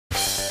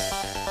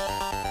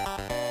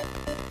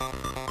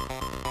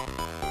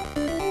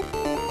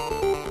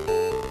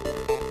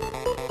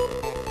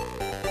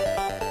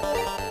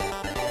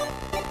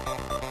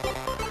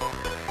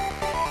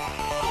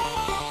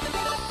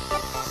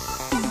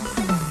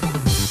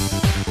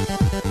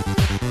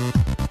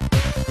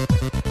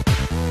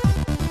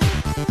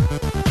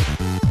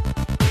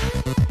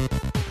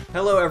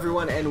Hello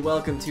everyone and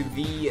welcome to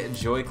the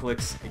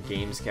Joyclicks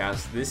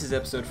Gamescast. This is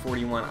episode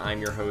 41. I'm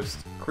your host,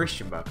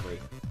 Christian Buckley.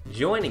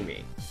 Joining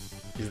me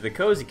is the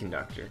Cozy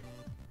Conductor,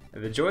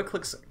 the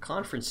Joyclicks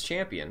Conference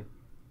Champion,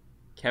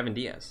 Kevin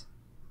Diaz.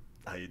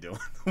 How you doing?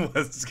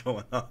 What's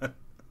going on?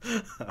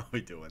 How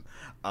we doing?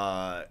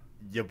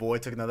 Your boy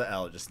took another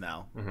L just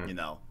now. You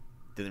know,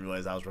 didn't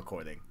realize I was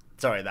recording.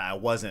 Sorry that I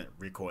wasn't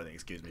recording,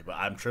 excuse me. But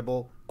I'm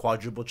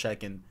quadruple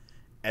checking.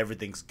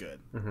 Everything's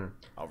good.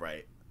 All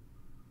right.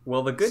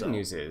 Well, the good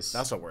news is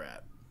that's where we're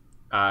at.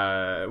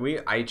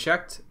 I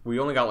checked. We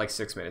only got like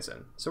 6 minutes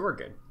in, so we're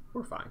good.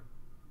 We're fine.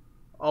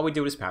 All we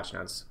do is patch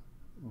notes.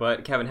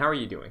 But Kevin, how are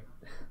you doing?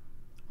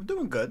 I'm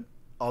doing good.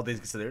 All things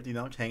considered, you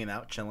know, hanging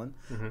out, chilling.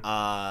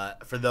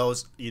 For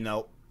those, you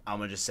know, I'm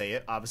gonna just say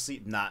it.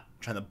 Obviously, not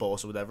trying to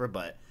boast or whatever,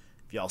 but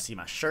if y'all see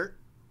my shirt,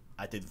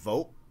 I did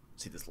vote.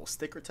 See this little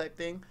sticker type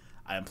thing.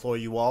 I implore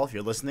you all, if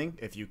you're listening,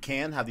 if you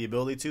can have the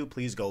ability to,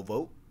 please go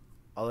vote.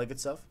 All that good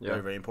stuff. Yeah.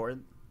 Very, very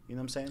important. You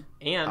know what I'm saying?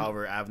 And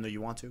however avenue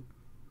you want to.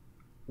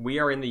 We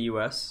are in the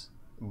U.S.,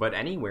 but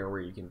anywhere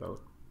where you can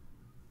vote.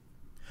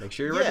 Make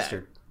sure you're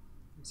registered.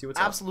 See what's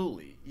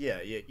Absolutely. Up. Yeah.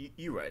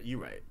 You're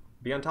right.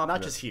 Be on top Not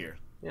of it. just here.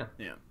 Yeah.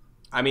 Yeah.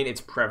 I mean,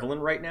 it's prevalent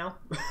right now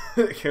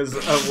because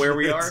of where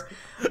we are.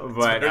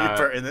 But it's very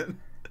pertinent.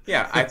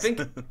 Yeah, I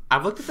think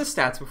I've looked at the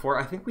stats before.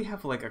 I think we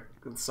have like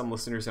some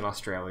listeners in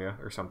Australia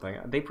or something.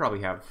 They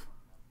probably have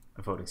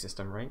a voting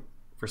system, right?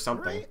 For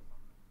something.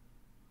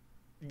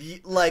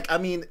 Right? Like, I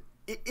mean,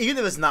 even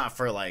if it's not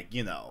for like,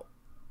 you know,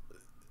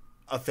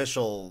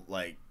 official,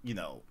 like, you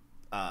know,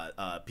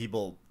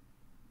 people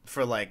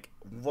for like,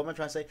 what am I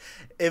trying to say?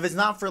 If it's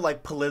not for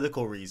like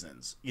political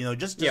reasons, you know,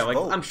 just yeah, like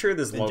vote I'm sure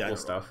there's local general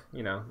stuff,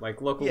 you know,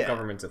 like local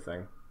government's a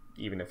thing,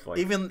 even if like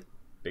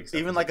big stuff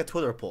even like a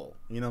Twitter poll,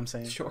 you know what I'm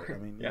saying? Sure.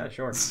 I mean, yeah,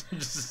 sure.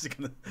 Just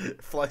gonna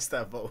flex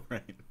that vote,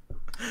 right?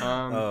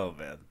 Oh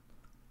man.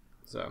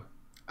 So,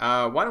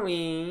 why don't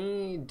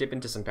we dip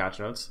into some patch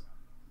notes?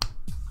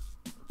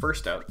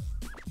 First up,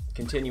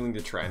 continuing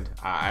the trend.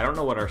 I don't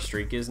know what our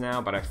streak is now,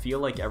 but I feel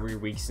like every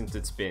week since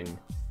it's been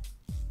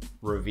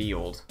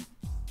revealed,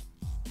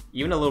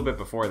 even a little bit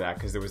before that,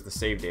 because there was the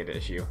save data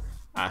issue,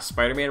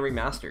 Spider-Man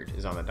Remastered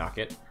is on the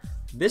docket.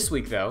 This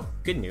week, though,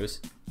 good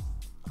news.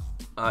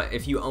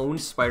 If you own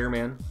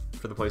Spider-Man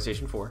for the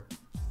PlayStation 4,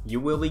 you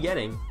will be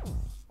getting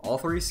all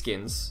 3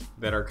 skins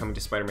that are coming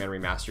to Spider-Man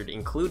Remastered,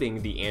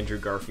 including the Andrew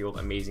Garfield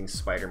Amazing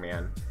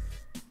Spider-Man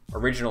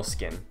original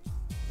skin.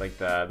 Like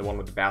the one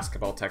with the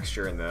basketball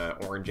texture and the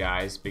orange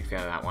eyes. Big fan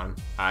of that one.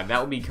 That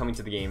will be coming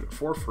to the game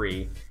for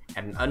free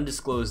at an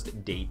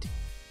undisclosed date.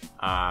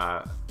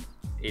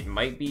 It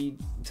might be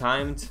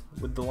timed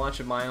with the launch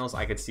of Miles.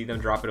 I could see them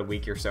drop it a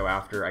week or so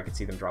after. I could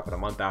see them drop it a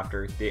month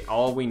after.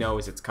 All we know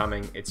is it's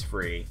coming. It's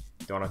free.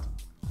 Don't have to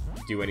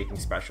do anything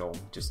special.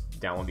 Just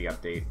download the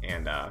update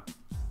and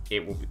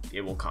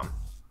it will come.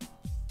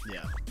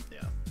 Yeah.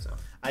 So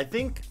I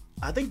think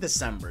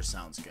December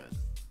sounds good,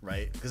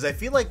 right? Because I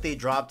feel like they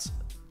dropped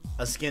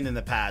a skin in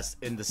the past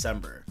in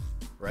December,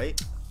 right?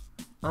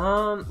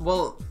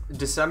 Well,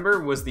 December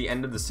was the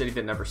end of The City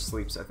That Never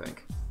Sleeps, I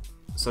think.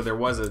 So there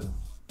was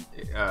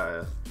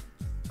a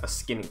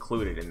skin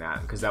included in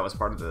that because that was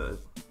part of the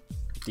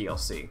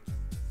DLC.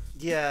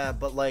 Yeah,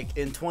 but like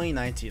in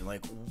 2019,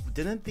 like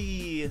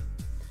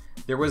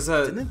there was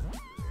a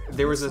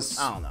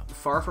I don't know.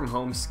 Far From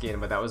Home skin,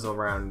 but that was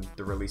around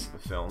the release of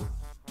the film.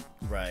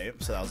 Right.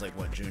 So that was like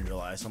what, June,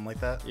 July, something like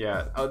that?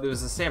 Yeah. Oh, there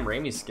was a Sam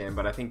Raimi skin,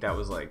 but I think that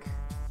was like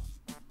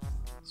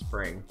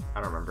spring.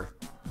 I don't remember.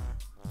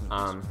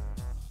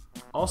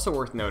 Also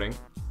worth noting,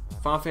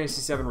 Final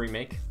Fantasy VII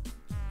Remake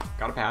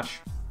got a patch.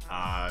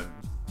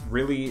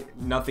 Really,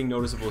 nothing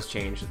noticeable has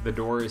changed. The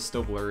door is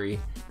still blurry.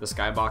 The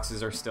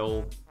skyboxes are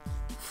still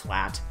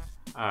flat,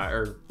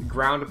 or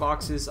ground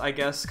boxes, I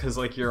guess, because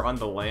like you're on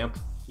the lamp.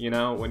 You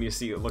know, when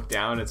you look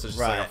down, it's just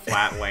like a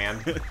flat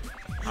land.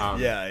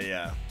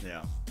 Yeah.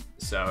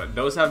 So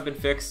those have been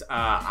fixed.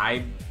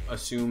 I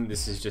assume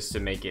this is just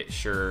to make it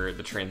sure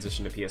the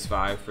transition to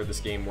PS5 for this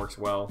game works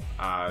well,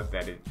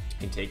 that it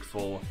can take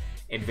full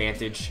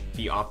advantage,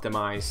 be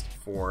optimized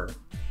for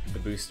the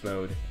boost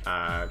mode,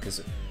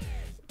 because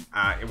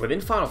within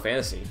Final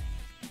Fantasy,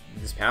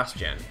 this past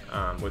gen,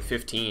 with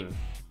 15,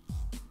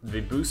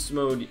 the boost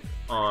mode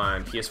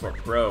on PS4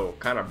 Pro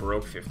kind of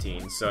broke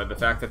 15, so the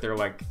fact that they're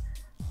like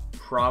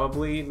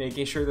probably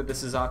making sure that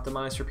this is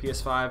optimized for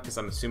PS5, because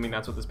I'm assuming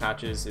that's what this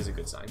patch is a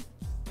good sign.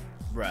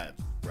 Right.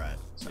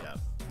 So.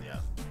 Yeah.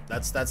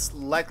 That's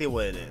likely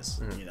what it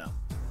is, you know.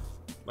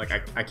 Like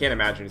I can't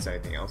imagine it's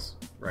anything else,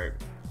 right?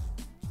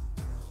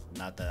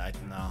 Not that I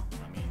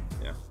mean.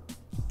 Yeah.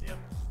 Yep.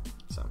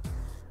 So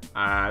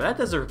that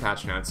does it for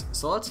patch notes.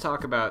 So let's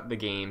talk about the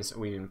games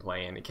we've been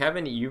playing.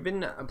 Kevin, you've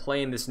been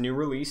playing this new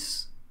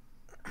release,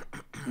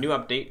 new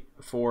update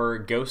for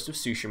Ghost of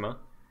Tsushima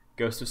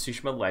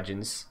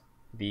Legends,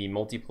 the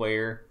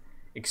multiplayer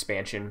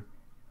expansion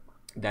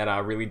that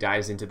really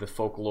dives into the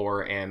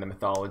folklore and the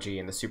mythology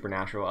and the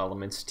supernatural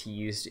elements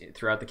teased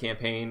throughout the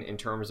campaign in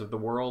terms of the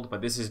world,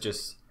 but this is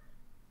just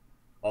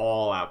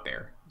all out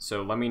there.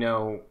 So let me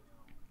know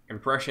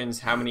impressions,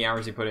 how many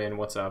hours you put in,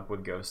 what's up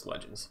with Ghost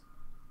Legends?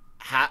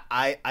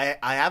 I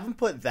haven't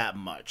put that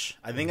much.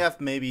 I think I'm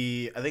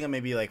maybe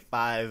like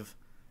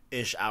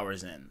 5-ish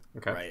hours in.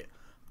 Okay.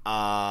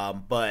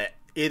 Right. But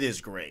it is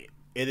great.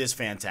 It is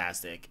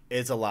fantastic.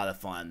 It's a lot of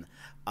fun.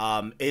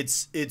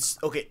 It's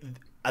okay.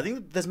 I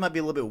think this might be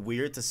a little bit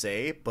weird to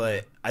say,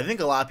 but I think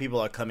a lot of people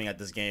are coming at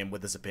this game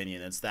with this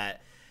opinion. It's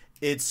that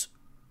it's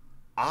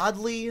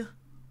oddly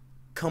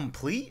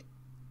complete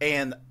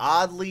and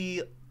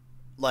oddly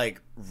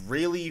like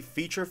really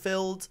feature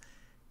filled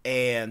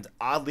and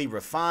oddly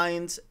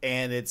refined,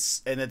 and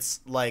it's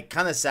like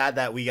kind of sad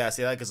that we gotta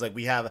say that, because like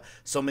we have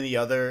so many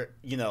other,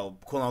 you know,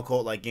 quote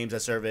unquote like games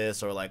as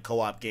service or like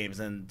co-op games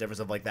and different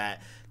stuff like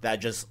that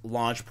just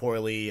launch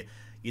poorly.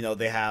 You know,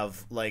 they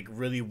have like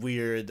really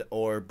weird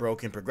or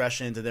broken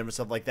progressions and different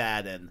stuff like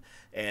that,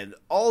 and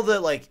all the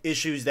like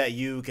issues that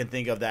you can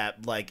think of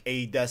that like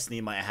a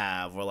Destiny might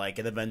have or like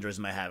an Avengers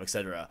might have,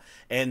 etc.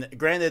 And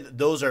granted,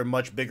 those are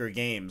much bigger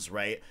games,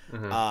 right?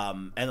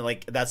 And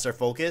like that's their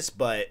focus,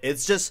 but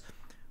it's just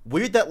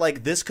weird that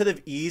like this could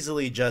have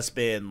easily just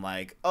been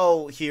like,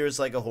 oh, here's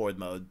like a horde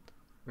mode,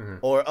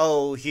 or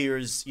oh,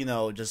 here's, you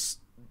know, just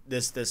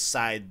this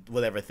side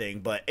whatever thing.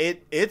 But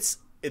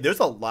there's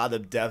a lot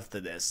of depth to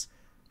this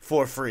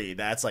for free.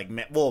 That's like,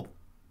 well,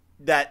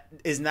 that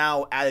is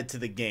now added to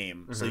the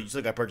game. So you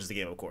still got to purchase the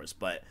game, of course,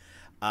 but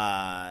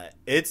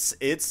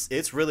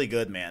it's really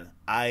good, man.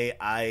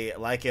 I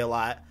like it a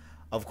lot.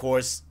 Of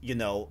course, you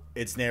know,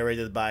 it's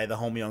narrated by the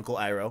homie Uncle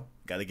Iroh.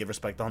 Got to give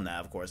respect on that,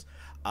 of course.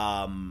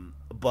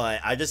 But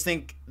I just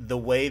think the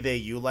way they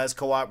utilize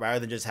co-op rather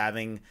than just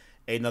having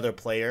another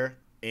player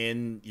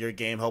in your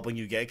game helping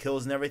you get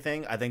kills and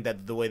everything, I think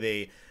that the way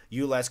they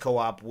utilize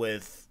co-op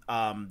with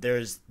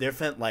there's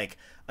different like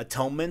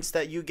atonements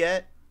that you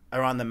get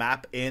around the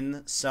map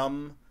in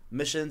some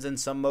missions and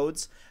some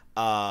modes,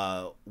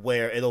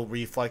 where it'll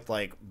reflect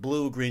like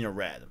blue, green, or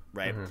red,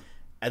 right?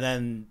 And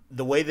then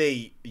the way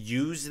they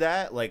use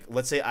that, like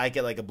let's say I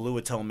get like a blue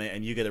atonement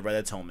and you get a red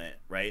atonement,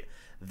 right?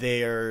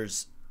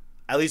 There's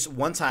at least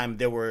one time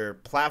there were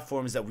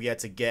platforms that we had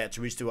to get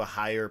to reach to a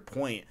higher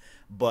point,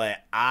 but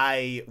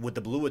I, with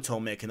the blue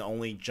atonement, can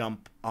only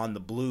jump on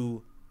the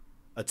blue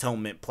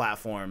atonement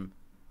platform,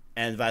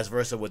 and vice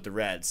versa with the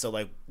red. So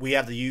like we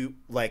have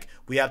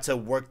to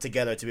work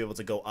together to be able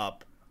to go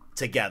up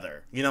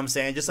together. You know what I'm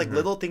saying? Just like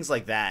little things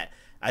like that.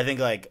 I think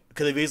like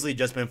could have easily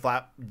just been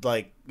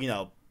like, you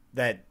know,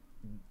 that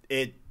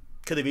it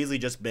could have easily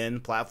just been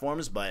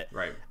platforms, but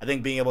right. I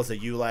think being able to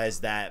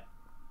utilize that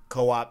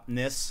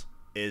co-opness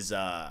is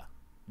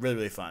really,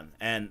 really fun.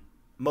 And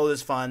mode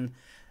is fun.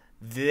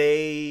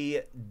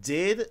 They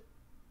did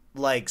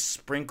like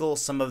sprinkle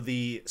some of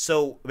the,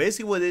 so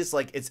basically what it is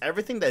like, it's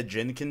everything that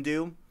Jin can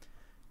do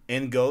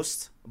in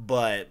Ghost,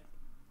 but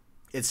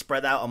it's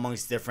spread out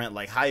amongst different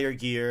like higher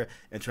gear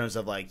in terms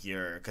of like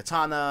your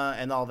katana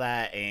and all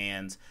that,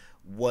 and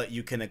what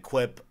you can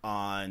equip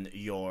on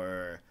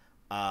your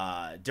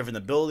different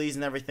abilities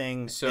and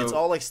everything. So it's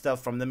all like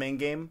stuff from the main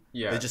game.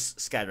 Yeah, it's just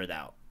scattered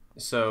out.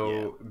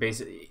 So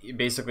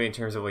basically in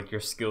terms of like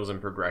your skills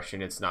and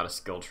progression, it's not a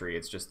skill tree,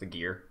 it's just the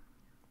gear.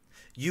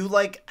 You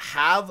like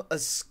have a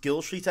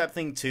skill tree type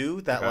thing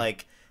too that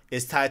like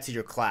is tied to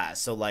your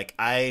class. So like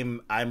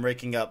I'm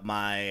raking up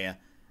my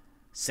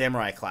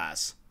samurai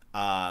class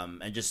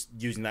and just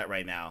using that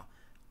right now.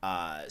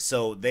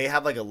 So they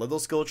have like a little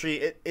skill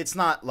tree. It's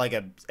not like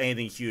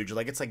anything huge.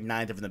 Like it's like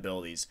 9 different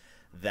abilities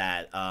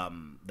that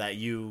that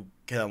you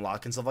can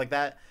unlock and stuff like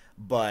that.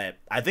 But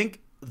I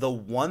think the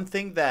one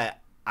thing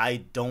that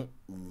I don't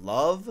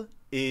love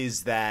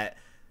is that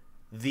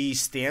the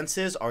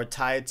stances are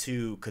tied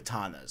to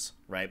katanas,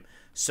 right?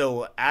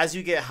 So as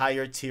you get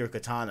higher tier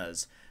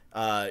katanas,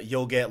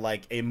 you'll get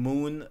like a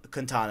moon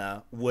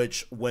katana,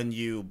 which when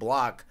you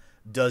block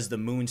does the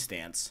moon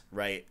stance,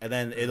 right? And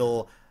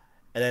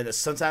then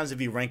sometimes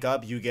if you rank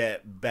up, you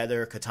get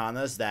better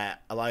katanas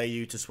that allow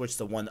you to switch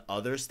to one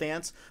other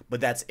stance,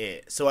 but that's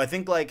it. So I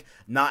think like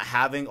not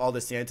having all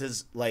the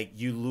stances, like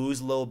you lose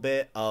a little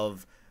bit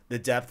of the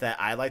depth that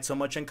I like so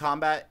much in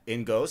combat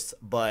in Ghost.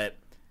 But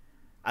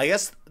I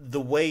guess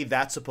the way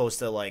that's supposed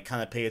to like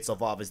kind of pay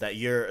itself off is that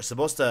you're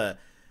supposed to,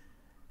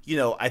 you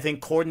know, I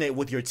think coordinate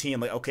with your team.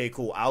 Like, okay,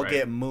 cool, I'll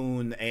get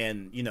moon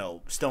and, you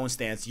know, stone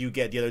stance. You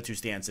get the other 2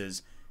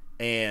 stances,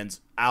 and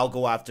I'll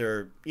go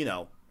after, you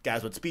know,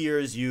 guys with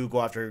spears. You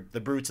go after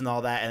the brutes and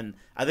all that. And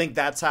I think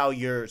that's how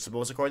you're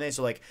supposed to coordinate.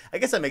 So like, I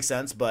guess that makes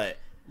sense. But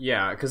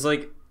yeah, because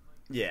like,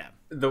 yeah,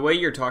 the way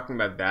you're talking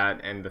about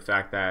that and the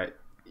fact that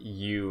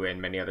you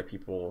and many other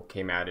people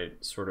came at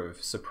it sort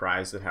of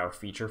surprised at how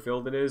feature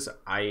filled it is,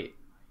 I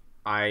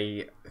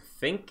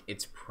think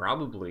it's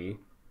probably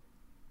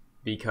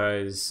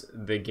because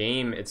the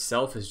game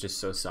itself is just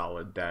so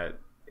solid that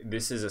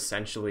this is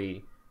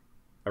essentially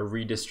a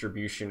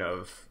redistribution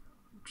of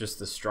just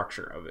the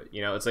structure of it.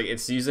 You know, it's like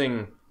it's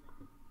using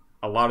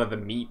a lot of the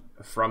meat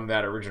from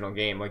that original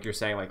game, like you're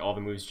saying, like all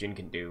the moves Jin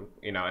can do,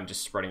 you know, and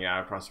just spreading it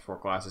out across the 4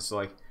 classes. So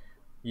like,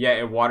 yeah,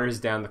 it waters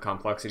down the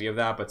complexity of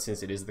that, but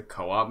since it is the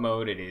co-op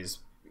mode, it is,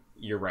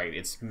 you're right.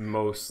 It's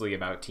mostly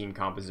about team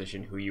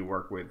composition, who you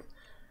work with.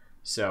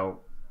 So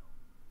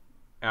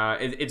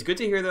it's good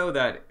to hear, though,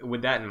 that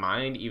with that in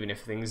mind, even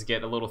if things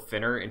get a little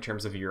thinner in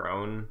terms of your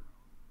own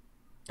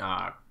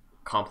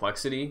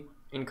complexity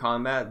in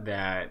combat,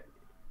 that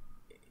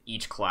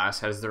each class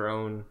has their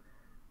own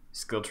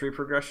skill tree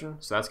progression.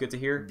 So that's good to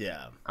hear.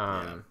 Yeah.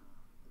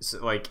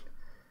 So, like,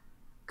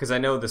 because I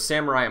know the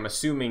samurai, I'm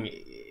assuming,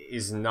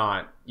 is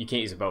not, you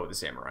can't use a bow with the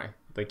samurai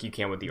like you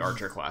can with the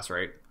archer class,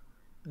 right?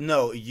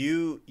 No,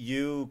 you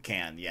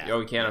can. Yeah.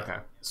 Oh, you can. Yeah. Okay.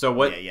 So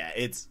what? Yeah.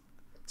 It's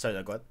sorry.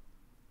 No, go ahead.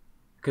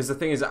 Because the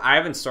thing is, I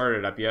haven't started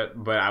it up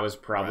yet, but I was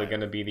probably Right.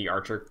 going to be the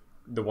archer,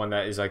 the one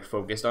that is like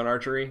focused on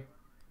archery.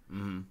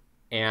 Mm-hmm.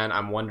 And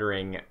I'm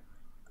wondering,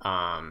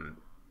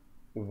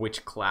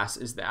 which class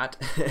is that,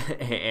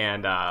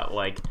 and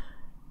like,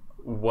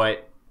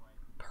 what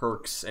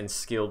perks and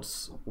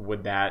skills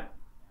would that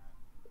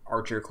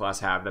archer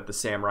class have that the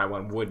samurai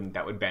one wouldn't,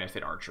 that would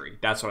benefit archery?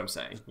 That's what I'm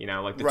saying. You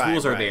know, like the Right,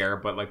 tools are right. there,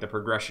 but like the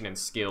progression and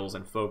skills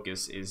and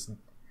focus is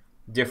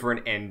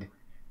different and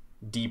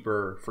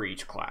deeper for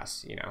each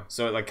class. You know,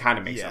 so it like kind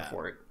of makes up Yeah.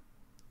 for it.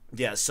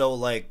 Yeah, so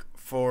like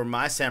for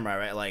my samurai,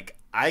 right, like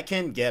I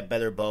can get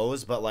better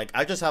bows, but like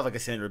I just have like a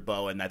standard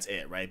bow and that's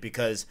it, right?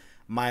 Because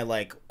my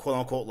like quote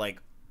unquote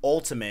like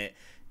ultimate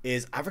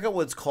is, I forgot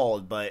what it's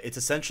called, but it's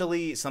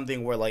essentially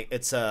something where like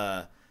it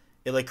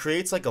like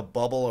creates like a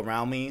bubble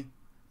around me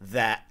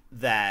that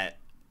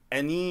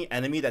any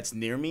enemy that's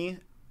near me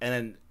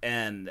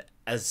and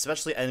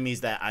especially enemies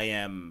that I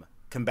am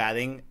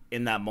combating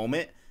in that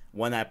moment,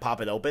 when I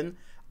pop it open,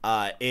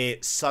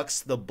 it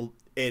sucks the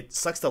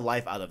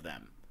life out of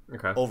them.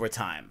 Okay. Over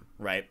time,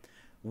 right?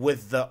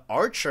 With the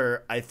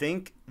archer, I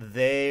think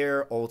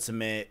their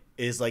ultimate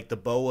is like the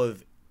bow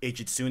of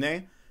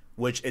Ichitsune,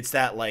 which it's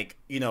that like,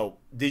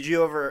 did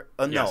you ever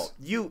no, Yes.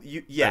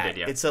 yeah, I did,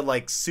 yeah. it's a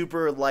like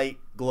super light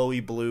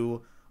glowy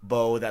blue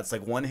bow that's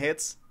like one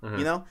hits,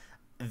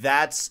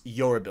 that's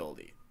your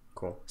ability.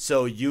 Cool.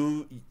 So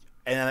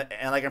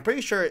and like I'm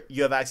pretty sure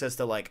you have access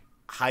to like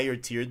higher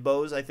tiered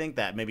bows, I think,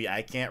 that maybe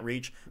I can't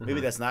reach. Maybe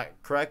that's not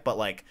correct, but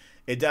like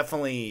it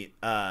definitely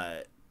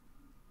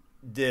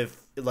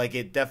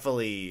it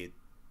definitely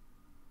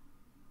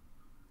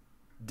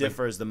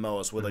differs the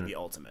most with like the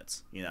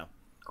ultimates,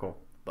 Cool.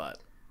 but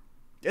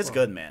it's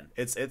good, man.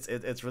 It's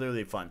really,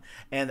 really fun,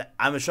 and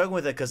I'm struggling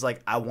with it because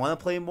like I want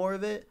to play more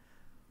of it,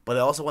 but I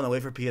also want to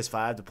wait for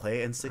PS5 to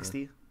play it in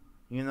 60.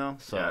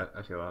 So Yeah,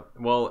 I feel that.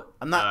 Well,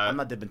 I'm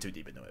not dipping too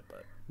deep into it,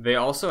 but they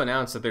also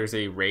announced that there's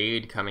a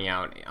raid coming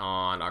out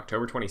on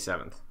October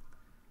 27th.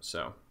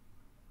 So,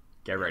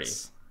 get ready.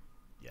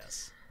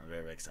 yes, I'm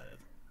very, very excited.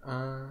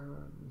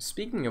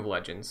 Speaking of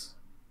legends,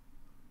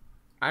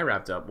 I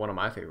wrapped up one of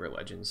my favorite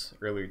legends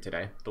earlier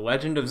today. The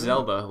Legend of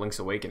Zelda: Link's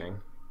Awakening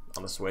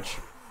on the Switch.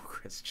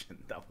 Christian,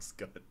 that was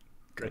good.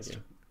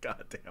 Christian, you.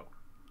 god damn.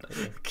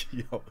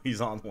 Yo,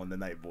 he's on one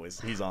tonight, boys.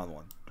 He's on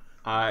one.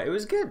 It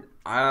was good.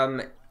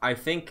 I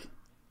think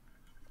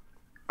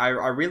I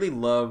really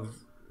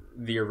love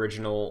the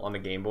original on the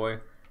Game Boy.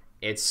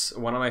 It's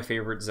one of my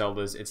favorite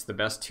Zeldas. It's the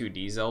best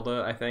 2D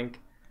Zelda, I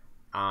think.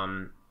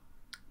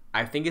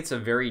 I think it's a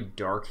very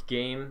dark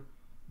game,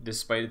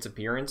 despite its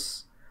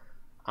appearance.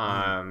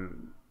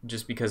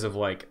 Just because of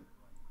like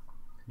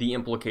the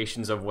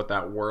implications of what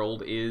that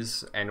world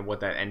is and what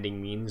that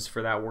ending means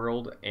for that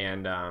world.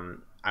 And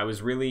I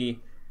was really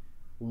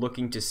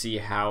looking to see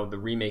how the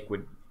remake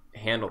would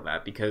handle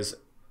that, because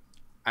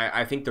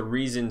I think the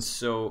reason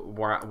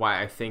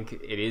why I think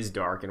it is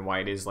dark and why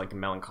it is like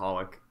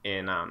melancholic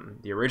in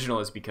the original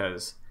is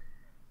because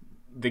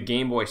the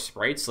Game Boy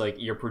sprites, like,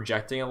 you're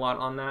projecting a lot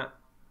on that,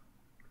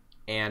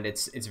 and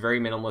it's very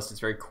minimalist, it's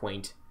very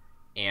quaint,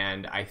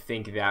 and I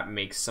think that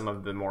makes some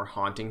of the more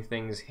haunting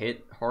things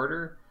hit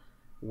harder,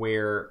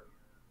 where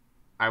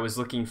I was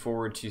looking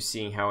forward to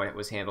seeing how it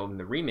was handled in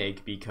the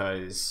remake,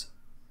 because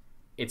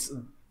it's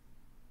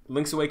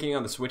Link's Awakening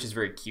on the Switch is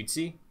very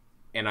cutesy,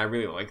 and I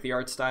really like the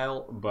art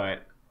style,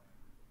 but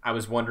I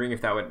was wondering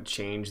if that would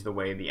change the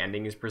way the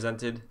ending is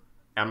presented.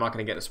 I'm not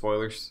going to get into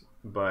spoilers,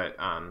 but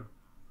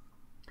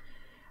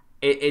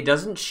it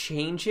doesn't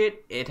change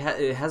it. It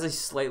has a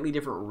slightly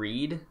different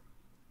read,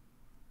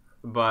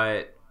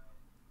 but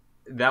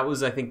that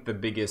was, I think, the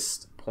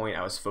biggest point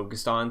I was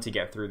focused on to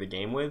get through the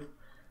game with.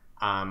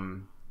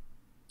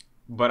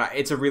 But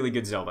it's a really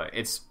good Zelda.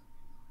 It's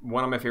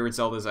one of my favorite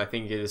Zeldas. I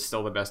think it is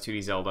still the best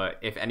 2D Zelda.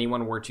 If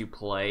anyone were to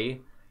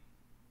play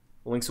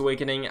Link's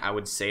Awakening, I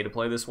would say to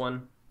play this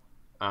one,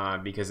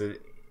 because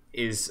it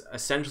is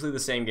essentially the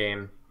same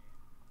game.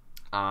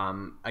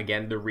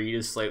 Again, the read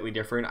is slightly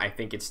different. I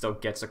think it still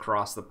gets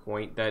across the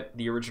point that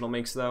the original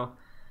makes, though,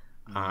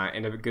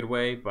 in a good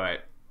way.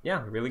 But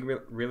yeah, really,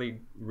 really,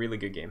 really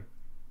good game.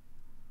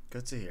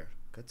 Good to hear.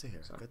 Good to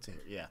hear.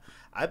 Yeah,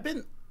 I've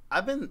been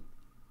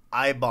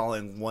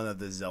eyeballing one of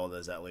the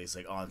Zeldas, at least,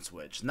 like, on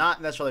Switch.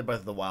 Not necessarily Breath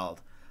of the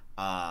Wild,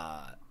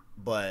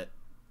 but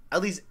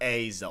at least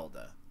a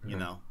Zelda. You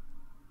know,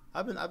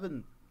 I've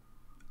been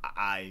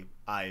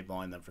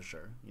eyeballing them for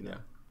sure. Yeah.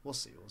 We'll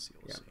see.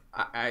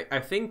 I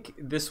think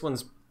this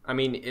one's I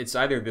mean, it's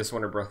either this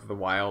one or Breath of the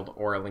Wild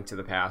or A Link to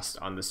the Past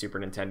on the Super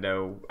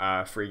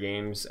Nintendo free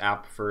games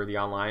app for the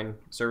online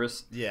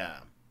service. Yeah.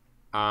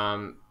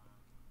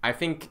 I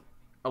think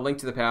A Link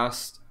to the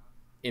Past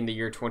in the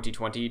year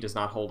 2020 does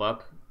not hold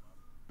up,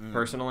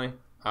 personally.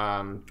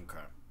 Okay.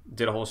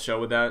 Did a whole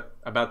show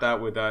about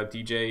that with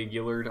DJ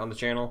Gillard on the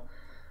channel.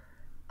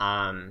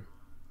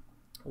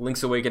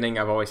 Link's Awakening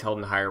I've always held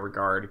in higher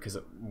regard because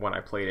when I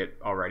played it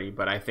already,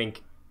 but I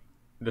think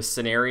the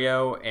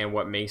scenario and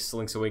what makes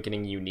Link's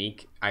Awakening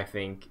unique, I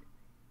think,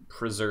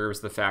 preserves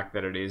the fact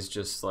that it is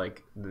just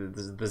like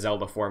the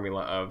Zelda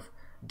formula of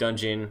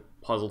dungeon,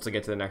 puzzle to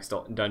get to the next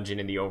dungeon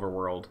in the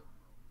overworld,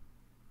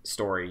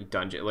 story,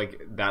 dungeon,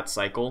 like that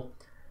cycle.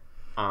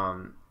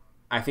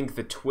 I think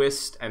the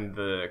twist and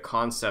the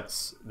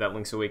concepts that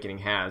Link's Awakening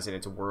has in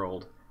its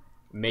world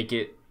make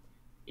it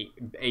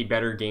a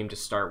better game to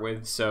start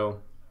with.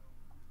 So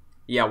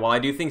yeah, while I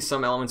do think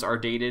some elements are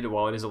dated,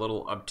 while it is a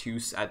little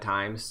obtuse at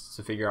times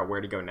to figure out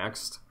where to go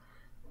next,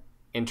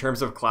 in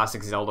terms of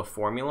classic Zelda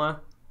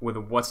formula, with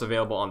what's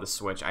available on the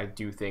Switch, I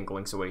do think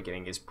Link's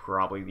Awakening is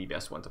probably the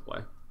best one to play.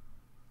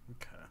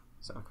 Okay.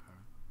 So. Okay.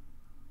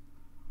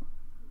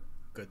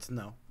 Good to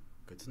know.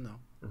 Good to know.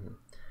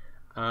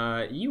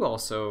 Mm-hmm. You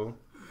also,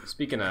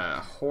 speaking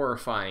of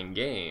horrifying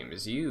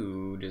games,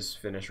 you just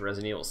finished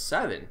Resident Evil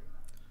 7.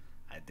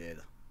 I did,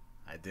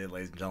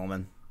 ladies and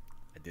gentlemen.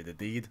 I did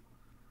indeed.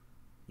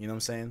 You know what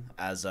I'm saying?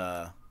 As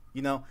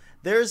you know,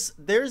 there's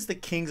the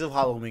kings of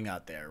Halloween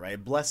out there,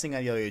 right? Blessing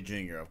Adelia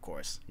Jr., of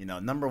course. You know,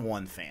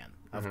 #1 fan,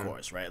 of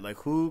course, right? Like,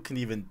 who can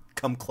even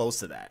come close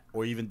to that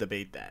or even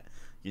debate that?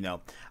 You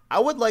know, I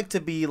would like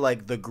to be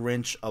like the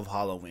Grinch of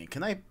Halloween.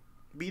 Can I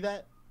be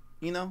that?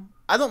 You know,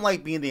 I don't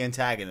like being the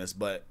antagonist,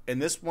 but in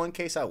this one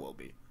case, I will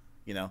be.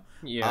 You know,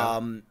 yeah.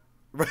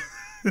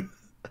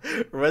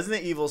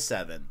 Resident Evil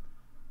 7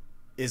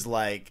 is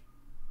like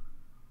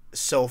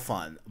so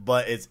fun,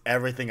 but it's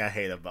everything I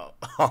hate about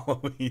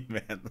Halloween,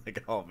 man.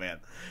 Like, oh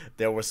man,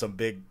 there were some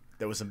big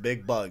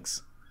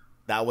bugs.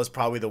 That was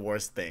probably the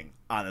worst thing,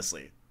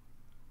 honestly.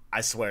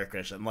 I swear,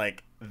 Christian.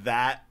 Like,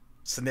 that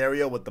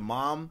scenario with the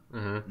mom,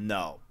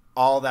 no,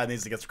 all that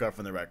needs to get scrubbed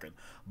from the record.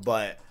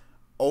 But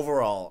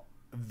overall,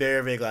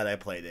 very, very glad I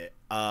played it.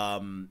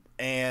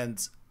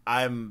 And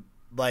I'm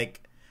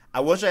like, I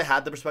wish I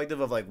had the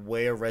perspective of like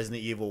where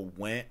Resident Evil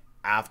went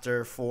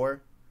after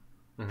 4.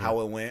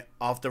 How it went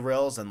off the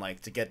rails, and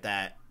like to get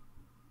that,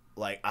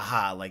 like,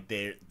 aha, like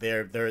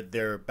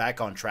they're back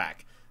on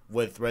track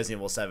with Resident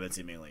Evil 7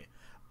 seemingly,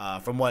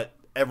 from what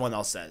everyone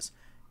else says,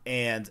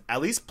 and at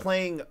least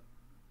playing.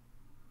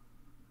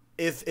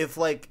 If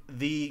like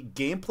the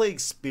gameplay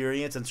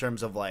experience in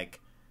terms of like,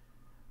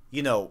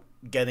 you know,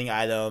 getting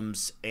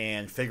items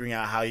and figuring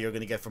out how you're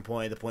gonna get from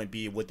point A to point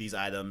B with these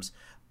items,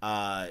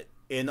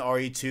 in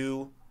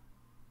RE2.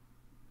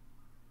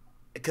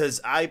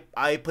 Because I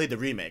played the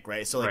remake,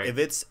 right? So like, if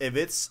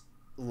it's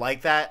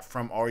like that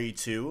from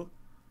RE2,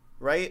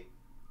 right?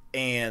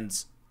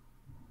 And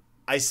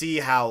I see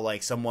how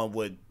like someone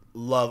would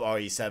love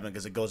RE7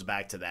 because it goes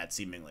back to that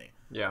seemingly.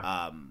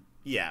 Yeah.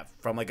 Yeah,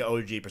 from like an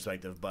OG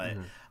perspective, but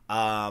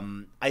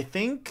I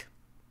think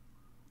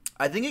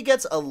it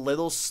gets a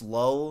little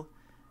slow,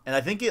 and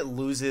I think it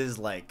loses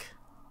like.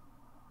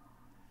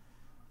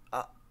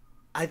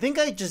 I think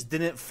I just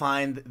didn't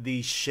find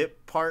the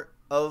ship part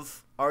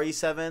of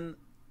RE7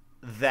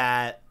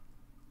 that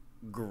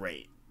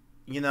great,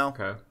 you know?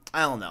 Okay.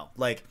 I don't know.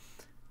 Like,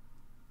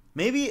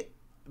 maybe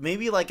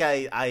like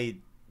I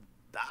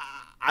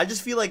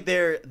just feel like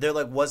there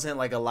like wasn't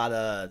like a lot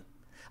of.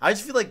 I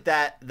just feel like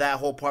that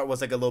whole part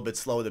was like a little bit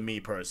slow to me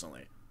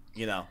personally,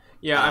 you know?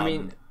 Yeah, I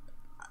mean,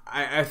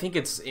 I think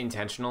it's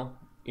intentional,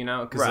 you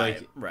know? Cause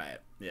right,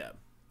 yeah.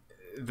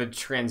 The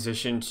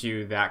transition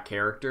to that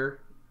character,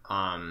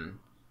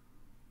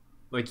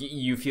 like,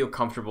 you feel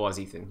comfortable as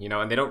Ethan, you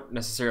know, and they don't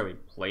necessarily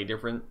play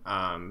different,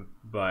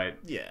 but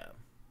yeah,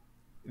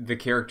 the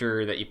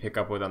character that you pick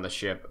up with on the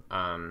ship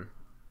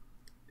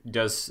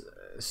does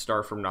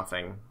start from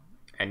nothing,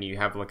 and you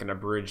have like an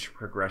abridged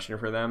progression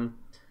for them.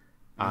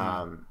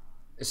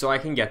 So I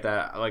can get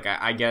that. Like,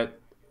 I get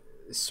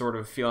sort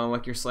of feeling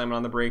like you're slamming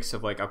on the brakes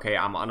of like, okay,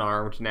 I'm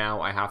unarmed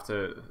now. I have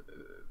to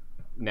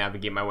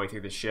navigate my way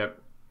through the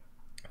ship,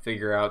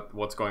 figure out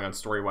what's going on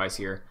story-wise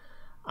here.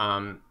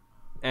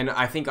 And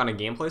I think on a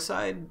gameplay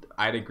side,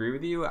 I'd agree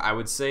with you. I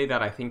would say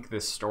that I think the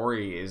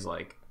story is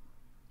like,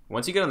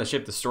 once you get on the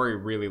ship, the story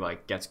really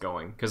like gets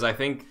going. Because I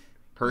think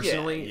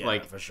personally, yeah,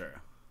 like, for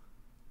sure,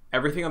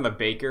 everything on the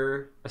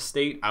Baker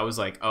estate, I was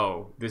like,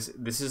 oh, this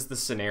is the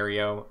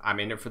scenario. I'm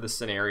in it for the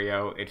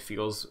scenario. It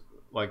feels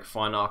like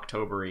fun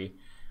October-y.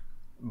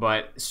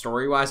 But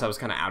story-wise, I was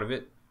kind of out of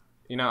it.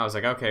 You know, I was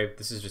like, okay,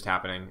 this is just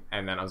happening.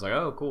 And then I was like,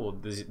 oh, cool.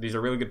 These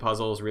are really good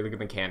puzzles, really good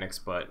mechanics,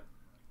 but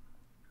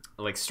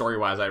like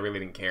story-wise, I really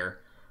didn't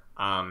care.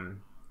 And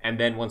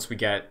then once we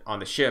get on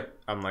the ship,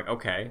 I'm like,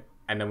 okay.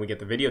 And then we get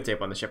the videotape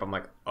on the ship. I'm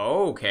like,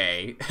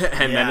 okay.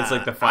 And then it's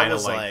like the final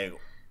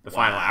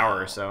final hour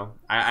or so.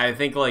 I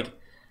think like,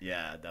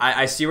 yeah,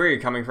 I see where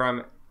you're coming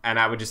from. And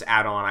I would just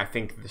add on, I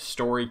think the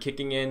story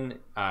kicking in,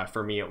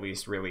 for me at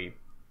least, really,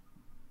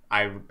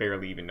 I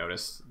barely even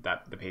noticed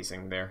that the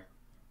pacing there.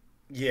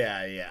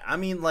 Yeah. I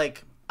mean,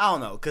 like, I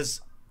don't know,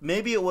 because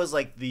maybe it was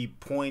like the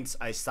points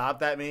I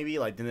stopped at. Maybe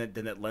like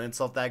didn't lend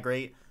itself that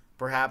great.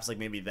 Perhaps like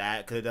maybe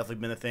that could have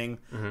definitely been a thing.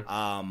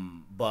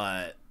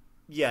 But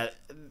yeah,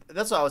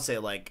 that's what I would say.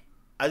 Like,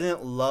 I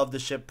didn't love the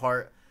ship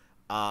part,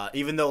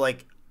 even though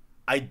like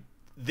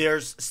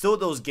there's still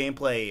those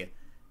gameplay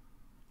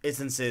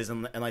instances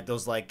and like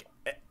those like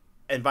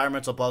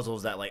environmental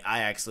puzzles that like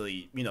I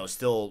actually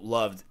still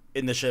loved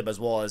in the ship as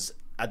well as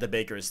at the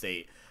Baker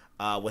estate,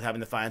 with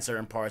having to find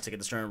certain parts to get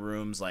to certain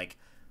rooms, like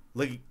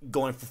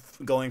going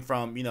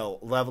from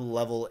level to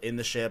level in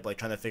the ship, like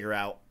trying to figure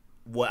out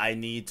what I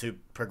need to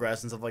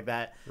progress and stuff like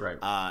that. Right.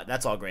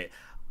 That's all great,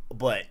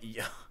 but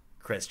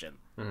Christian,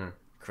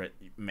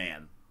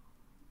 man,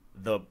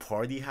 the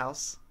party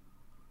house,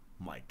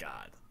 my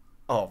god,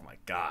 oh my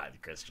god,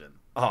 Christian,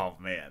 oh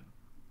man.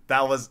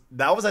 That was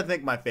I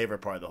think my favorite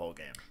part of the whole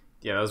game.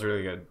 Yeah, that was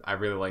really good. I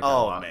really liked that a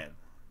lot.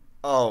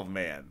 Oh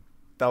man,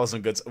 that was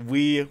some good.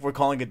 We were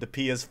calling it the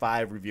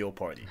PS5 reveal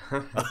party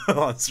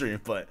on stream,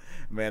 but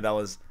man, that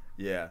was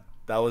an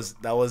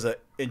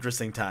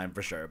interesting time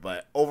for sure.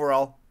 But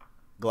overall,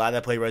 glad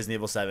I played Resident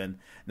Evil 7.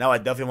 Now I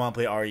definitely want to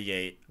play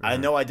RE8. I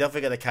know I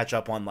definitely got to catch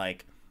up on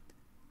like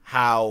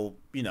how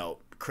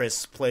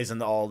Chris plays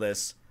into all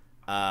this.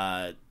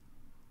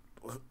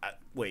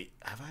 Wait,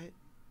 have I?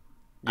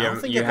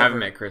 You haven't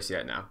met Chris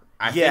yet, no.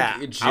 I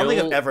don't think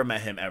I've ever met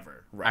him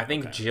ever. Right, I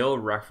think Jill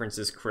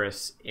references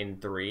Chris in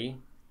 3,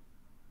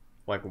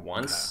 like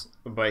once,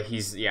 but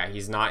he's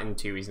not in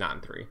 2, he's not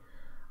in 3.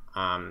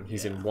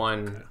 He's in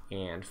 1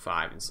 and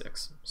 5 and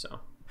 6. So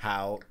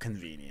how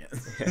convenient.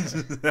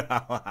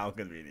 how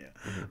convenient.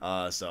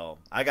 So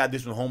I gotta do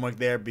some homework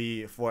there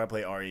before I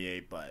play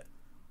RE8, but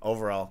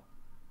overall,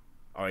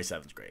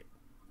 RE7's great.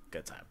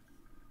 Good time.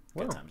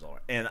 Good times all.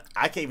 And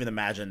I can't even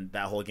imagine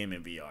that whole game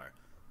in VR.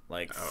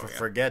 Like,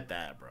 forget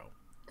that, bro.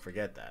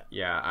 Forget that.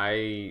 Yeah,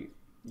 I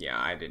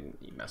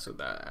didn't mess with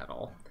that at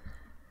all.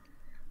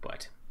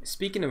 But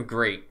speaking of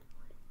great,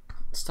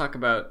 let's talk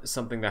about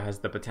something that has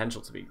the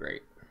potential to be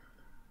great.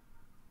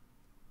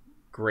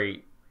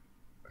 Great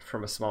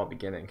from a small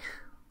beginning.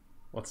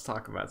 Let's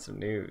talk about some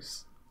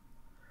news.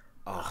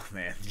 Oh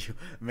man,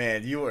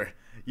 you were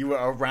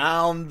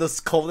around this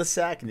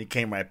cul-de-sac and you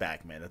came right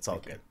back, man. That's all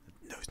good.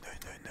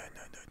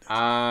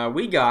 No.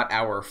 We got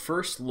our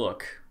first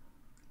look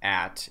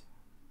at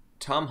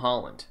Tom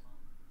Holland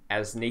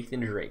as Nathan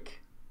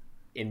Drake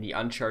in the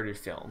Uncharted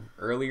film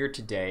earlier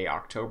today,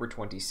 October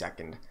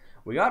 22nd.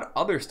 We got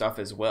other stuff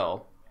as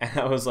well, and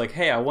I was like,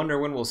 hey, I wonder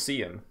when we'll see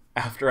him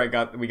after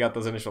we got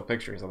those initial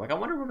pictures. I'm like, I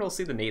wonder when we'll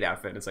see the Nate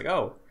outfit. And it's like,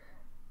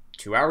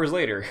 2 hours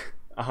later.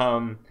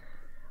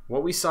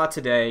 What we saw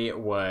today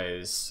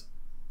was,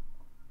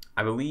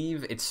 I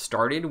believe it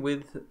started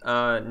with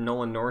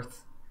Nolan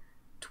North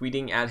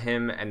tweeting at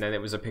him, and then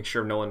it was a picture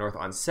of Nolan North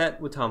on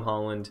set with Tom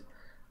Holland.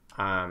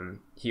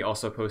 He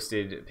also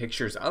posted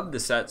pictures of the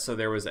set, so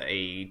there was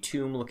a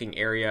tomb-looking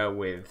area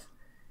with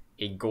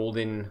a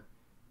golden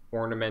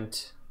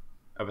ornament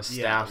of a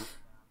staff,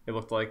 it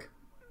looked like.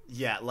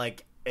 Yeah,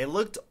 like, it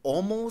looked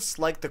almost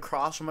like the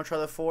cross from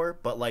Uncharted 4,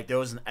 but, like, there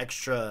was an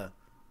extra,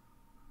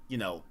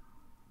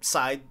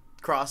 side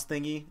cross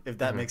thingy, if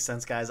that makes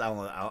sense, guys. I don't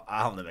know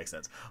if that makes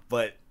sense.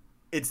 But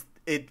it's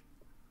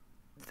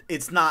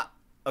not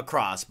a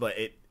cross, but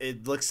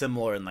it looks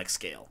similar in, like,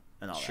 scale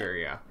and all that. Sure,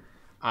 yeah.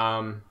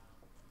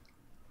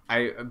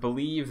 I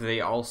believe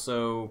they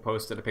also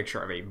posted a picture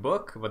of a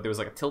book, but there was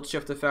like a tilt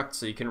shift effect,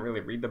 so you couldn't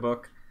really read the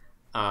book.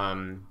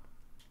 But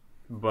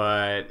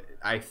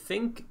I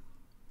think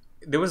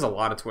there was a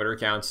lot of Twitter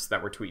accounts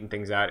that were tweeting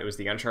things out. It was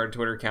the Uncharted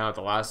Twitter account,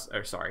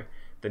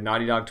 the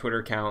Naughty Dog Twitter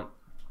account,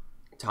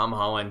 Tom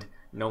Holland,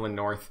 Nolan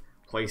North,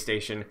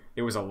 PlayStation.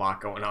 There was a lot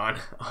going on.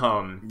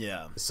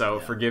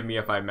 Forgive me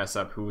if I mess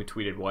up who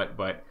tweeted what,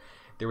 but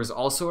there was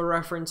also a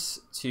reference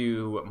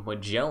to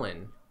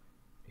Magellan,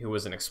 who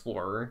was an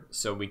explorer,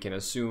 so we can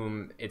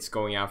assume it's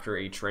going after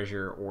a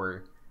treasure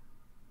or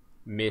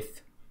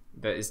myth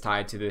that is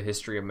tied to the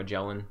history of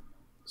Magellan.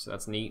 So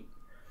that's neat.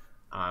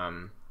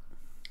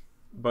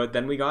 But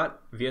then we got,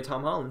 via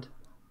Tom Holland,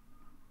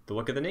 the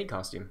look of the Nate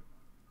costume.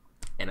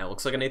 And it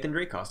looks like a Nathan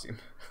Drake costume.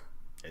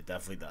 It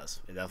definitely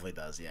does.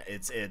 Yeah,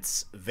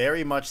 it's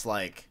very much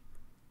like,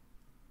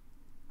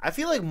 I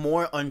feel like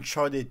more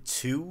Uncharted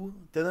 2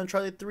 than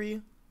Uncharted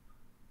 3,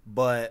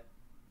 but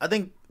I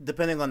think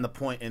depending on the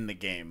point in the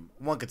game,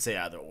 one could say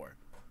either or.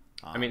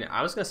 I mean,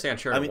 I was gonna say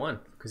Uncharted 1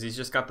 because he's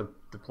just got the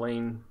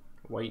plain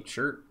white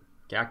shirt,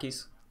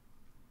 khakis.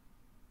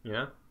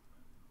 I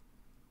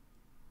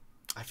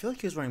feel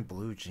like he was wearing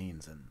blue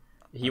jeans and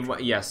hold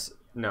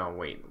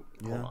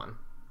on.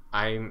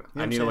 I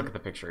need to look at the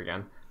picture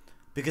again.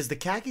 Because the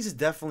khakis is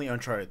definitely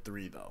Uncharted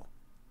 3, though.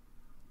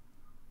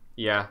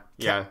 Yeah.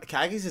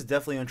 Khakis is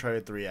definitely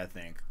Uncharted 3, I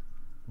think.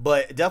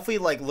 But definitely,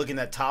 like, looking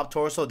at top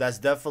torso, that's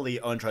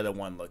definitely Uncharted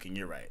 1 looking.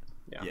 You're right.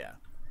 Yeah.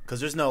 Because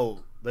there's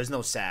no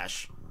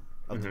sash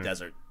of the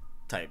desert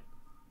type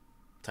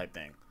type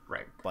thing.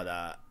 Right. But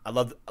I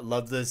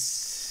love to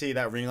see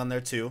that ring on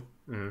there too.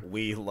 Mm-hmm.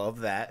 We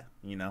love that,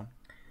 you know.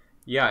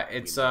 Yeah,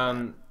 it's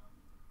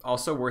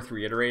also worth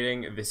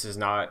reiterating. This is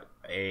not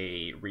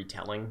a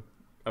retelling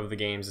of the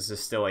games. This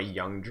is still a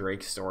young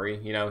Drake story.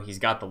 You know, he's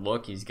got the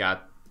look, he's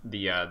got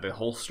the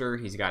holster,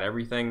 he's got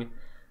everything.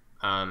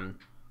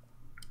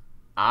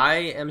 I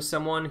am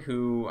someone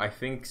who I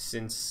think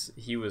since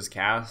he was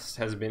cast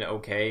has been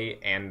okay,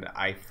 and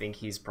I think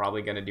he's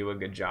probably going to do a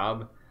good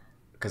job.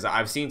 Because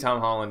I've seen Tom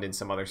Holland in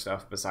some other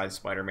stuff besides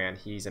Spider-Man.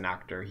 He's an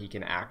actor. He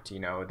can act, you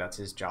know, that's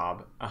his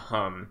job.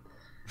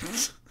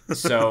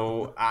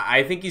 So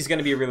I think he's going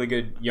to be a really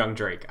good young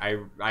Drake.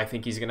 I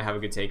think he's going to have a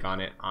good take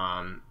on it.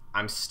 I'm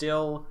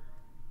still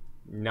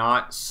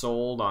not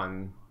sold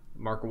on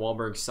Mark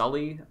Wahlberg's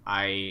Sully.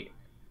 I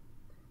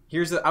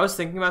was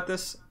thinking about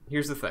this.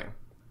 Here's the thing.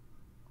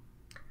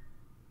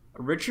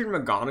 Richard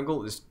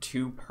McGonagle is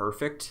too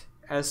perfect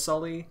as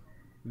Sully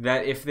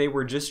that if they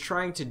were just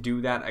trying to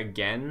do that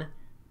again,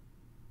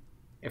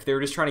 if they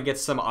were just trying to get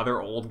some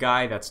other old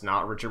guy that's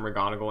not Richard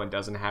McGonagle and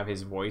doesn't have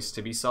his voice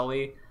to be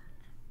Sully,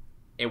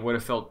 it would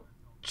have felt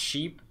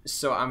cheap.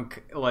 So I'm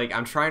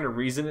trying to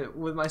reason it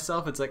with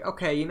myself. It's like,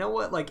 okay, you know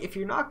what? Like, if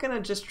you're not going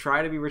to just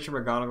try to be Richard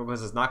McGonagle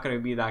because it's not going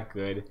to be that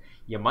good,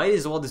 you might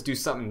as well just do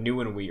something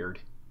new and weird.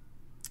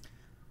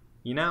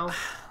 You know?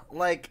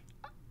 Like,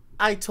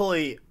 I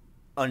totally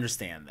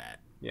understand that.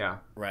 Yeah.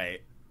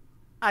 Right.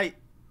 I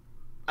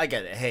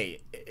get it.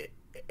 Hey,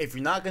 if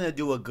you're not gonna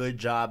do a good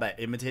job at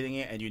imitating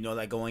it, and you know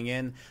that going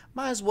in,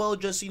 might as well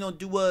just, you know,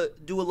 do a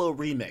little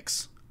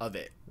remix of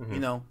it. Mm-hmm. You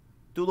know,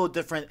 do a little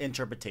different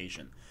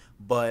interpretation.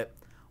 But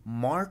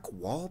Mark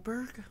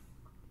Wahlberg,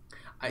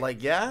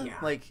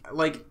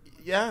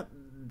 yeah,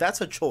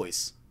 that's a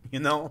choice. You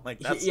know, like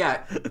that's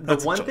The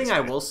one thing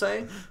I will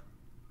say,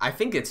 I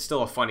think it's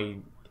still a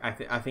funny. I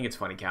think it's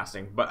funny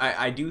casting, but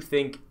I do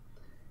think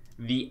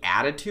the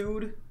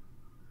attitude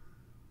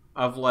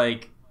of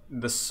like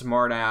the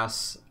smart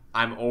ass,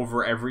 I'm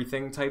over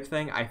everything type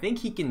thing, I think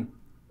he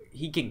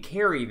can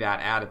carry that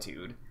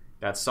attitude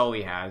that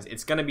Sully has.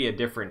 It's going to be a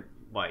different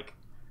like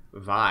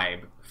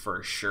vibe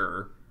for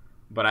sure,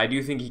 but I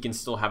do think he can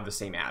still have the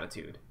same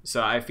attitude.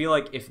 So I feel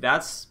like if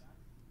that's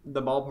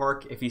the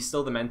ballpark, if he's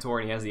still the mentor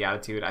and he has the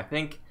attitude, I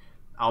think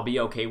I'll be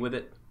okay with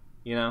it,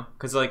 you know?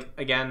 Because like,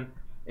 again,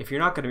 if you're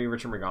not going to be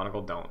Richard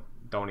McGonagle,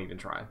 don't even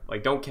try.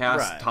 Like, don't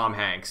cast Tom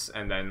Hanks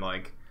and then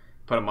like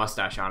put a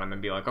mustache on him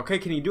and be like, okay,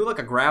 can you do like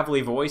a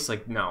gravelly voice?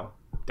 Like, no,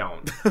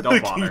 don't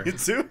bother.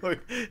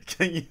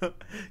 Can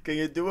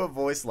you do a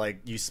voice like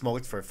you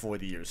smoked for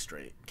 40 years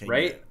straight?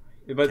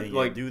 But can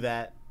like, you do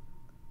that?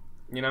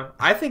 You know,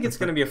 I think it's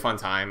going to be a fun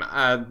time.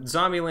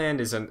 Zombieland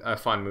is a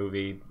fun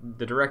movie.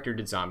 The director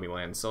did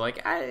Zombieland, so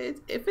like,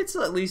 if it's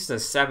at least a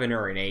 7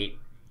 or an 8,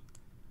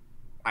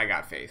 I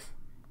got faith.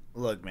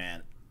 Look,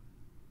 man,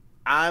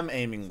 I'm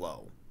aiming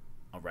low.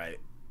 All right,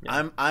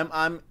 yeah.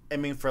 I'm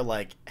aiming for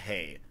like,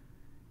 hey,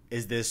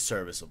 is this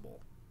serviceable?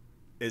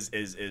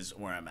 Is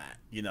where I'm at.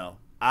 You know,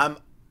 I'm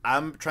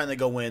trying to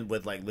go in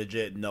with like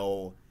legit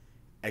no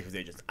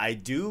expectations. I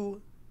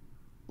do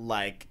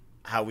like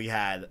how we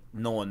had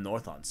Nolan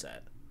North on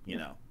set. You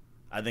know,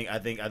 I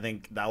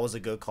think that was a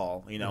good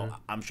call. You know,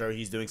 I'm sure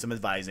he's doing some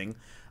advising,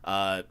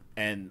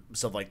 and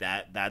stuff like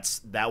that.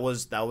 That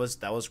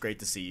was great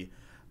to see.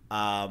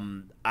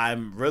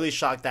 I'm really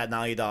shocked that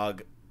Naughty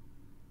Dog,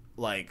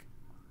 like,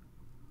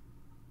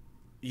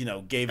 you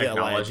know, gave it a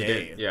light of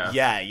day.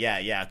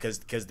 Yeah.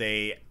 Because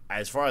they,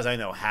 as far as I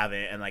know,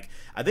 haven't. And like,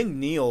 I think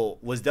Neil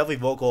was definitely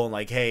vocal and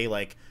like, hey,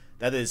 like,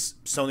 that is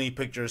Sony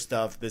Pictures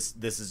stuff. This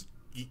is,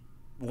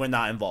 we're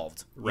not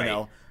involved. You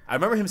know, I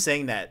remember him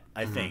saying that.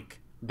 I think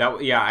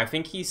I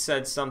think he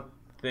said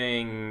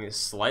something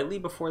slightly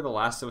before the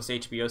Last of Us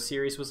HBO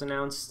series was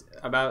announced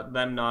about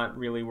them not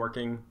really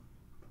working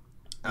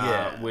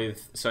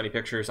with Sony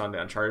Pictures on the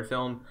Uncharted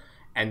film,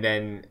 and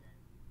then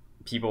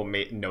people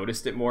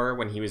noticed it more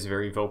when he was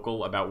very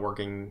vocal about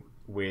working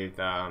with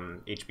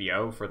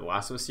HBO for the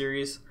Last of Us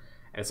series.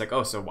 And it's like,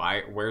 oh, so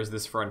where's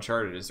this for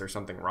Uncharted? Is there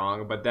something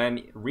wrong? But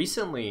then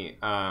recently,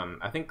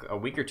 I think a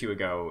week or two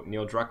ago,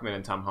 Neil Druckmann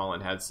and Tom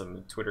Holland had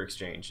some Twitter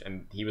exchange,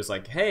 and he was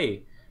like,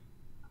 hey,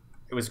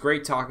 it was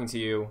great talking to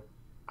you.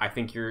 I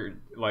think you're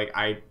like,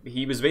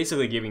 he was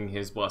basically giving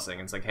his blessing.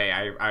 It's like, hey,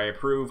 I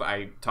approve.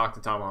 I talked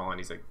to Tom Holland.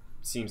 He's like,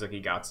 seems like he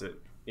got it,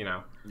 you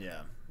know?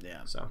 Yeah.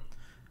 So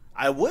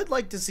I would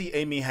like to see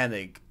Amy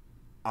Hennig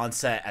on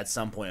set at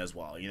some point as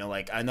well. You know,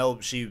 like, I know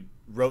she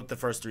wrote the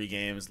first 3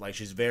 games. Like,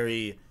 she's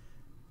very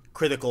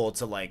critical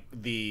to, like,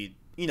 the,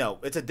 you know,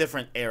 it's a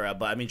different era,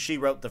 but, I mean, she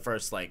wrote the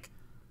first, like,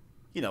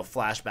 you know,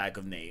 flashback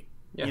of Nate.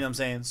 Yeah. You know what I'm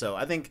saying? So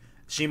I think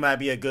she might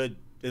be a good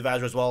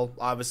advisor as well.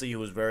 Obviously, he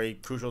was very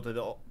crucial to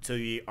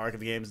the arc of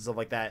the games and stuff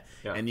like that.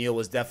 Yeah. And Neil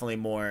was definitely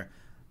more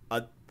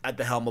at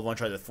the helm of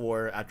Uncharted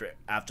 4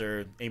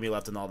 after Amy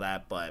left and all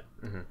that, but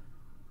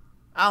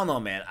I don't know,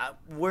 man.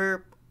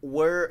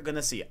 We're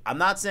gonna see. I'm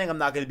not saying I'm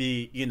not gonna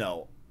be, you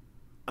know,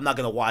 I'm not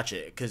gonna watch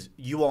it, because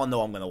you all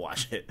know I'm gonna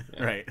watch it,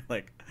 right?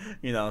 Like,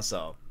 you know,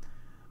 so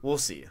we'll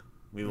see.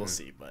 We will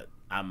see, but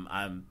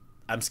I'm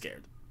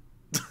scared.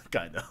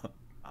 Kind of.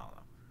 I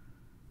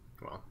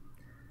don't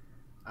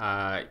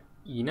know.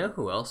 You know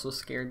who else was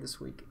scared this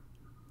week?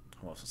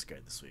 Who else was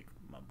scared this week?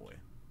 My boy.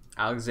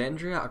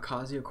 Alexandria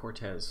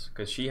Ocasio-Cortez,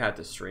 because she had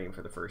to stream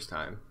for the first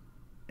time.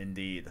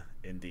 Indeed.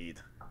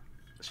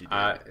 She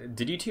did.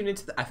 Did you tune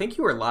into I think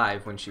you were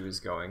live when she was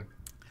going.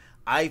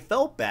 I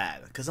felt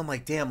bad because I'm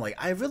like, damn, like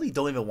I really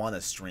don't even want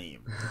to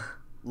stream,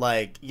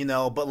 like, you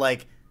know, but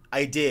like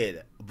I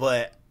did,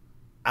 but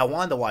I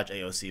wanted to watch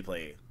AOC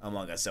play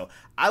Among Us, so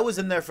I was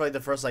in there for like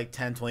the first like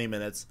 10-20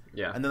 minutes,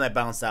 Yeah, and then I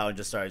bounced out and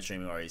just started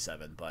streaming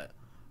RE7, but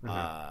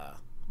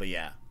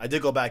yeah, I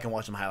did go back and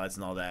watch some highlights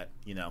and all that,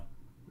 you know.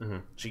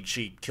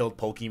 She killed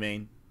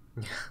Pokimane.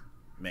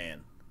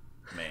 man,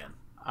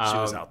 she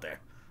was out there.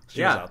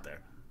 She was out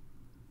there.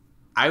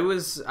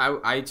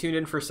 I tuned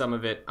in for some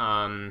of it.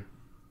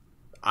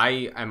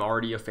 I am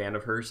already a fan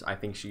of hers. I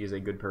think she is a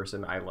good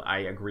person. I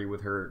agree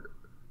with her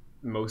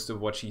most of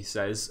what she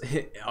says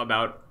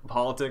about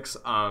politics.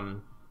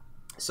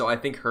 So I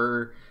think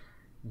her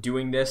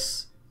doing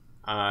this,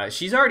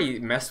 she's already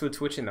messed with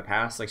Twitch in the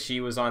past. Like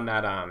she was on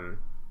that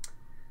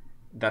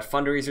that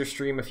fundraiser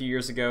stream a few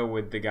years ago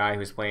with the guy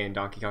who's playing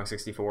Donkey Kong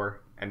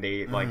 64, and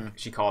they like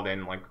she called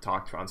in, like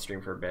talked on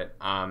stream for a bit.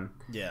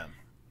 Yeah.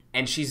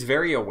 And she's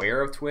very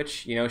aware of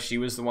Twitch. You know, she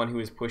was the one who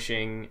was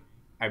pushing,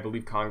 I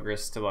believe,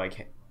 Congress to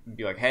like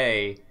be like,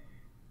 hey,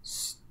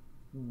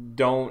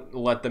 don't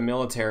let the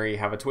military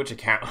have a Twitch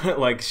account.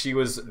 Like she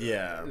was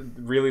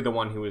really the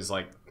one who was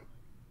like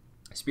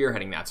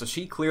spearheading that. So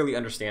she clearly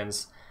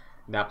understands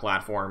that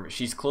platform.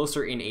 She's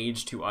closer in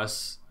age to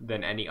us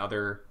than any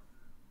other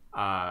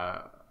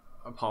a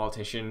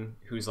politician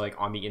who's like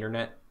on the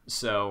internet.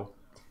 So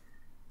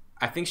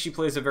I think she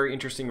plays a very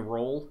interesting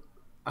role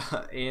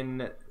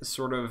in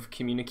sort of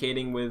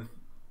communicating with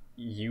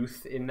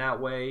youth in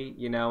that way,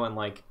 you know. And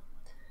like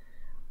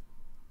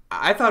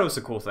I thought it was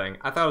a cool thing.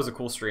 I thought it was a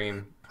cool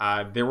stream.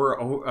 There were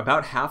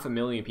about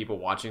 500,000 people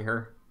watching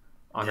her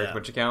on her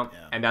Twitch account,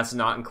 and that's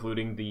not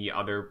including the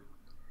other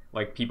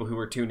like people who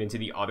were tuned into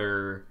the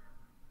other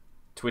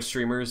Twitch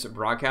streamers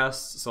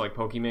broadcasts. So like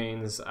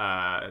Pokimane's,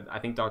 I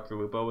think Dr.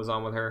 Lupo was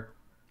on with her.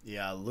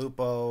 Yeah,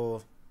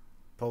 Lupo,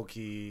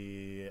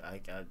 Poki.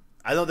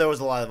 I know there was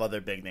a lot of other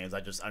big names.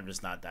 I'm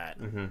just not that.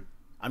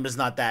 I'm just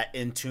not that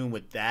in tune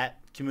with that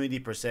community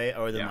per se,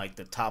 other than like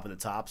the top of the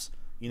tops,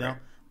 you know.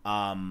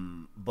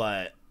 Right.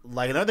 But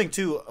like another thing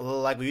too,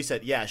 like what you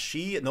said, yeah,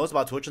 she knows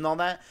about Twitch and all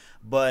that,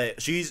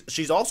 but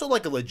she's also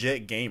like a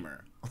legit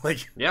gamer.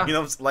 Like, you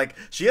know, like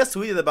she has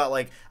tweeted about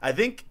like I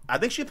think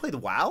she played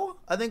WoW.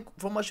 I think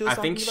from what she was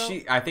talking about.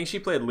 I think she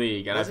played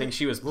League, and I think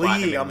she was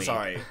League. I'm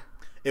sorry,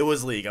 it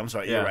was League. I'm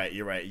sorry. You're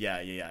right. Yeah.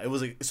 It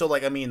was so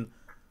like I mean.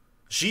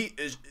 She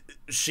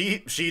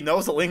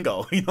knows the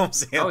lingo, you know what I'm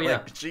saying? Oh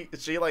yeah, like,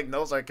 she like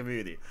knows our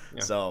community.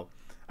 Yeah. So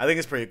I think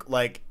it's pretty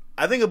like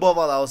I think above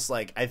all else,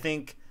 like I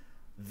think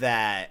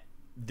that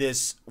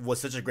this was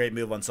such a great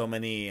move on so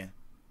many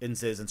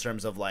instances in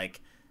terms of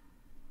like,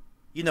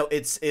 you know,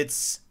 it's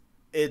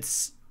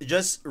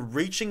just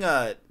reaching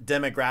a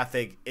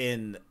demographic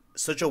in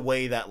such a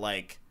way that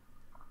like,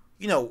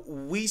 you know,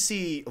 we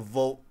see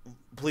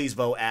please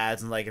vote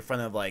ads and like in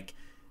front of like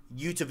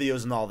YouTube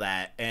videos and all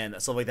that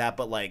and stuff like that,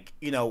 but like,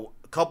 you know,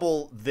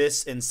 couple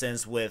this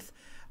instance with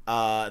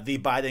the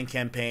Biden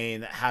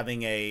campaign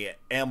having a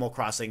Animal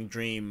Crossing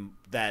dream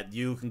that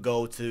you can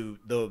go to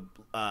the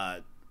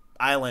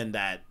island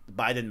that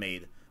Biden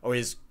made or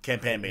his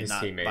campaign made,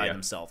 not Biden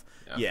himself.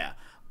 Yeah.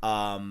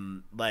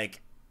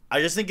 Like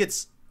I just think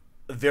it's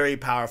very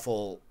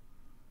powerful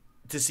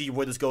to see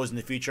where this goes in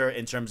the future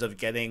in terms of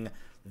getting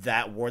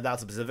that word out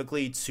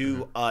specifically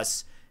to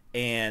us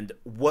and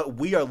what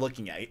we are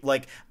looking at.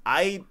 Like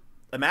I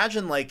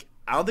imagine, like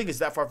I don't think it's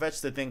that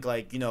far-fetched to think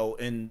like, you know,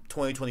 in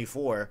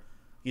 2024,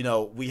 you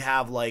know, we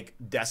have like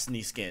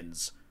Destiny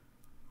skins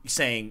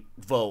saying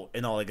vote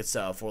and all that good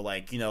stuff, or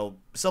like, you know,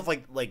 stuff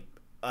like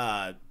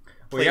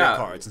player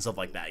cards and stuff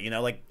like that, you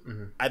know, like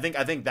I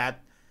think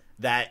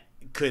that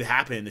could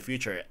happen in the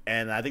future,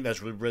 and I think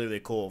that's really, really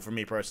cool for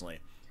me personally.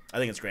 I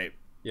think it's great.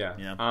 Yeah.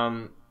 You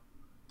know?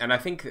 And I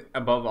think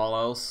above all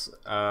else,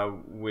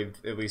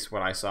 with at least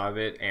what I saw of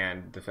it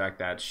and the fact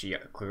that she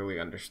clearly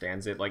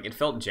understands it, like it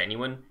felt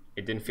genuine.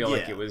 It didn't feel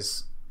like it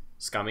was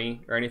scummy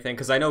or anything.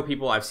 Because I know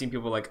I've seen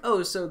people like,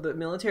 oh, so the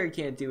military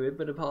can't do it,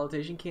 but a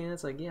politician can.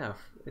 It's like, yeah,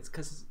 it's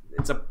because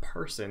it's a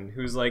person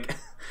who's like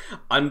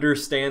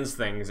understands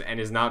things and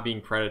is not being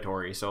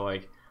predatory. So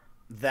like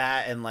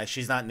that, and like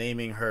she's not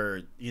naming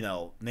her, you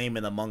know,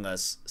 naming Among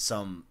Us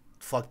some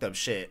fucked up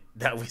shit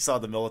that we saw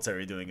the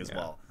military doing as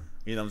well.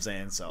 You know what I'm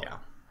saying? So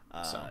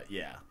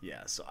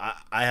So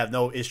I have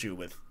no issue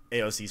with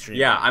AOC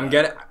streaming. Yeah, I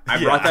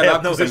brought that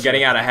up because I'm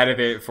getting out ahead of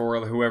it for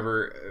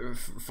whoever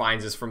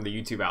finds us from the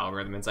YouTube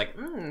algorithm. It's like,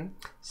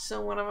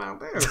 so what about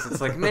this?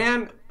 It's like,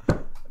 man,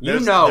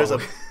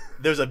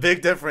 there's a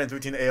big difference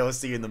between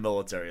AOC and the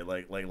military.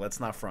 Like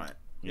let's not front.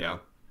 You know?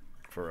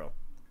 For real.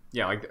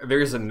 Yeah, like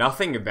there's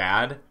nothing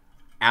bad,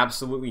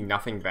 absolutely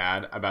nothing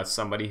bad about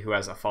somebody who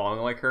has a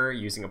following like her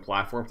using a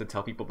platform to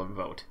tell people to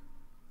vote.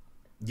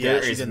 Yeah,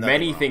 there is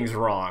many things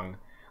wrong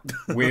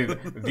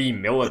with the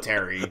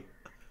military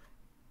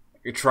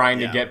trying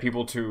to Yeah. get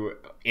people to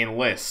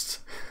enlist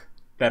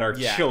that are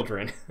Yeah.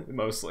 children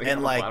mostly And, on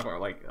the like,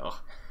 platform. Like, ugh.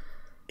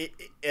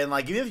 And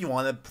like, even if you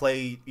want to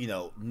play,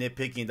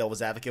 nitpicking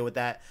devil's advocate with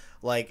that,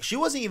 like, she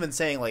wasn't even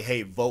saying like,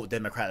 "Hey, vote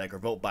Democratic or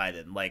vote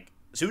Biden." Like,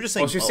 she was just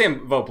saying, Well, she was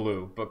saying vote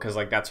blue because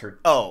like that's her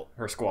 "Oh,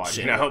 squad,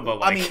 shit." But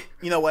like, I mean,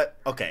 you know what?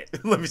 Okay,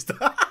 let me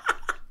stop.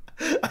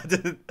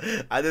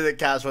 I didn't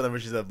catch whether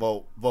she said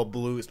vote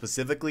blue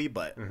specifically,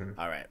 but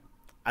all right.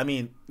 I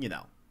mean,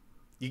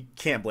 you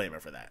can't blame her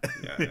for that.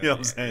 yeah, you know what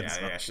I'm saying?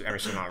 Yeah, So, yeah. I mean,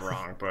 she's not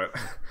wrong, but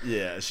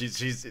yeah,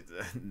 she's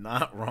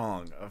not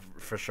wrong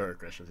for sure,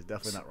 Christian. She's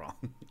definitely not wrong.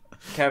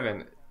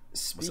 Kevin,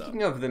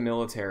 speaking of the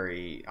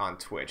military on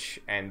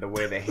Twitch and the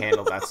way they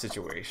handled that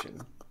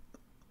situation,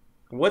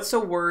 what's a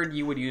word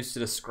you would use to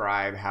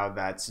describe how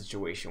that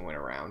situation went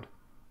around?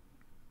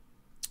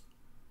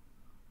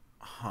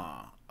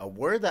 Huh. A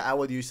word that I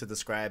would use to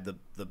describe the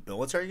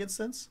military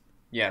instance?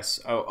 Yes.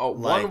 Like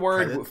one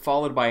word credit?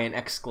 followed by an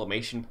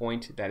exclamation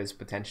point that is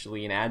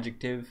potentially an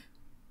adjective.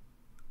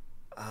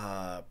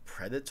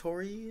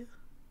 Predatory?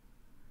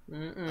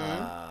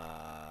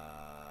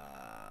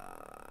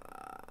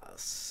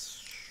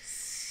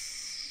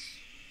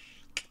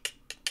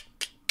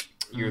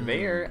 You're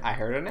there. I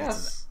heard an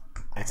S.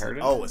 I heard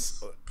an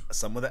S. It's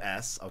some with the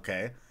S.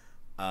 Okay.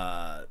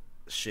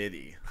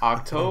 Shitty.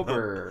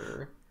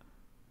 October.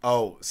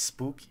 Oh,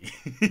 spooky.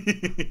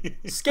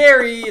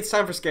 Scary. It's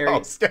time for scary.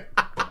 Oh, scary.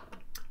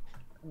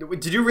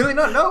 Did you really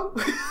not know?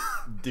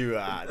 Dude,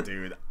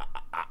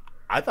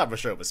 I thought for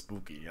sure it was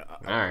spooky.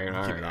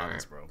 Alright, Keep it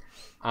honest, bro.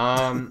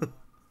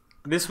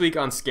 This week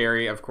on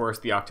Scary, of course,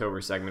 the October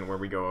segment where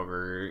we go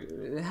over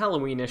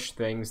Halloween-ish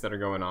things that are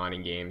going on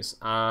in games.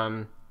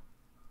 I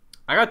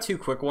got two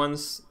quick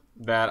ones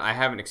that I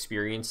haven't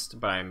experienced,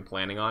 but I'm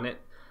planning on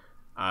it,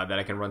 that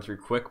I can run through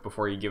quick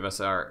before you give us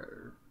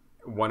our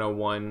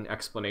 101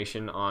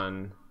 explanation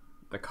on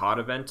the COD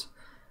event.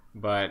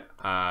 But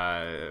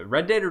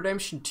Red Dead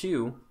Redemption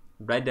 2,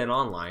 Red Dead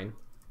Online,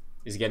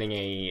 is getting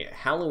a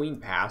Halloween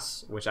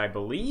pass, which I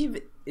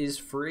believe is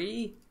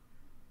free.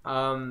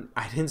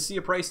 I didn't see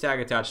a price tag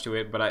attached to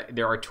it, but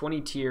there are 20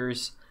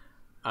 tiers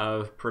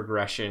of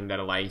progression that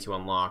allow you to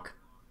unlock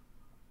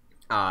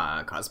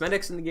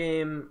cosmetics in the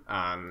game,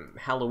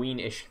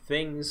 Halloween-ish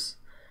things,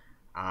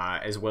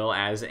 as well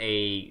as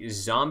a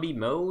zombie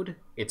mode.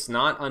 It's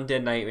not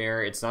Undead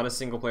Nightmare. It's not a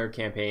single-player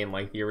campaign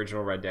like the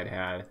original Red Dead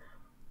had,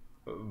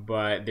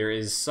 but there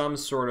is some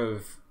sort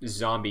of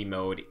zombie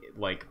mode,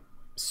 like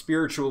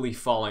spiritually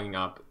following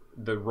up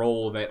the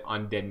role that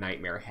Undead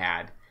Nightmare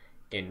had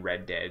in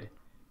Red Dead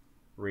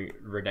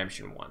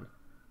Redemption 1.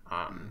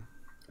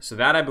 So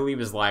that, I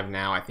believe, is live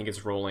now. I think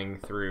it's rolling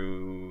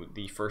through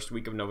the first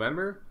week of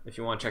November, if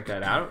you want to check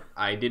that out.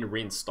 I did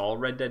reinstall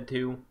Red Dead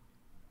 2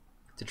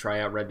 to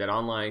try out Red Dead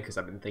Online because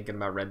I've been thinking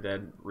about Red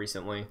Dead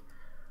recently.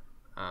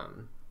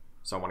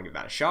 So I want to give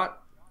that a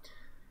shot.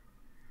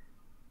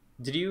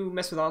 Did you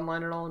mess with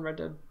online at all in Red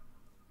Dead?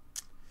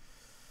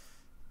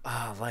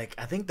 Like,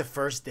 I think the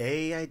first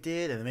day I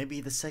did, and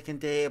maybe the second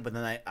day, but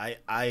then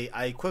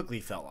I quickly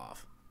fell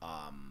off.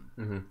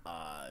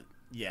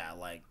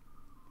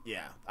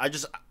 I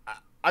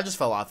just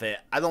fell off it.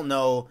 I don't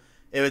know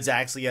if it's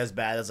actually as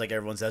bad as like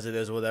everyone says it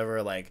is or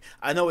whatever. Like,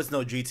 I know it's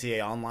no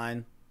GTA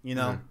Online,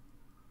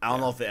 I don't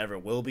know if it ever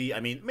will be. I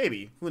mean,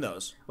 maybe, who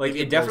knows? Like,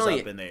 Maybe it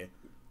definitely blows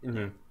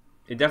up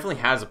it definitely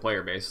has a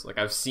player base. Like,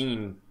 I've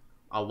seen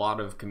a lot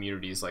of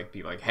communities like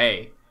be like,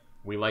 hey,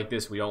 we like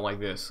this, we don't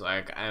like this,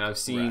 like, and I've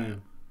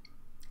seen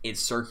it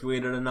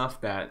circulated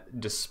enough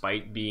that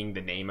despite being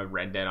the name of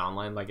Red Dead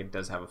Online, like, it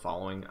does have a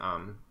following.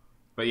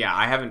 But yeah,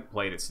 I haven't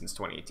played it since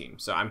 2018,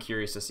 so I'm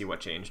curious to see what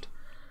changed,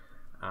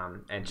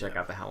 and check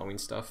out the Halloween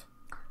stuff.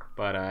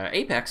 But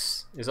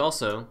Apex is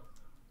also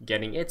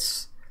getting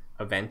its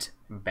event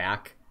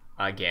back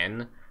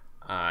again.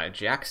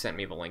 Jack sent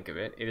me the link of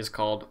it. It is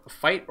called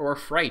Fight or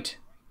Fright.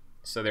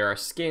 So there are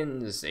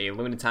skins, a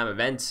limited time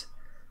event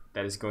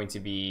that is going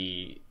to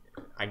be,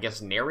 I guess,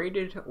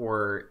 narrated,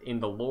 or in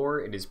the lore,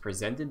 it is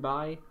presented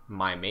by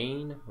my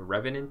main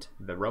Revenant,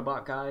 the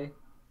robot guy.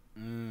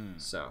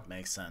 So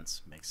makes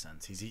sense.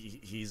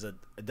 He's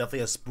definitely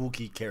a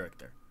spooky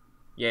character.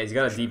 yeah, he's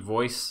got a deep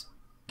voice,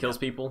 kills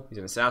people. He's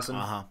an assassin.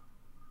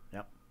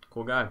 Yep.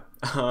 Cool guy.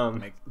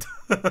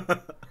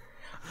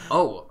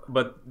 Oh,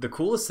 but the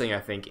coolest thing I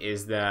think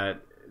is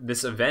that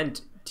this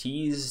event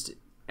teased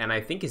and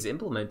I think is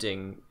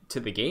implementing to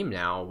the game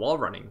now wall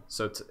running.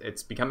 So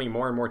it's becoming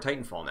more and more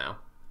Titanfall now.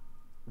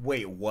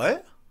 Wait,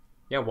 what?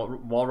 Yeah,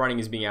 wall running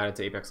is being added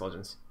to Apex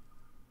Legends.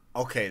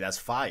 Okay, that's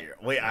fire.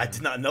 Wait, I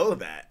did not know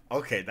that.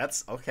 Okay,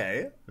 that's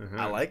okay.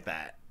 I like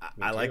that.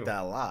 I like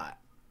that a lot.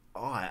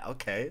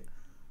 Okay.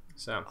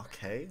 So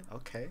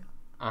Okay.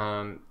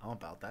 I'm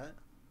about that.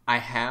 I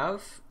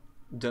have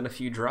done a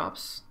few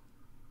drops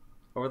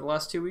over the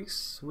last 2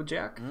 weeks with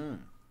Jack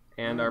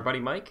and our buddy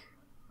Mike.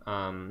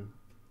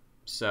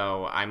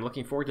 So I'm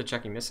looking forward to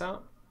checking this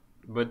out.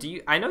 But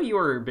I know you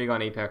were big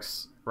on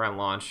Apex around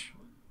launch,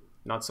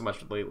 not so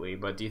much lately,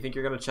 but do you think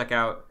you're going to check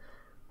out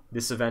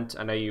this event?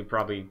 I know you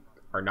probably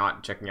are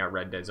not checking out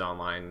Red Dead's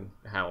online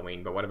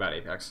Halloween, but what about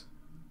Apex?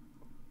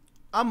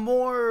 I'm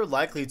more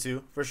likely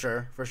to, for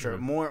sure.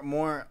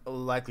 More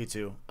likely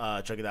to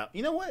check it out.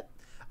 You know what?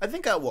 I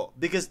think I will,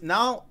 because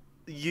now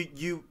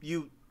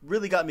you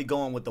really got me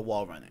going with the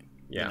wall running.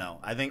 Yeah. You know,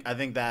 I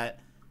think that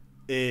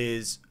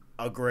is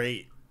a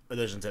great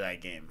addition to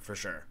that game for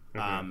sure.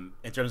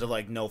 In terms of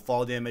like no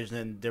fall damage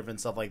and different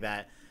stuff like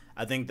that,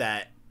 I think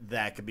that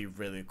could be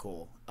really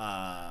cool.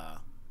 And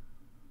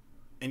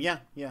yeah,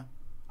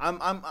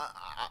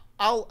 I'll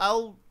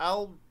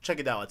check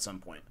it out at some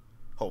point,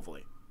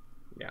 hopefully.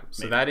 Yeah,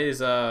 so Maybe. that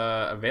is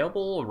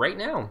available right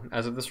now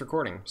as of this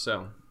recording.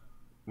 So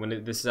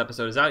when this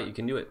episode is out, you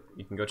can do it.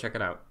 You can go check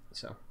it out.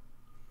 So,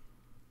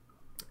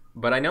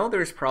 but I know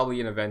there's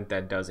probably an event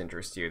that does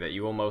interest you that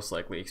you will most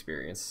likely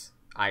experience.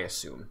 I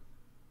assume.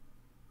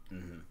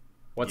 Mm-hmm.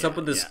 What's up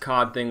with this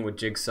COD thing with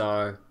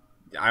Jigsaw?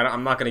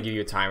 I'm not going to give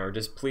you a timer.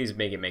 Just please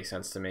make it make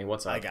sense to me.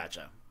 What's up? I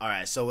gotcha. All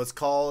right, so it's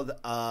called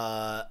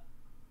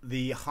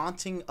The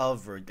Haunting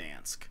of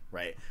Verdansk,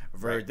 right?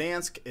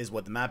 Verdansk is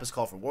what the map is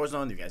called for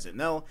Warzone, if you guys didn't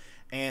know.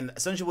 And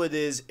essentially what it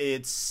is,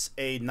 it's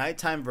a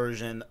nighttime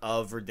version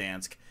of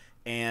Verdansk.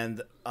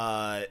 And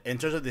in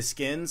terms of the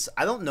skins,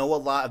 I don't know a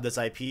lot of this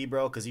IP,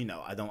 bro, because, you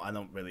know, I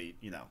don't really,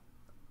 you know.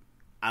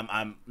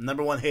 I'm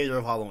number one hater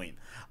of Halloween.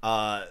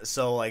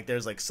 So, like,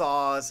 there's, like,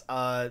 Saws,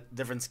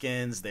 different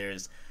skins.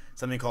 There's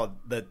something called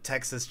the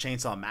Texas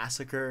Chainsaw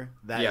Massacre.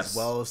 That as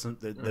well.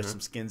 There's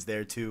some skins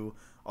there, too.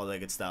 All that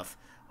good stuff.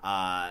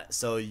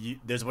 So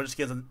there's a bunch of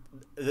skins.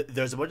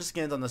 There's a bunch of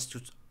skins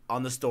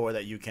on the store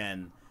that you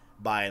can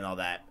buy and all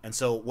that. And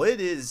so what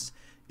it is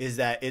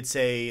that it's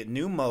a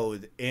new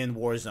mode in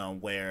Warzone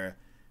where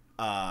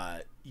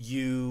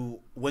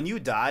when you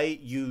die,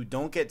 you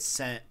don't get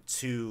sent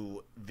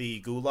to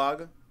the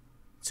gulag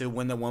to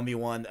win the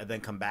 1v1 and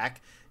then come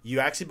back. You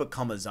actually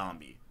become a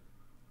zombie.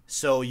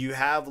 So you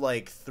have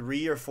like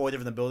 3 or 4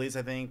 different abilities,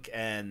 I think,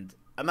 and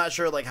I'm not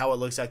sure like how it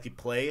looks to actually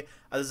play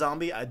as a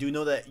zombie. I do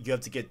know that you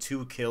have to get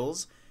 2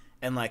 kills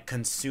and like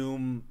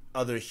consume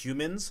other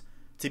humans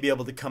to be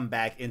able to come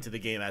back into the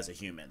game as a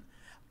human.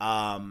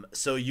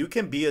 So you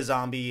can be a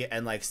zombie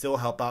and like still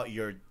help out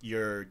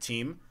your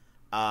team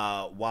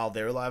while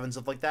they're alive and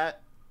stuff like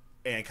that,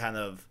 and kind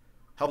of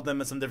help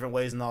them in some different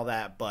ways and all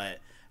that. But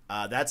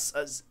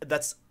that's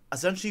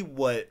essentially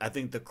what I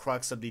think the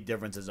crux of the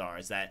differences are,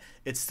 is that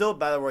it's still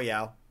battle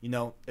royale. You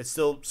know, it's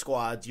still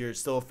squads. You're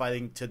still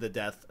fighting to the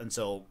death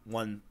until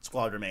one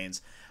squad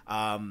remains.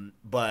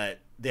 But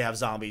they have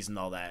zombies and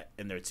all that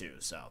in there too.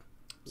 So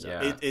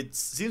yeah. It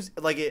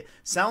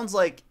sounds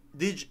like,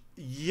 did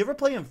you ever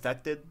play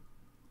Infected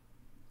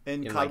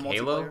in COD like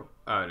Halo?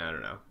 Oh,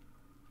 no.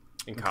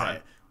 In COD. Okay.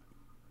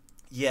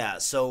 Yeah,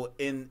 so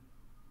it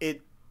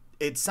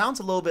sounds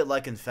a little bit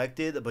like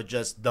Infected, but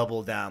just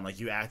double down. Like,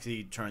 you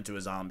actually turn to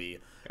a zombie.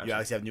 Gotcha. You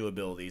actually have new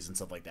abilities and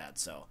stuff like that.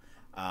 So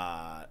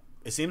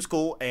it seems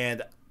cool,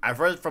 and I've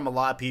heard from a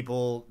lot of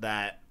people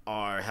that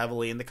are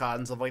heavily into COD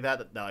and stuff like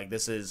that like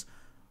this is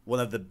one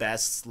of the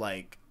best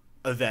like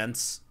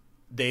events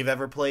they've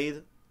ever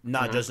played.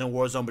 Not just in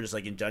Warzone, but just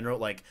like in general,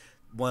 like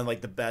one of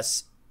like the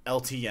best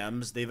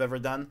LTMs they've ever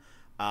done.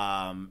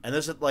 And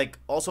there's like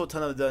also a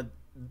ton of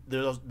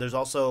there's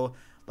also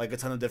like a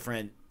ton of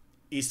different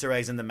Easter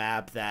eggs in the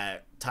map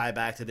that tie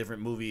back to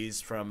different movies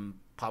from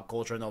pop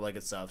culture and all that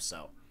good stuff.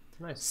 So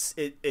nice.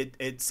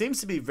 It seems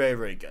to be very,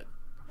 very good.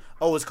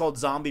 Oh, it's called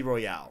Zombie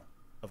Royale,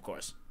 of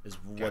course, is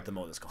what the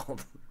mode is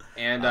called.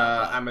 And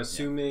I'm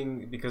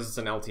assuming because it's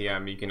an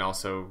LTM, you can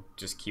also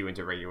just queue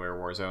into regular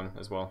Warzone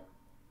as well.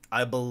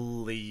 I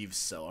believe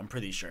so. I'm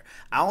pretty sure.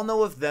 I don't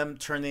know if them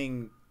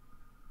turning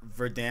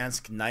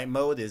Verdansk night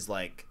mode is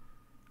like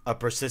a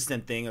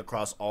persistent thing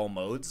across all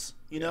modes,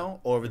 you know,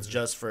 or if it's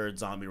just for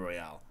Zombie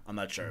Royale. I'm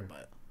not sure,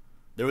 but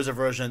there was a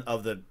version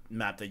of the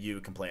map that you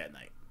can play at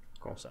night.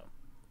 Cool. So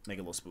make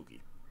it a little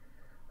spooky.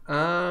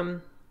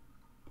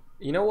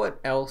 You know what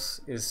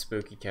else is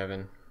spooky,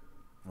 Kevin?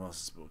 What else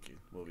is spooky?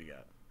 What we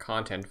got?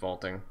 Content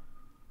vaulting.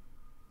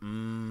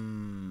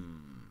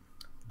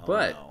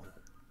 But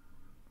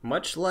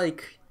much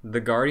like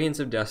the Guardians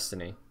of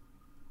Destiny,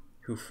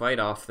 who fight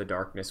off the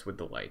darkness with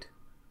the light.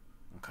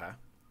 Okay.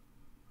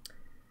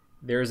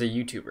 There is a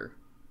YouTuber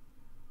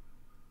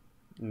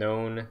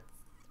known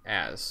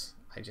as,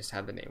 I just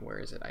had the name. Where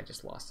is it? I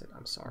just lost it.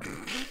 I'm sorry.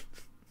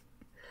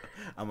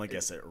 I'm gonna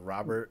guess it.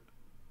 Robert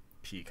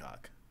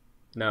Peacock.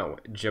 No,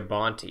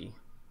 Jabonte.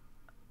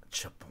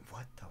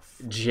 What the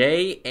fuck?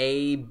 Jabonte.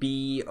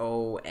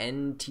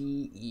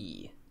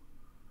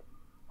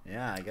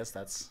 Yeah, I guess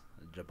that's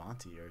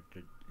Jabonte or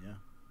yeah.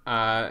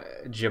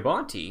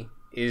 Jabonte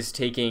is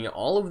taking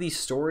all of these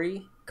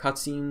story,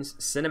 cutscenes,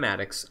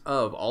 cinematics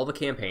of all the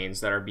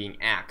campaigns that are being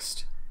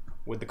axed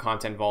with the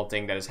content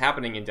vaulting that is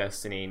happening in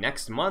Destiny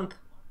next month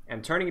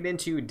and turning it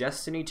into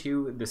Destiny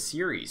 2 the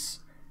series.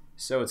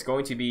 So it's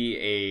going to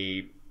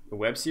be a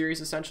web series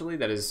essentially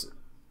that is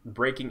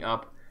breaking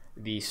up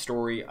the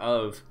story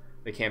of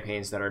the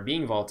campaigns that are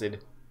being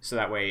vaulted, so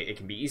that way it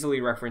can be easily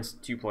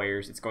referenced to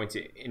players. It's going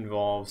to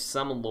involve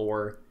some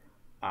lore,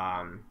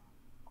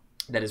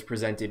 that is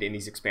presented in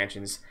these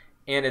expansions.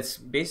 And it's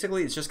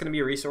basically, it's just going to be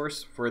a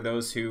resource for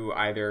those who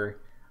either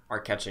are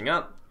catching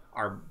up,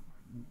 are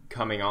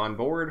coming on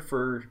board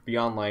for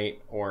Beyond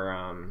Light,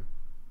 or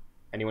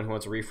anyone who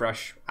wants a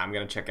refresh. I'm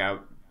going to check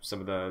out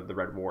some of the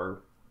Red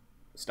War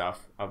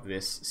stuff of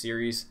this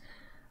series.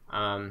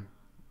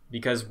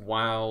 Because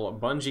while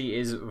Bungie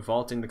is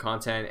vaulting the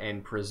content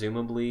and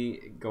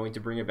presumably going to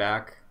bring it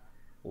back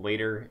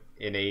later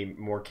in a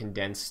more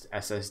condensed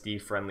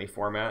SSD-friendly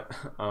format,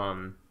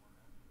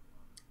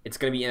 it's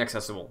going to be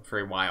inaccessible for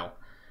a while.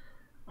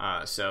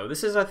 So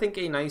this is, I think,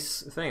 a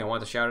nice thing. I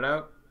want to shout it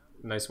out.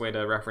 Nice way to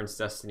reference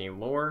Destiny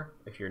lore.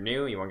 If you're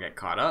new, you want to get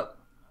caught up,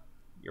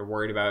 you're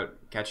worried about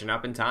catching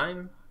up in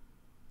time,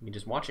 you can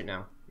just watch it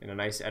now in a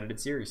nice edited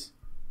series.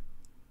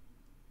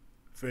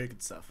 Very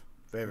good stuff.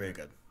 Very, very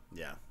good.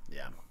 Yeah.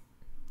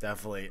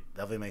 Definitely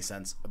makes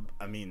sense.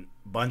 I mean,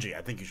 Bungie,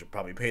 I think you should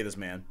probably pay this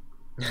man.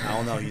 I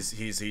don't know.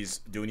 He's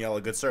doing y'all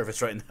a good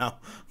service right now.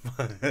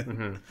 But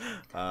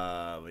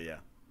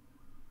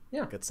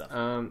yeah, good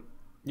stuff.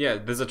 Yeah,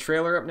 there's a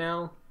trailer up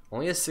now.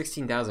 Only has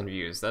 16,000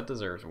 views. That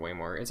deserves way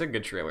more. It's a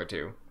good trailer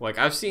too. Like,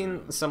 I've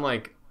seen some,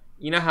 like,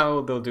 you know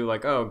how they'll do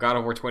like, oh, God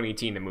of War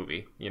 2018 the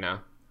movie, you know?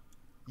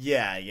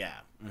 Yeah.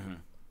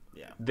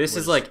 This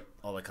is like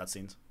all the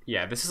cutscenes.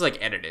 Yeah, this is like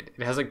edited.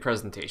 It has like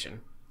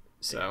presentation.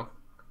 So.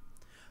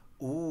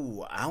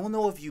 Ooh, I don't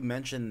know if you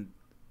mentioned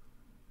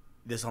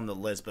this on the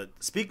list, but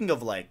speaking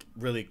of like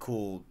really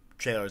cool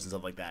trailers and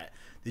stuff like that,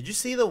 did you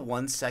see the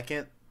 1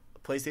 second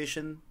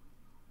PlayStation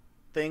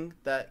thing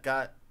that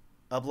got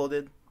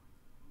uploaded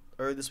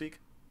earlier this week?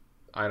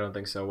 I don't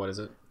think so. What is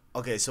it?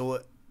 Okay,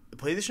 so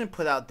PlayStation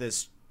put out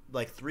this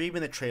like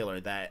 3-minute trailer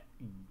that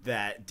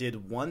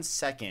did 1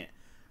 second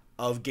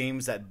of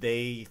games that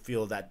they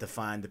feel that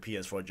define the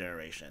PS4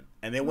 generation,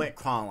 and they went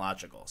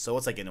chronological, so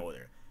it's like in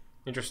order.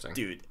 Interesting,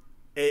 dude.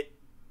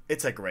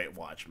 It's a great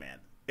watch, man.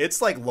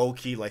 It's like low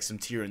key, like some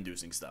tear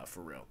inducing stuff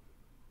for real.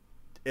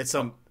 It's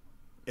some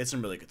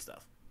really good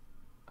stuff.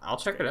 I'll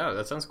check it out.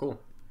 That sounds cool.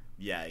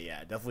 Yeah,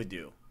 definitely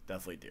do,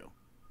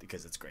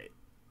 because it's great.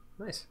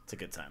 Nice. It's a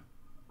good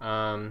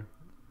time.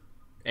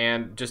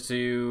 And just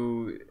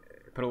to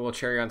put a little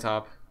cherry on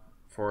top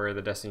for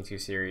the Destiny 2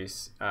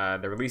 series,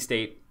 the release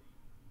date,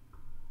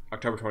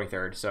 October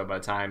 23rd. So by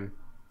the time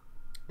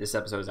this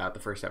episode is out,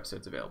 the first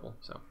episode's available.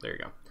 So there you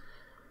go.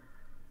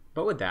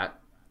 But with that,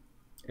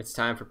 it's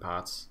time for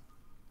Pots.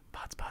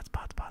 Pots.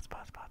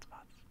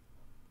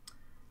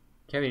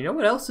 Kevin, you know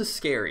what else is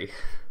scary?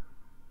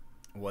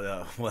 What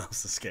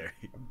else is scary?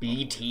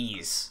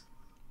 BTs.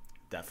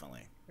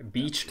 Definitely.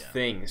 Beached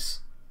things.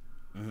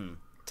 Mm-hmm.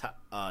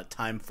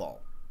 Timefall.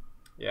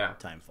 Yeah.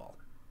 Timefall.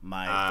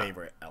 My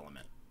favorite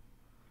element.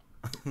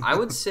 I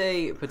would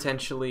say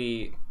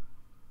potentially,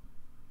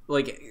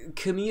 like,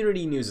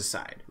 community news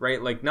aside,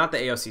 right? Like, not the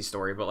AOC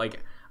story, but,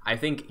 like, I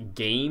think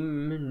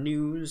game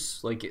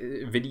news, like,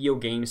 video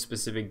game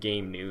specific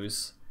game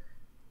news,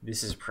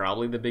 this is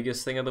probably the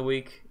biggest thing of the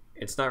week.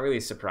 It's not really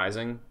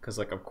surprising because,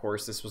 like, of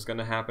course this was going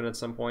to happen at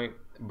some point,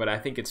 but I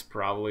think it's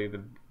probably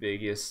the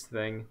biggest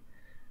thing.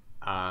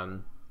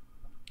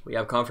 We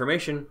have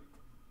confirmation.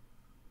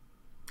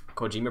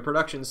 Kojima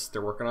Productions,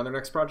 they're working on their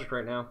next project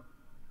right now.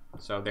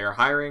 So they're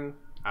hiring.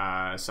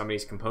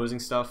 Somebody's composing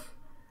stuff.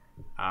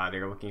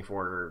 They're looking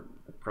for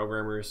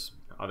programmers,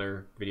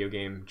 other video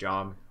game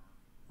job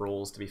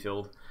roles to be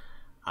filled.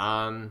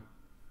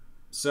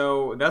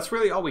 So that's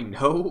really all we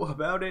know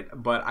about it,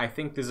 but I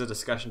think there's a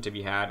discussion to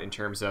be had in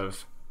terms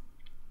of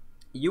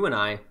you and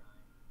I,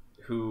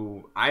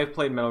 who I've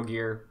played Metal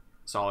Gear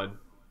Solid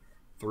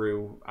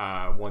through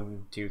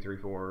 1, 2, 3,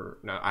 4.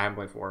 No, I haven't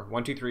played 4.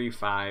 1, 2, 3,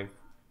 5,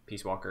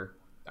 Peace Walker.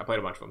 I played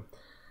a bunch of them.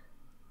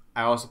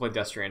 I also played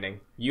Death Stranding.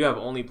 You have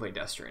only played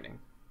Death Stranding.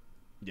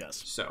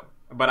 Yes. So,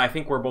 but I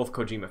think we're both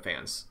Kojima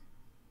fans.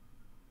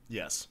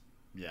 Yes.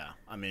 Yeah.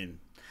 I mean,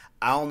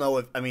 I don't know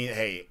if,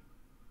 hey,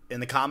 in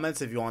the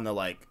comments, if you want to,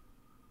 like,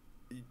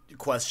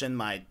 question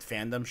my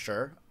fandom,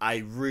 sure. I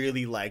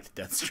really liked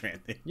Death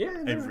Stranding.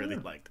 Yeah. I really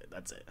liked it.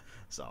 That's it.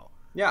 So,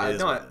 yeah,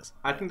 no,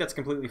 I think that's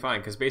completely fine,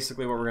 because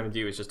basically what we're going to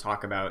do is just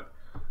talk about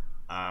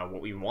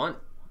what we want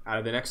out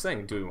of the next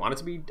thing. Do we want it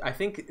to be, I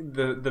think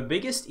the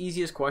biggest,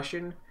 easiest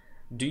question,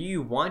 do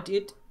you want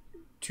it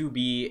to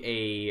be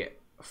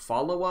a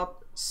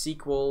follow-up,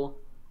 sequel,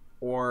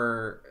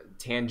 or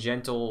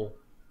tangential,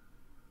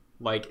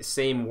 like,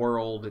 same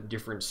world,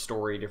 different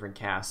story, different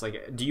cast?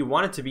 Like, do you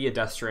want it to be a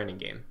Death Stranding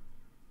game?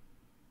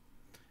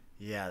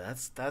 Yeah,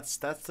 that's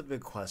the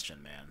big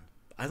question, man.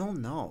 I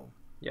don't know.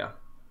 Yeah.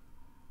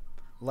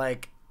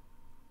 Like,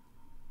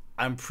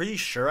 I'm pretty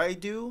sure I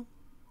do,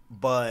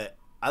 but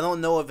I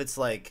don't know if it's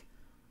like,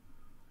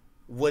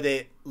 would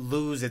it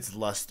lose its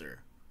luster?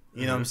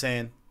 You know what I'm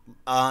saying?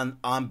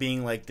 On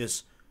being like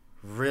this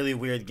really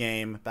weird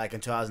game back in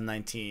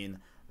 2019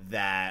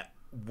 that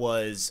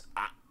was,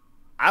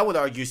 I would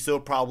argue,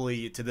 still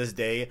probably to this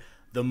day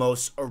the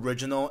most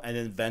original and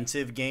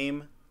inventive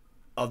game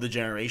of the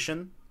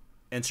generation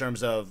in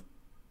terms of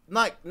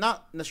not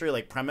necessarily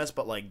like premise,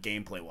 but like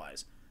gameplay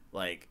wise.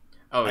 Like,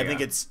 Oh, I yeah.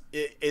 think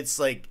it's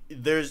like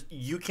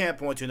you can't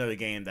point to another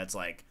game that's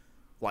like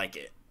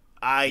it.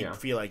 I Yeah.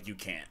 feel like you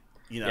can't.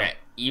 You know? Yeah,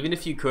 even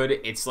if you could,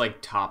 it's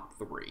like top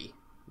 3.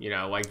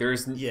 Like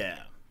there's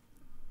Yeah.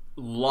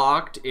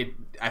 locked it.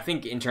 I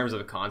think in terms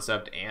of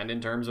concept and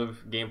in terms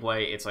of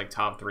gameplay, it's like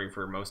top 3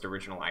 for most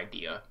original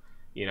idea.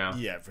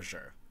 Yeah, for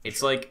sure.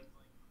 It's like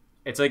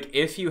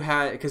if you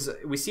had, because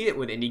we see it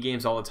with indie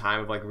games all the time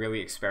of like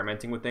really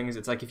experimenting with things.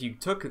 It's like if you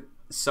took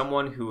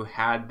someone who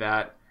had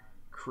that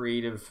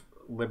creative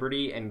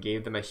liberty and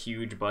gave them a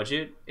huge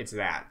budget, it's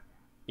that.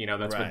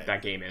 That's Right. what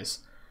that game is.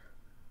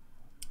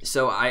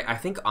 So I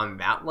think on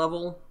that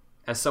level,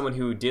 as someone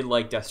who did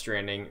like Death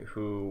Stranding,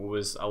 who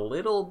was a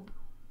little...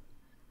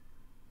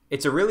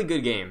 It's a really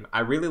good game.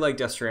 I really like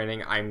Death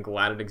Stranding. I'm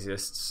glad it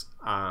exists.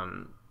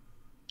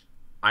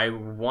 I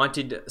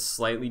wanted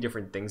slightly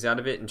different things out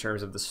of it in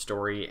terms of the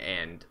story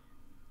and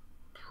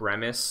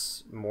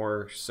premise,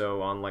 more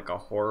so on like a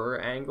horror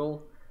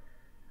angle.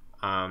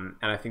 And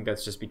I think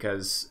that's just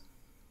because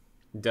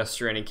Death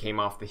Stranding came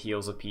off the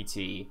heels of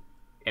PT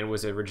and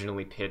was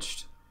originally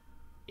pitched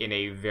in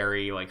a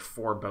very like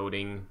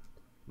foreboding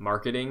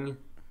marketing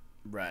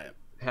Right.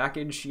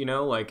 package.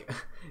 Like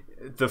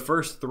the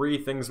first 3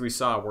 things we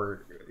saw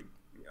were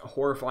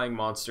horrifying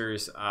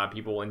monsters,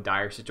 people in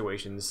dire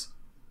situations,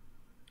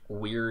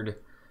 weird,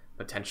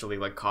 potentially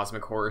like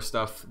cosmic horror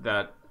stuff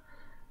that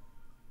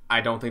I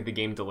don't think the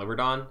game delivered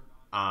on.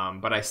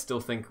 But I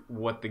still think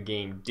what the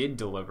game did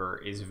deliver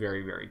is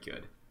very, very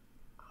good.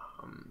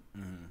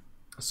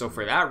 So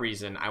for that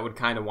reason, I would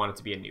kind of want it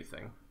to be a new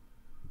thing.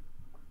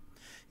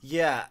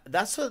 Yeah,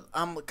 that's what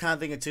I'm kind of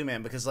thinking too,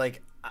 man. Because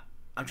like,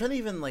 I'm trying to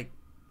even like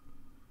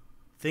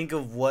think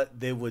of what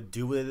they would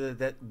do with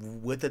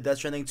the Death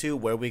Stranding 2,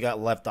 where we got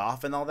left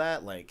off and all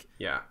that. Like,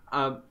 Yeah.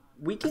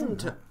 We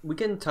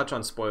can touch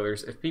on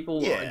spoilers if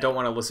people Yeah. don't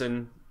want to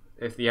listen.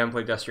 If you haven't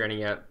played Death Stranding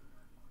yet,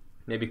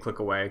 maybe click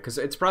away because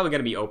it's probably going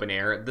to be open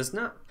air. There's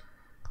not,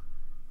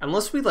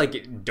 unless we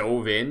like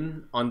dove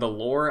in on the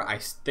lore. I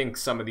think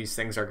some of these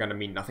things are going to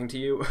mean nothing to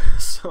you.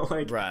 So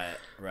like,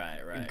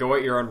 right. go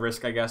at your own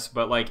risk, I guess.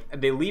 But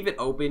like, they leave it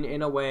open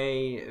in a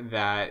way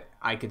that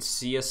I could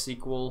see a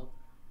sequel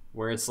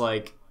where it's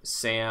like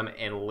Sam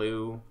and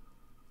Lou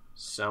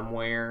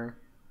somewhere.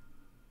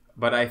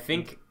 But I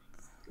think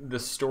the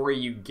story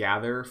you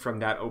gather from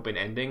that open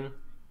ending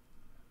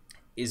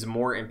is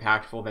more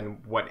impactful than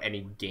what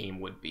any game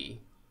would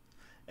be.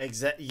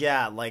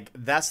 Yeah, like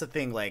that's the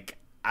thing. Like,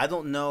 I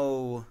don't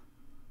know,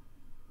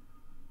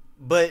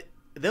 but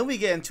then we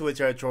get into a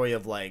territory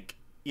of like,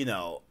 did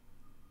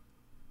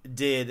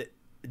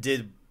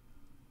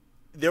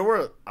there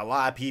were a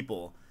lot of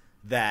people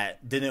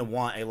that didn't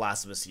want a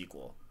Last of Us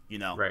sequel,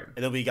 Right.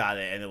 And then we got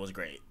it, and it was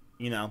great,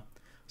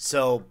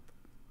 So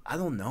I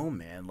don't know,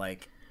 man.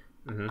 Like,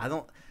 I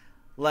don't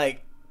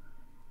like.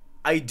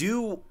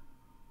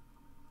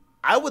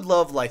 I would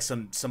love like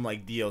some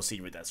like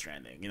DLC with Death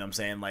Stranding. You know what I'm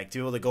saying? Like to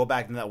be able to go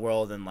back into that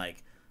world and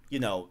like,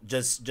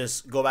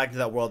 just go back to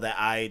that world that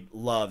I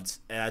loved,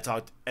 and I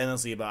talked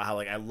endlessly about how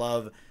like I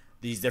love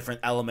these different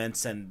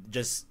elements and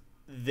just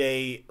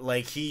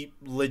he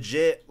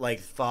legit like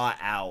thought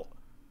out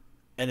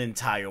an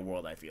entire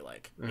world. I feel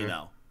like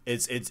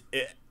it's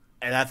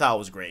and I thought it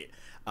was great.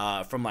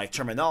 From like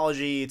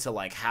terminology to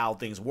like how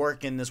things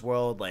work in this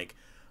world, like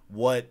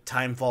what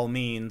timefall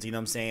means, you know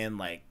what I'm saying?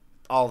 Like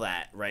all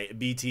that, right?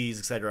 BTs,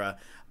 etc.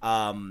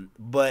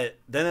 But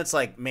then it's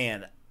like,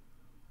 man,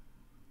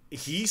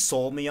 he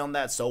sold me on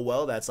that so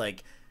well that's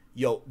like,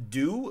 yo,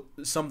 do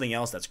something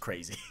else that's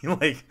crazy.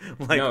 like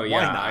No,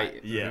 why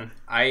yeah, not?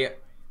 I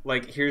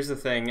like, here's the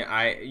thing.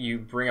 You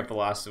bring up The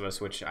Last of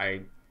Us, which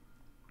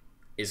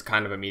is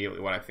kind of immediately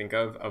what I think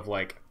of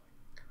like,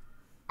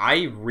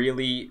 I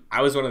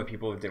was one of the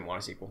people that didn't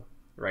want a sequel,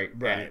 right?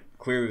 And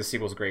clearly the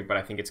sequel's great, but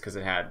I think it's because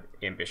it had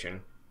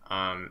ambition.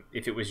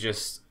 If it was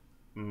just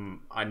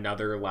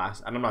another and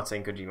I'm not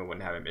saying Kojima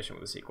wouldn't have ambition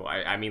with a sequel.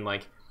 I mean,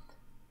 like,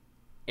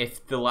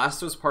 if The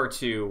Last of Us Part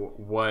 2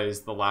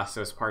 was The Last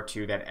of Us Part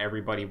 2 that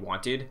everybody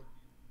wanted,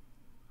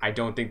 I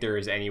don't think there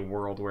is any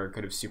world where it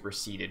could have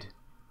superseded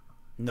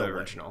the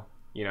original.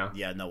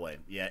 Yeah, no way.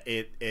 Yeah,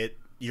 it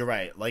you're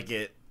right. Like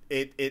it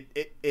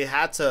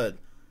had to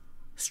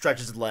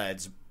stretch its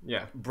legs.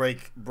 Yeah.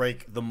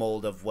 Break the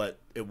mold of what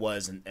it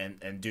was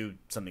and do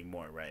something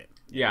more, right?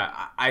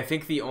 Yeah, I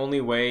think the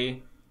only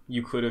way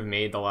you could have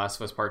made The Last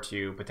of Us Part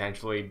 2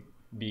 potentially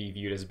be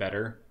viewed as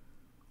better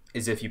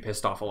is if you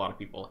pissed off a lot of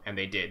people, and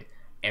they did.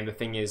 And the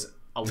thing is,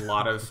 a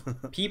lot of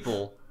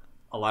people,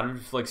 a lot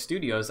of like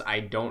studios,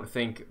 I don't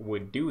think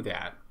would do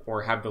that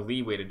or have the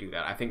leeway to do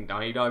that. I think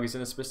Naughty Dog is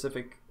in a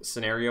specific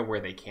scenario where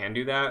they can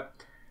do that.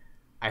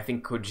 I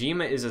think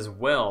Kojima is as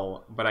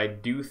well, but I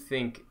do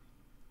think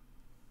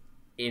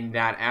in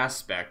that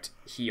aspect,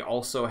 he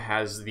also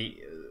has the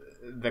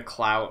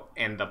clout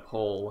and the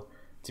pull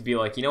to be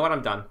like, you know what,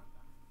 I'm done.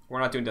 We're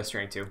not doing Death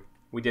Stranding 2.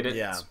 We did it.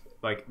 Yeah.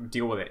 Like,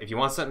 deal with it. If you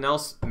want something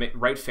else,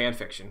 write fan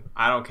fiction.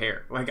 I don't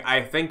care. Like,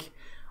 I think,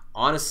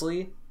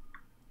 honestly,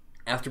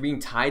 after being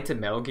tied to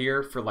Metal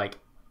Gear for like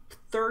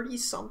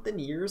 30-something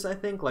years, I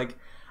think, like,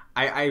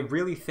 I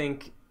really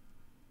think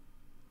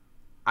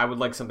I would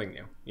like something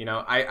new. You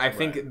know, I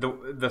think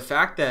the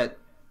fact that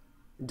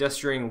Death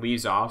Stranding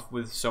leaves off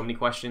with so many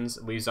questions,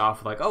 leaves off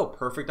with like, oh,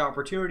 perfect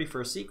opportunity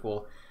for a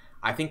sequel.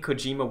 I think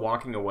Kojima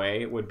walking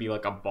away would be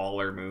like a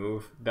baller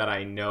move that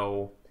I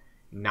know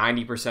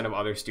 90% of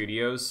other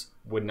studios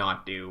would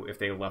not do if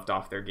they left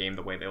off their game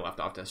the way they left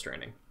off Death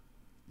Stranding.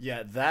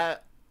 Yeah,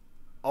 that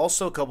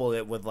also coupled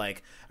it with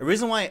like a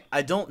reason why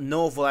I don't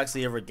know if we'll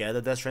actually ever get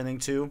a Death Stranding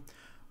 2,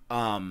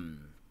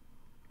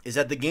 is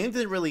that the game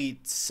didn't really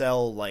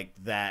sell like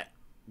that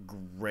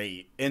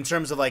great in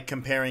terms of like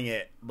comparing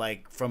it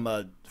like from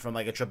like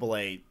a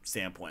AAA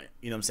standpoint.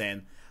 You know what I'm saying?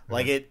 Mm-hmm.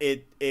 Like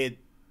it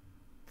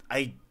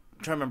I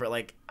trying to remember,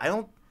 like I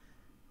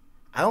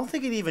don't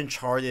think it even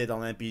charted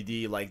on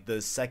NPD like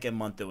the second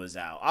month it was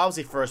out.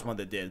 Obviously first month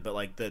it did, but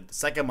like the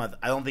second month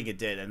I don't think it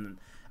did, and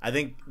I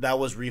think that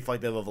was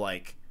reflective of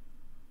like,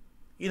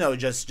 you know,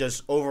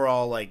 just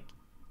overall like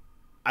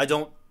I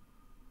don't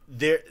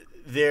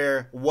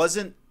there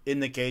wasn't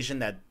indication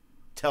that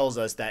tells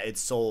us that it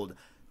sold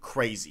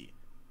crazy,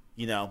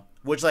 you know,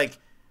 which like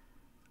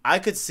I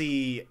could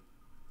see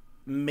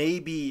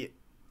maybe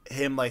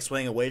him like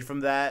swaying away from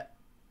that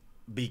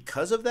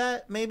because of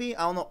that, maybe,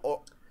 I don't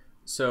know,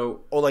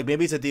 or like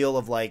maybe it's a deal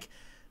of like,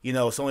 you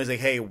know, someone's like,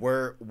 hey,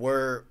 we're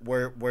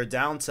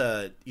down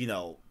to, you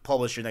know,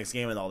 publish your next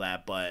game and all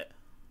that, but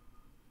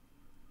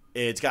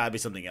it's gotta be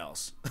something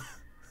else.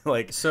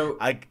 Like, so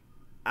I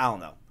don't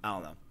know.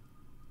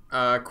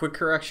 Quick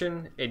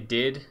correction, it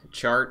did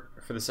chart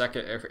for the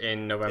second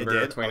in November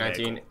of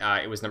 2019. Okay, cool.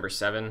 It was number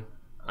 7.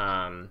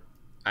 I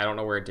don't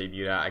know where it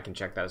debuted at. I can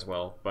check that as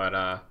well, but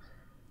I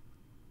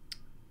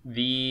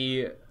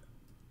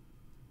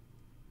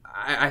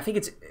think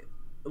it's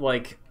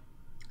like,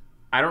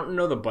 I don't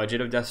know the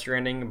budget of Death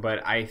Stranding,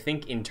 but I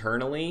think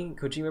internally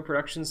Kojima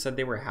Productions said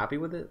they were happy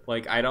with it.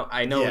 Like I know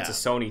it's a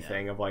Sony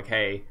thing of like,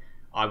 hey,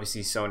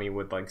 obviously Sony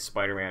with like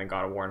Spider-Man and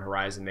God of War and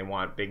Horizon, they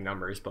want big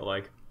numbers, but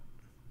like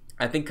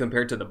I think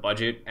compared to the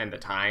budget and the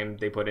time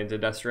they put into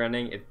Death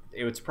Stranding,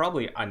 it was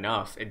probably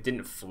enough. It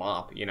didn't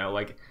flop, you know,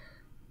 like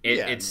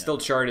it's still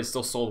charted,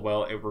 still sold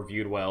well, it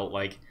reviewed well.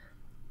 Like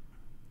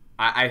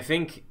I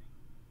think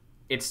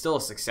it's still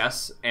a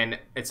success, and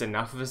it's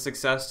enough of a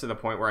success to the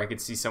point where I could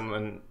see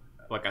someone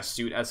like a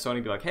suit at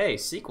Sony be like, hey,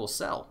 sequels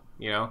sell,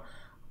 you know?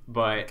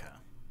 But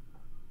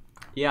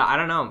yeah, I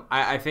don't know.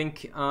 I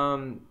think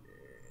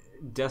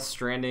Death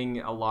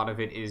Stranding, a lot of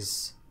it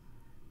is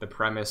the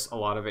premise, a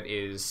lot of it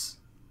is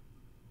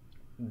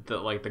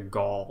the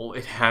gall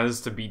it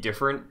has to be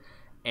different.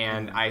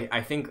 And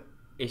I think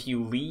if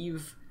you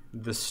leave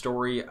the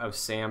story of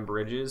Sam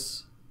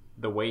Bridges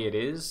the way it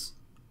is,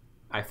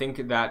 I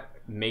think that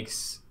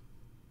makes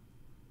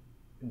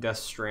Death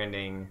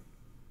Stranding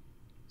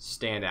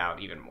stand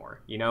out even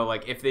more. You know,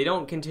 like if they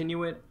don't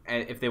continue it,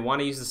 and if they want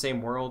to use the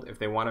same world, if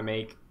they want to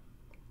make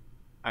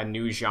a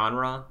new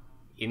genre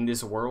in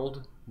this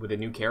world with a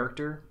new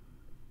character,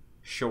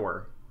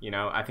 sure. You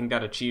know, I think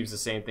that achieves the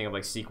same thing of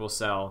like sequel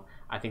sell.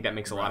 I think that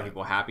makes a lot of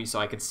people happy. So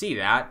I could see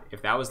that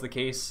if that was the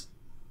case,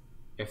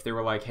 if they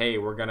were like, hey,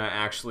 we're gonna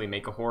actually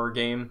make a horror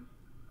game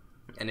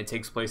and it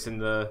takes place in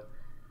the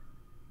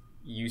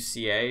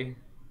UCA.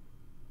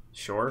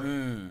 Sure.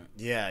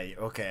 Yeah.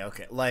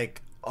 Okay.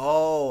 Like,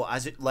 oh,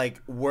 as it,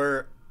 like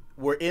we're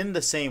in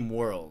the same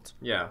world.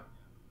 Yeah.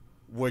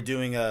 We're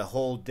doing a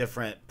whole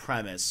different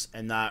premise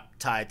and not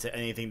tied to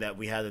anything that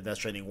we had in Death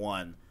Stranding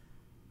 1,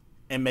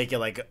 and make it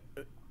like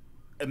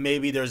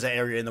maybe there's an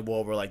area in the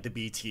world where like the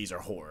BTs are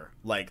horror,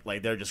 like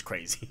they're just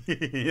crazy.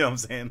 You know what I'm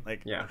saying?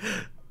 Like, yeah.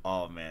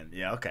 Oh man.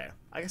 Yeah. Okay.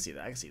 I can see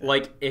that.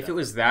 Like if it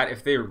was that,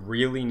 if they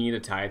really need to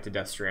tie it to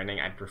Death Stranding,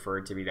 I'd prefer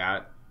it to be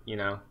that. You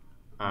know.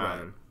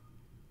 Right.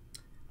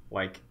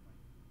 Like,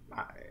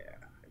 I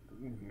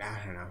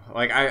don't know.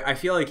 Like, I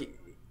feel like,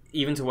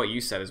 even to what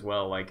you said as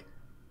well, like,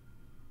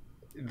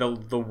 the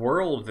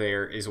world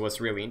there is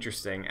what's really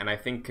interesting, and I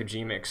think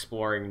Kojima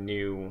exploring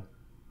new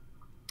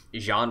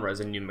genres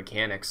and new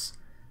mechanics,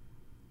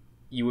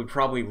 you would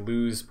probably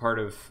lose part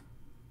of...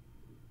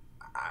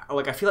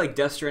 Like, I feel like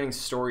Death Stranding's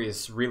story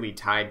is really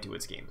tied to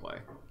its gameplay,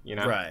 you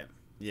know? Right.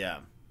 Yeah.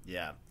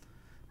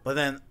 But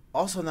then,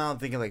 also now I'm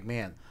thinking, like,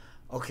 man,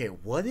 okay,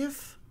 what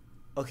if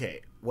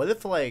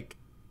like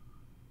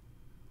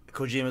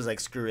Kojima's like,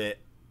 screw it,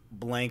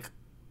 blank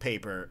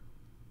paper,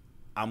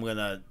 I'm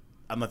gonna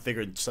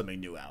figure something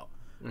new out,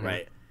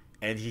 right?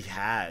 And he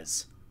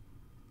has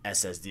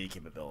SSD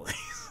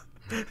capabilities,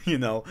 you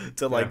know,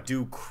 to like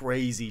do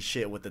crazy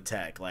shit with the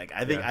tech. Like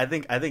I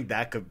think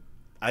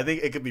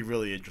it could be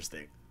really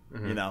interesting,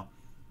 you know.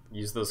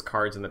 Use those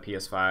cards in the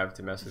PS5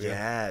 to mess with you.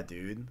 Yeah,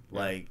 dude.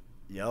 Like,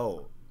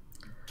 yo,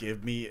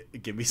 give me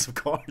some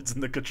cards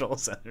in the control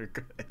center.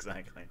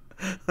 Exactly.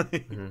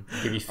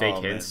 Give you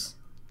fake hints. Man.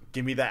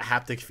 Give me that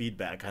haptic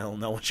feedback. I don't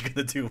know what you're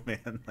gonna do,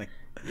 man. Like,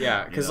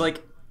 yeah, because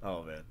like,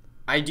 oh man,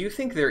 I do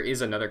think there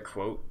is another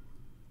quote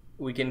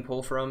we can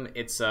pull from.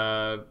 It's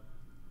I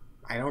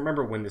don't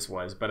remember when this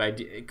was, but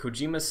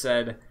Kojima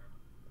said,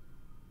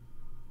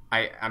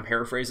 I'm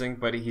paraphrasing,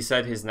 but he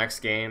said his next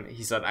game,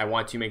 he said, I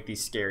want to make the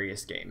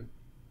scariest game.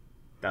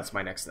 That's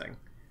my next thing.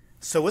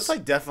 So it's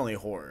like definitely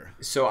horror.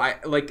 So I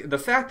like the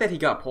fact that he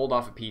got pulled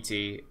off of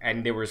PT,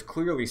 and there was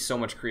clearly so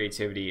much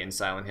creativity in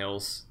Silent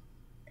Hills,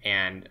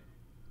 and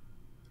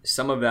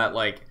some of that,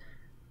 like,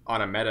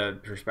 on a meta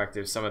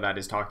perspective, some of that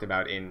is talked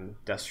about in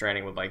Death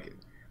Stranding with, like,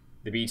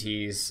 the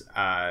BTs,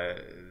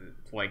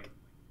 like,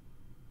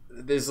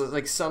 there's,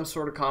 like, some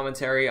sort of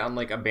commentary on,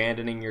 like,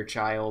 abandoning your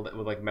child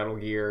with, like, Metal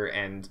Gear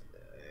and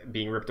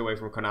being ripped away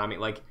from Konami.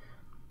 Like,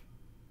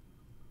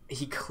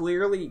 he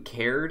clearly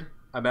cared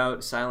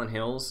about Silent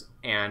Hills,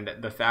 and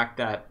the fact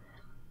that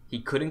he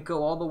couldn't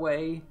go all the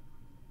way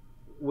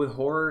with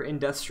horror in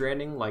Death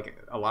Stranding, like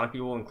a lot of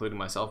people, including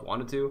myself,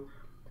 wanted to.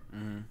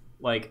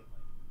 Like,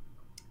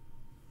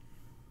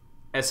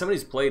 as somebody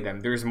who's played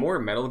them, there's more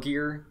Metal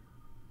Gear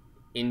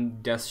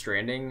in Death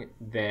Stranding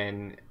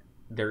than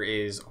there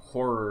is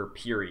horror,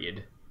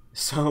 period.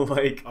 So,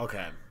 like...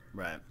 Okay,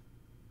 right.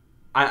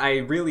 I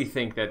really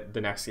think that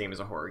the next game is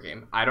a horror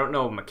game. I don't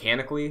know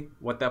mechanically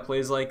what that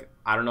plays like.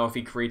 I don't know if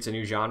he creates a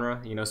new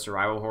genre. You know,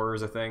 survival horror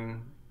is a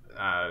thing.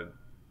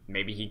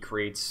 Maybe he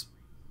creates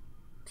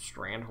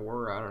strand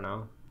horror. I don't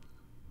know.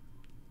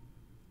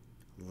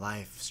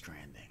 Life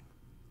Stranding.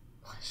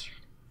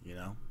 You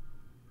know?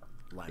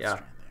 Life Yeah.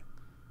 Stranding.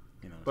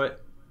 You know.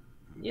 But,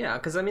 yeah,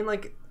 because, I mean,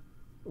 like,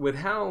 with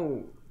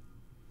how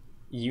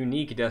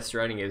unique Death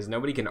Stranding is,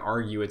 nobody can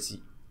argue it's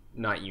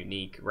not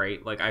unique,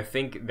 right? Like, I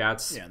think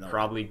that's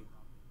probably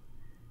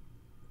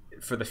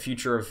for the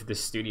future of the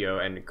studio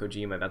and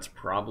Kojima, that's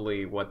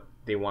probably what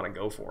they want to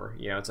go for.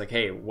 You know, it's like,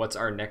 hey, what's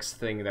our next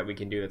thing that we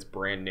can do that's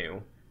brand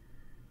new?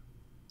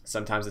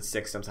 Sometimes it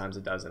sticks, sometimes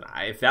it doesn't.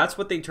 If that's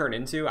what they turn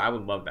into, I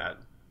would love that.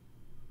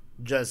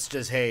 Just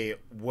hey,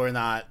 we're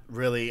not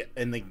really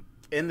in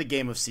the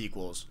game of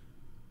sequels.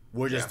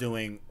 We're just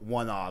doing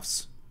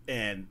one-offs,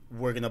 and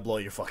we're gonna blow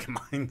your fucking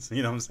minds.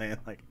 You know what I'm saying?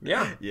 Like,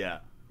 yeah.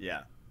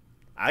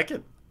 I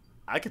could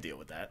deal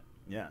with that.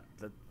 Yeah,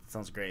 that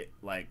sounds great.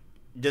 Like,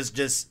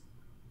 just,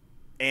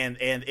 and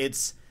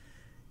it's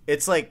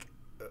like,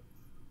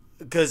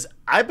 because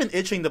I've been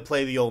itching to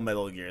play the old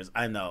Metal Gears.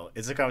 I know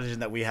it's a conversation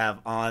that we have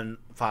on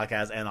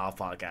podcast and off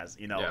podcast.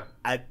 You know,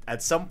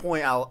 at some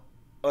point I'll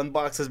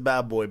unbox this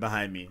bad boy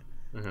behind me,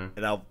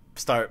 and I'll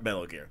start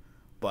Metal Gear.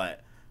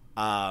 But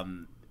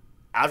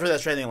after that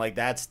Stranding, like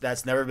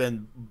that's never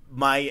been,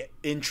 my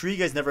intrigue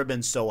has never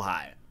been so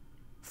high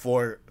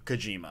for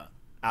Kojima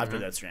after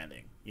that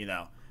Stranding, you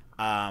know.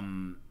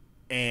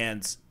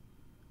 And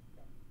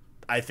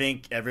I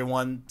think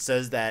everyone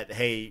says that,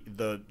 hey,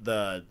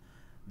 the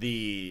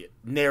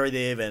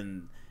narrative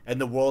and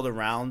the world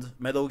around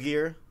Metal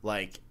Gear,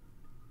 like,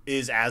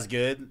 is as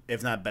good,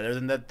 if not better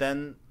than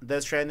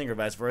Death Stranding, or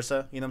vice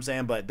versa, you know what I'm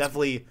saying? But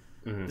definitely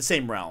the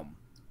same realm,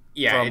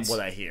 from what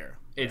I hear.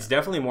 It's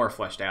definitely more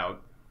fleshed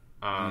out.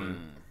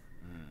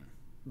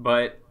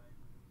 But,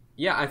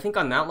 yeah, I think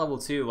on that level,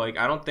 too, like,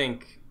 I don't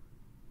think...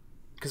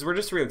 Because we're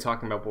just really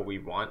talking about what we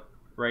want,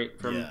 right,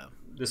 from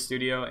the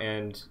studio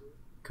and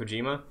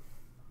Kojima.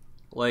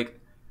 Like,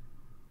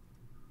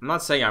 I'm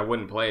not saying I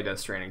wouldn't play Death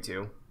Stranding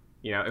 2.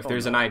 You know, if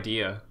there's an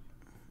idea,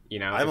 you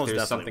know, I if most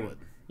there's definitely something... would.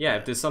 Yeah,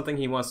 if there's something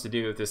he wants to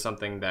do, if there's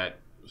something that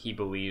he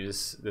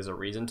believes there's a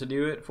reason to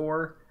do it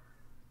for,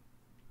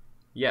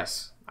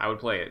 yes, I would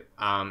play it.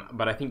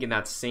 But I think in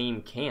that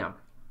same camp,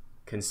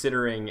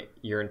 considering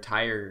your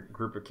entire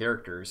group of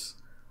characters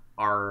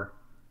are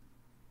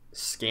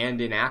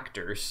scanned-in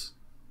actors,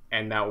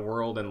 and that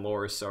world and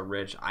lore is so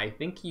rich, I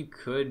think you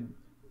could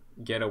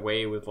get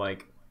away with,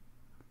 like,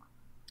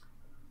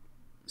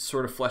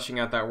 sort of fleshing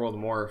out that world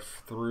more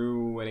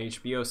through an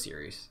HBO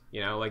series.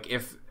 You know, like,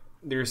 if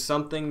there's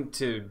something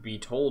to be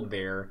told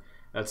there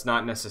that's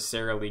not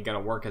necessarily going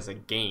to work as a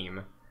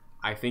game,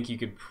 I think you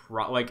could,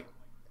 like,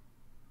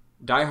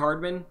 Die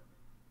Hardman,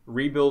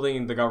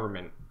 rebuilding the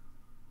government.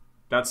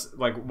 That's,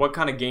 like, what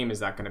kind of game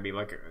is that going to be?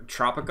 Like,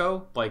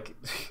 Tropico? Like,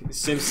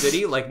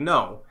 SimCity? Like,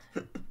 no.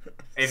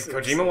 If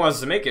Kojima wants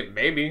to make it,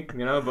 maybe,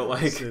 you know, but,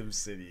 like...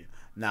 SimCity.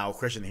 Now,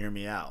 Christian, hear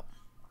me out.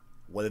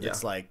 What if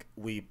it's like,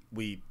 we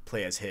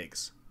play as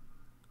Higgs?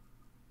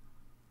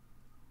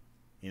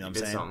 You know what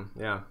I'm saying? Something.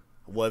 Yeah.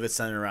 What if it's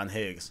centered around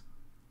Higgs?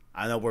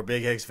 I know we're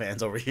big Higgs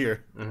fans over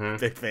here.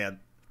 Big fan.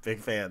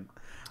 Yeah,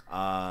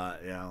 I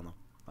don't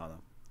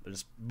know.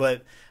 Just,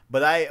 but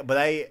I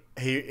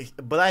hear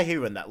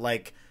you in that.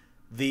 Like,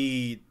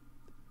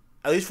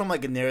 at least from,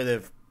 like, a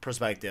narrative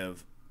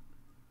perspective,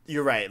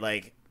 you're right.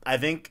 Like, I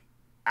think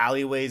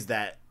alleyways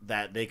that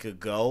they could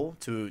go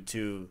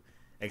to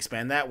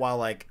expand that, while,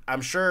 like,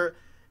 I'm sure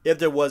if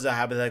there was a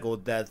hypothetical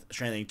Death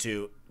Stranding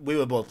 2, we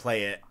would both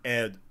play it,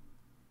 and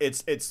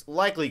it's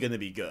likely going to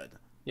be good.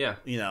 Yeah.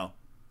 You know,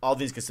 all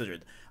things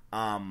considered.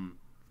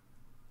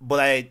 But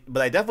I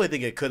definitely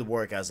think it could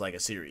work as, like, a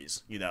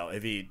series, you know,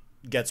 if he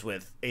gets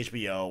with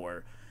HBO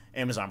or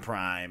Amazon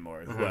Prime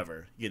or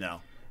whoever, you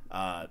know.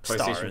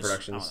 PlayStation Stars,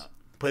 Productions.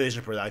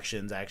 PlayStation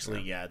Productions,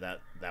 actually, that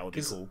would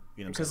be cool.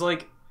 You know, because,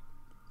 like,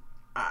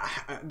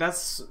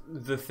 that's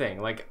the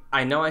thing. Like,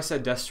 I know I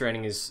said Death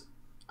Stranding is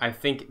I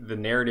think the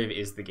narrative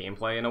is the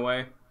gameplay in a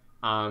way.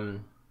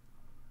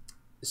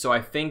 So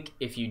I think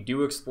if you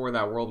do explore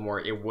that world more,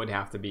 it would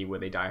have to be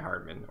with a Die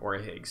Hardman or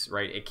a Higgs,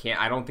 right? It can't.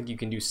 I don't think you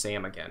can do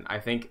Sam again. I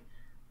think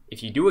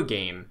if you do a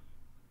game,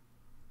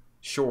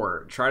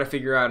 sure, try to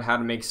figure out how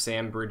to make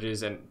Sam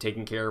Bridges and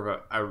taking care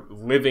of a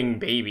living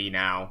baby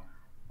now,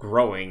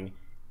 growing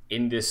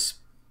in this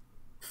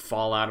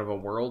fallout of a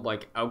world.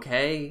 Like,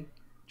 okay,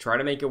 try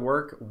to make it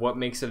work. What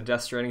makes it a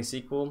Death Stranding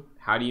sequel?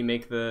 How do you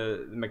make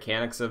the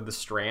mechanics of the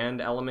Strand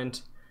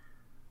element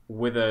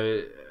with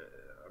a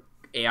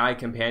AI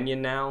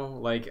companion now?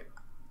 Like,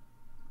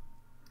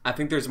 I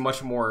think there's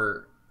much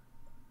more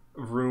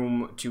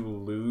room to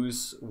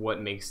lose what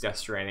makes Death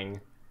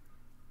Stranding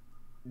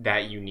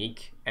that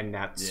unique and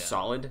that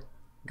solid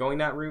going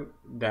that route.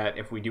 That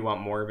if we do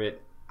want more of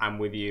it, I'm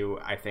with you.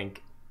 I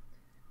think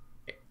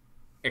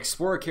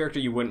explore a character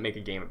you wouldn't make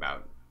a game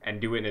about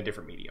and do it in a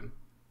different medium.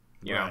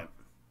 You know?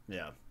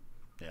 Yeah.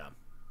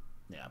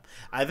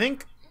 I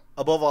think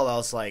above all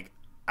else, like,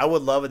 I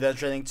would love a Death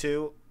Stranding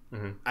 2.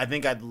 Mm-hmm. I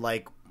think I'd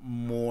like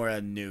more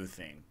a new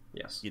thing.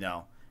 Yes. You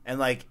know? And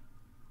like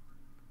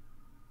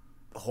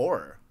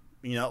horror.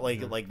 You know, like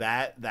Mm-hmm. like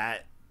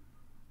that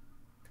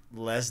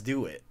let's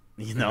do it.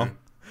 You know?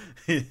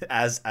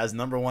 as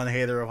number one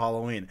hater of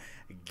Halloween,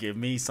 give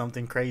me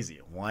something crazy.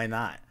 Why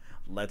not?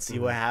 Let's see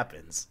what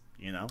happens.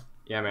 You know?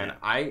 Yeah, man.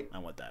 I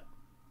want that.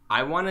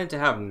 I wanted to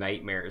have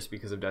nightmares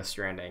because of Death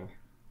Stranding.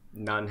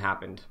 None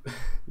happened.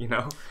 You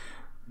know?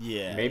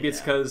 Yeah. Maybe it's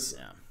because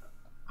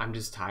I'm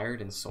just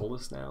tired and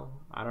soulless now.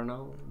 I don't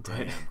know.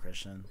 Damn,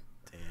 Christian.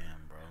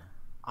 Damn, bro.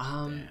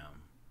 Damn.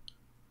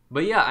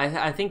 But yeah,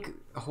 I think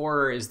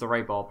horror is the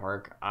right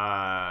ballpark.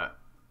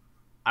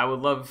 I would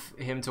love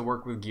him to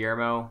work with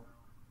Guillermo,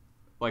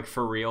 like,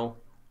 for real,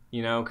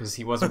 you know, because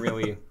he wasn't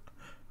really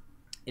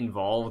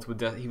involved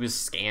with he was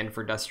scanned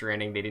for Death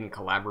Stranding. They didn't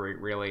collaborate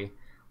really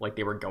like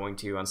they were going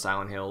to on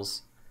Silent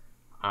Hills.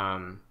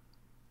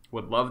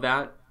 Would love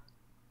that.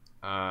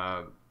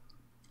 I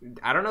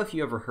don't know if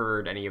you ever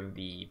heard any of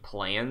the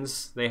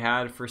plans they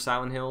had for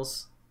Silent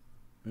Hills.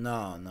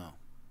 No.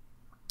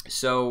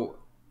 So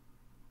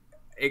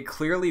it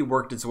clearly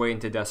worked its way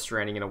into Death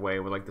Stranding in a way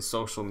with like the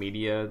social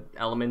media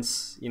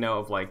elements, you know,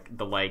 of like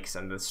the likes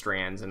and the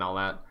strands and all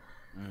that.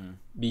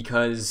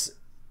 Because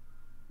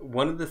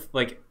one of the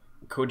like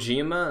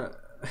Kojima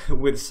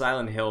with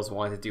Silent Hills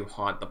wanted to do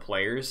haunt the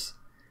players.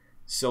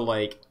 So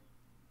like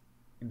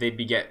they'd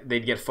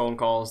get phone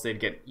calls, they'd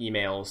get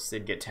emails,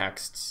 they'd get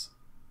texts,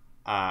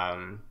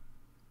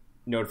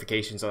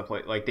 notifications on the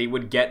play. Like they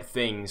would get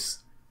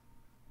things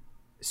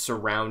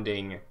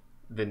surrounding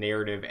the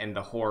narrative and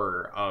the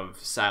horror of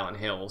Silent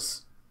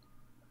Hills,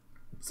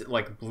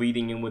 like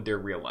bleeding in with their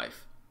real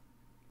life.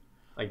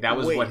 Like that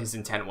was what his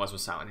intent was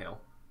with Silent Hill.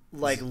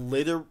 Like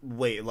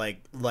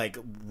like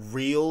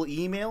real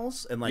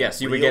emails and like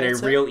yes, you would get a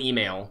real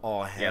email.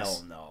 Oh hell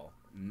yes. no.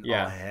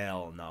 Yeah. Oh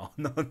hell no.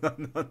 No.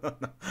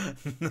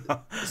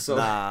 So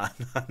nah.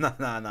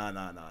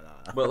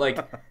 But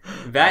like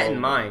that in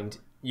mind,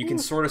 you can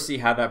sort of see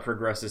how that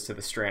progresses to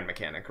the strand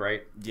mechanic,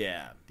 right?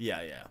 Yeah,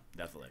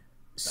 definitely.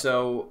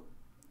 So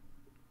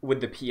with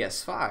the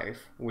PS5,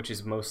 which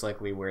is most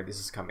likely where this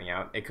is coming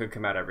out, it could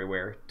come out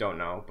everywhere, don't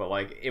know, but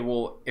like it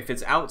will, if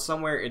it's out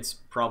somewhere, it's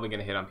probably going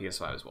to hit on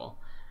PS5 as well.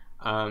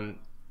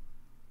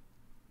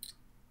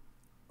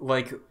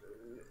 Like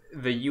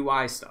the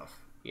UI stuff,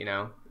 you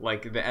know,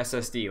 like the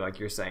SSD, like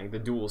you're saying, the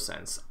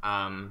DualSense,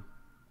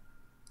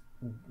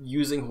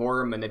 using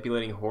horror,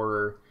 manipulating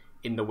horror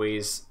in the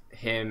ways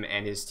him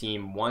and his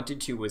team wanted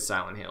to with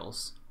Silent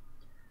Hills.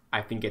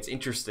 I think it's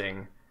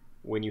interesting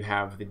when you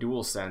have the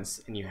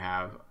DualSense and you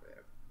have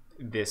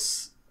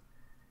this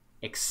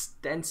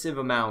extensive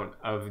amount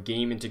of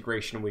game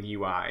integration with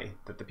UI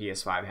that the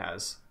PS5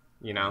 has,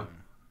 you know?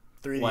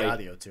 3D like,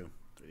 audio too.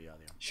 3D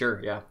audio.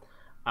 Sure, yeah.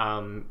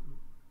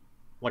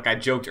 Like I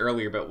joked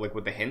earlier about like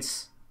with the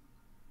hints,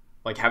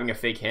 like having a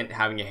fake hint,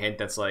 having a hint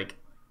that's like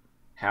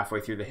halfway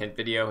through the hint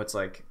video, it's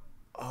like,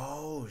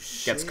 oh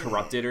shit, gets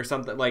corrupted or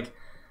something. Like,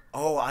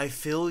 oh, I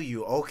feel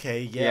you.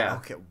 Okay, yeah.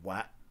 Okay,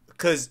 what?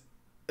 Because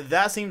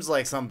that seems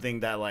like something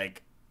that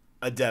like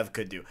a dev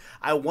could do.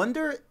 I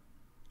wonder,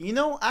 you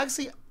know,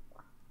 actually,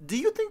 do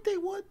you think they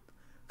would?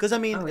 Because I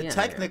mean,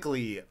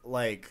 technically,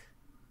 like,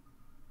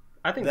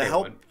 I think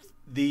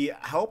the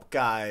help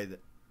guide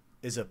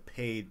is a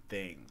paid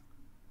thing.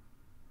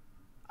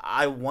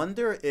 I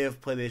wonder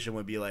if PlayStation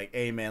would be like,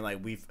 "Hey, man, like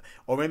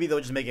or maybe they'll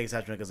just make an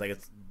exception because like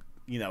it's,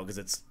 you know, because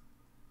it's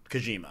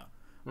Kojima."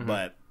 Mm-hmm.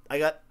 But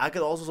I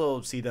could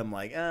also see them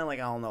like, like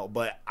I don't know,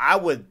 but I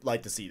would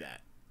like to see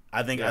that.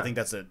 I think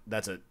that's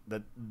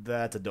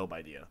a dope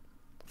idea,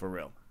 for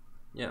real.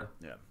 Yeah.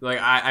 Like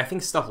I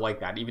think stuff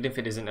like that, even if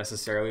it isn't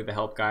necessarily the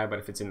help guide, but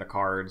if it's in the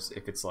cards,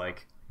 if it's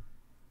like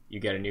you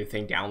get a new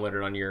thing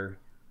downloaded on your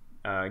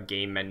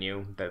game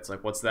menu that's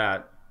like, what's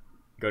that?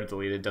 Go to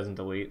delete it, doesn't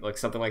delete, like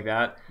something like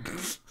that.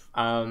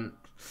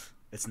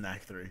 It's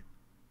Knack 3.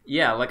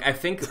 Yeah, like I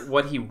think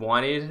what he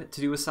wanted to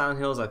do with Silent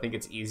Hills, I think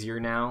it's easier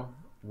now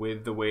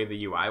with the way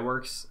the UI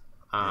works.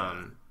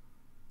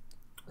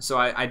 So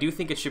I do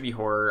think it should be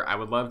horror. I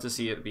would love to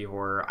see it be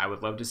horror. I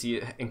would love to see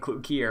it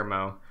include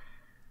Guillermo.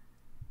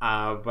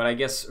 But I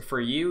guess for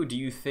you, do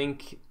you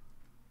think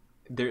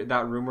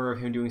that rumor of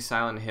him doing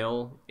Silent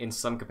Hill in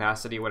some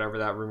capacity, whatever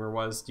that rumor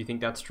was, do you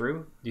think that's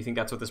true? Do you think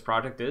that's what this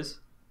project is?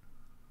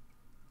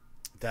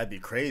 That'd be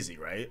crazy,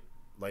 right?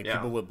 Like, Yeah.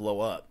 people would blow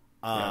up.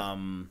 Yeah.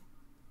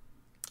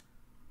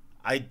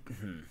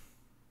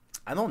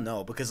 I don't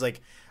know, because, like,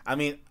 I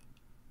mean,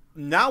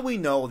 now we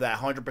know that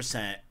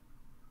 100%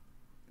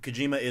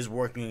 Kojima is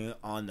working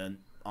on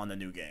the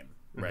new game,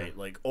 right?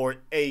 Like, or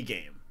a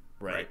game,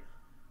 right?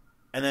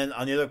 And then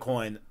on the other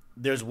coin,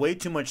 there's way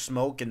too much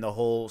smoke in the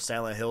whole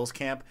Silent Hills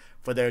camp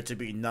for there to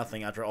be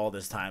nothing after all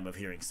this time of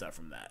hearing stuff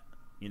from that,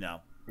 you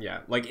know?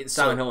 Yeah, like it's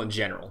Silent Hill in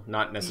general,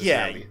 not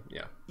necessarily.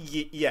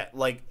 Yeah.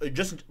 Like,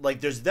 just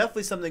like there's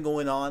definitely something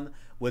going on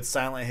with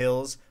Silent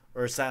Hills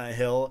or Silent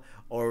Hill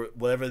or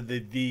whatever the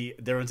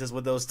difference is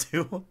with those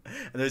two.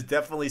 And there's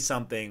definitely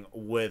something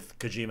with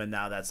Kojima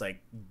now that's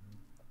like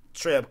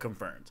straight up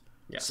confirmed.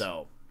 Yes.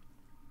 So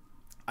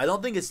I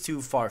don't think it's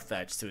too far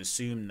fetched to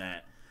assume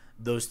that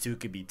those two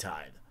could be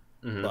tied,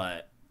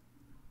 but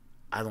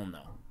I don't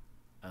know.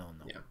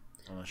 Yeah.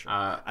 I'm not sure.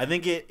 I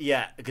think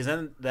because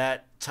then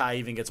that tie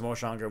even gets more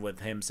stronger with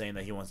him saying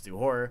that he wants to do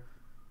horror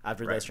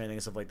after Death Stranding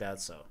and stuff like that.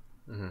 So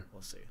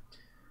we'll see.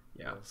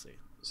 Yeah, We'll see.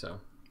 So,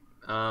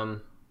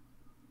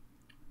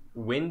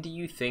 when do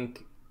you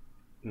think,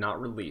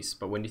 not release,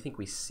 but when do you think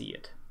we see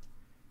it?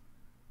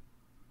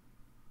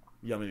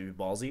 You want me to be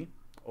ballsy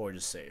or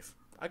just safe?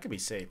 I could be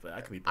safe, but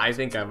I could be ballsy. I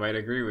think I might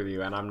agree with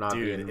you, and I'm not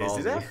being Dude, ballsy.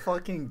 is that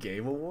fucking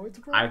Game Awards,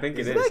 bro? I think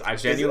it is. That- I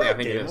genuinely that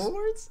think it Game is.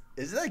 Awards?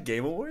 Is that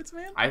Game Awards,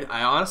 man?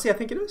 I honestly, I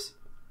think it is.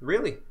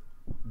 Really?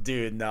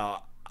 Dude, no.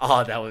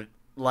 Oh, that would,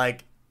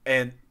 like,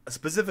 and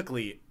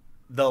specifically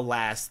the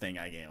last thing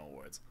at Game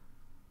Awards.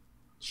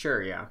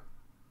 Sure, yeah.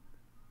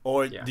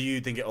 Or Yeah. do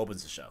you think it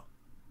opens the show?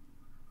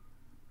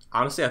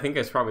 Honestly, I think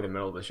it's probably the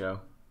middle of the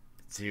show.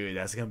 Dude,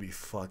 that's gonna be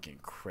fucking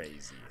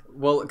crazy.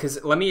 Well,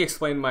 because let me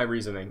explain my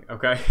reasoning,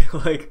 okay?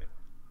 Like,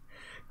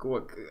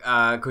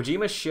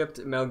 Kojima shipped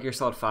Metal Gear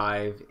Solid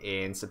 5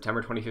 in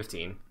September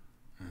 2015.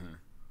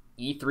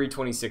 E3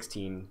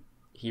 2016,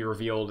 he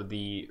revealed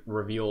the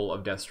reveal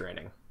of Death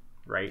Stranding,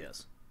 right?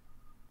 Yes.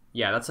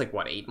 Yeah, that's like,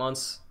 what, 8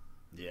 months?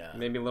 Yeah.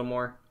 Maybe a little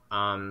more.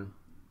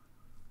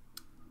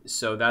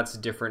 So that's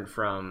different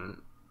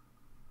from,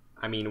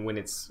 I mean, when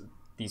it's,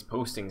 these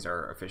postings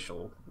are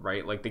official,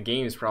 right? Like, the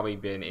game has probably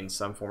been in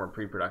some form of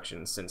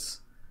pre-production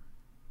since,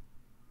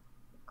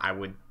 I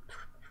would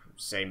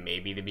say,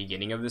 maybe the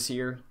beginning of this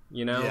year,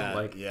 you know? Yeah,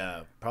 Like,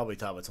 yeah, probably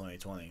top of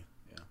 2020.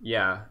 Yeah.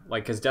 yeah,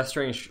 like, because Death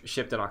Stranding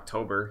shipped in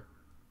October.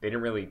 They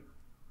didn't really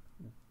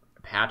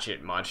patch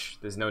it much.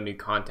 There's no new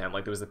content.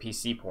 Like, there was the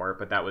PC port,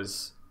 but that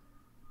was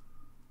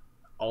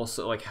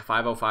also, like,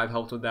 505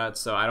 helped with that,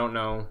 so I don't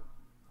know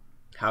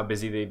how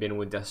busy they've been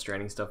with Death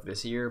Stranding stuff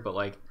this year, but,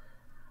 like,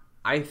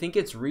 I think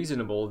it's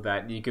reasonable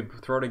that you could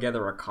throw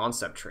together a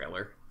concept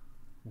trailer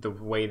the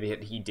way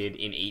that he did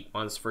in 8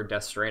 months for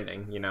Death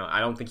Stranding. You know, I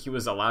don't think he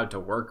was allowed to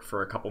work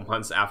for a couple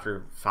months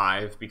after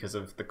 5 because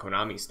of the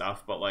Konami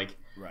stuff, but, like,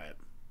 Right.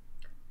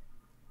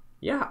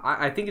 yeah,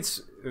 I think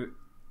it's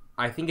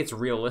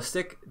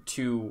realistic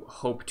to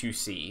hope to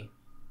see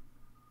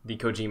the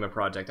Kojima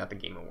project at the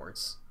Game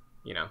Awards,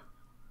 you know?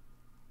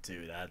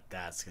 Dude,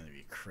 that's gonna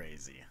be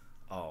crazy.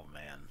 Oh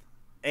man.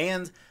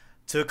 And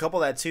to a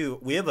couple of that too,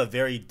 we have a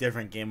very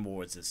different Game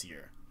Awards this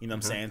year. You know what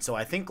I'm saying? So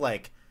I think,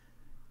 like,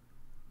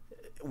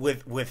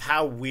 with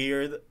how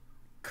weird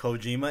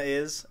Kojima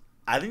is,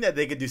 I think that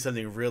they could do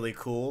something really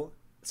cool,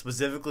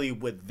 specifically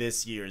with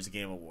this year's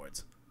Game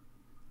Awards.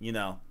 You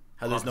know,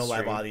 how there's On the no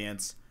live stream.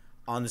 audience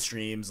on the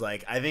streams.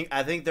 Like, I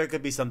think there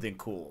could be something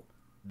cool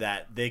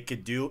that they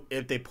could do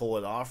if they pull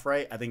it off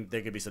right. I think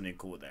there could be something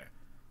cool there.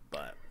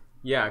 But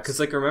Yeah, because,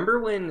 like, remember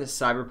when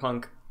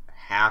Cyberpunk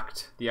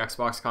hacked the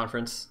Xbox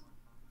conference?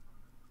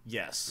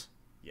 yes.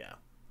 Yeah.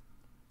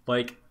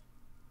 Like,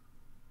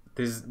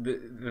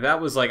 that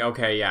was like,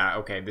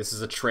 okay, this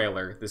is a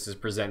trailer, this is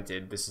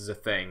presented, this is a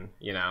thing,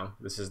 you know,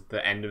 this is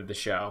the end of the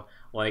show.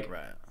 Like,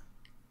 Right.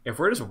 if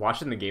we're just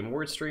watching the Game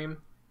Awards stream,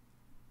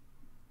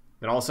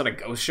 then all of a sudden a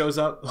ghost shows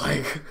up,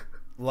 like,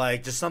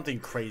 Like, just something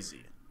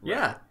crazy.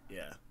 yeah,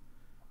 Yeah.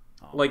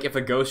 like, if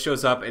a ghost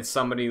shows up, it's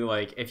somebody,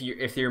 like, if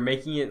you're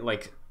making it,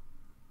 like,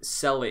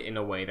 sell it in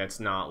a way that's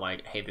not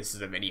like, hey, this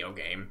is a video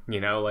game, you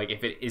know, like,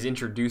 if it is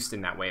introduced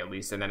in that way at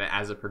least, and then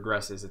as it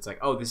progresses, it's like,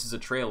 oh, this is a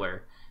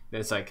trailer, then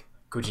it's like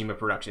Kojima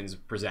Productions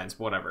presents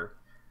whatever.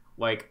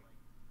 Like,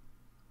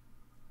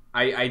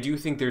 I do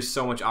think there's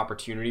so much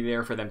opportunity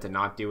there for them to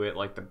not do it.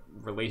 Like, the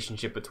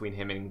relationship between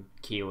him and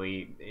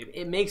Keighley,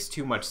 it makes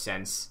too much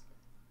sense,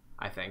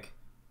 I think.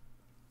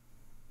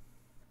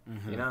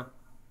 You know?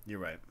 You're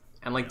right.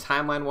 And, like,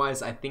 timeline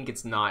wise, I think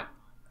it's not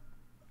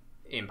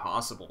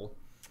impossible.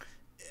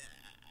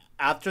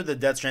 After the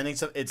Death Stranding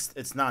stuff,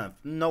 it's not,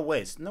 no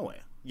way.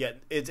 Yeah,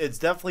 it's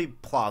definitely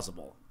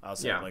plausible. I'll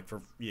say, Yeah. like,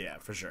 for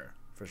sure.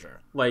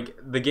 Like,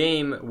 the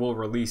game will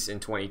release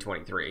in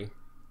 2023,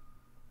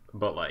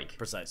 but, like,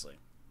 Precisely.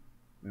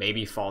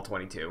 maybe fall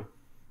 22.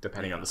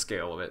 depending on the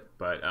scale of it.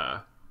 But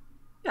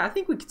yeah, I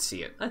think we could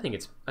see it. I think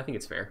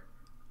it's fair.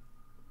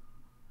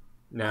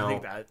 Now,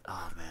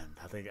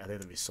 I think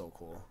that'd be so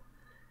cool.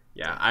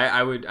 Yeah,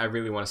 I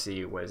really want to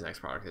see what his next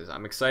product is.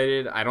 I'm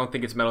excited. I don't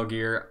think it's Metal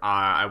Gear.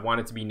 I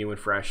want it to be new and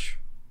fresh.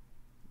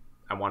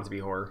 I want it to be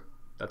horror.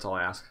 That's all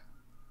I ask.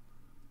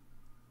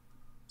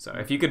 So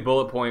if you could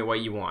bullet point what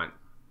you want,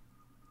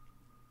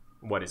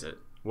 what is it?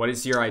 What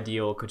is your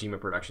ideal Kojima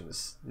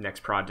Productions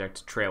next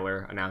project,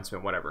 trailer,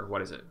 announcement, whatever?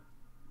 What is it?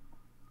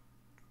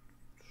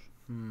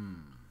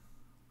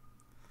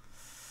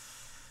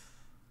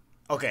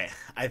 Okay,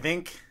 I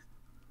think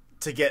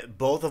to get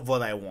both of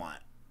what I want,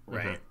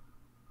 right? Mm-hmm.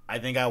 I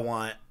think I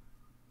want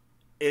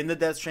in the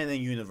Death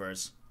Stranding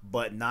universe,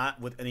 but not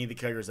with any of the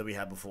characters that we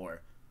had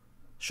before.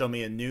 Show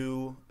me a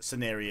new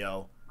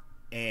scenario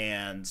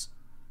and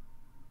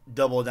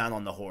double down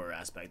on the horror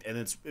aspect, and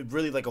it's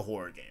really like a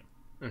horror game.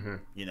 Mm-hmm.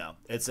 You know,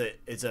 it's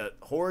a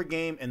horror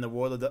game in the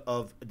world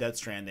of Death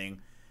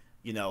Stranding.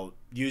 You know,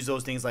 use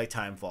those things like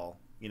Timefall.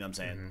 You know what I'm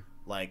saying?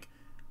 Mm-hmm. Like,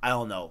 I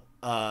don't know,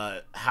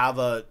 have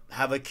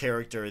a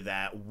character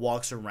that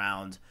walks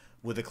around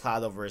with a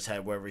cloud over his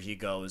head wherever he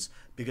goes,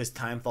 because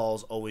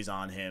Timefall's always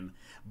on him,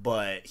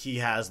 but he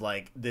has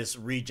like this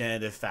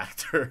regenerative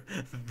factor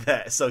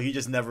that so he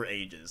just never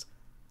ages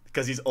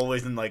because he's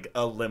always in like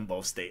a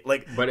limbo state,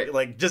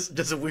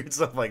 just weird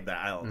stuff like that.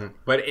 I don't know,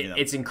 but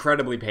it's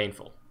incredibly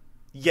painful.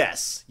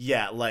 Yes,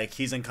 yeah, like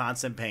he's in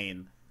constant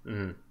pain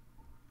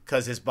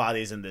because his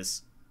body's in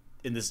this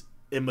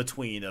in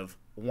between of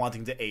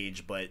wanting to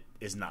age but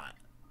is not.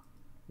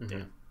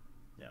 Mm-hmm.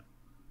 Yeah.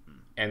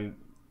 And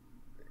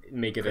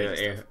make it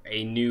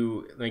a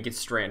new, make it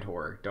Strand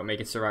horror. Don't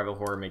make it survival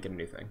horror. Make it a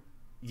new thing.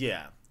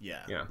 Yeah.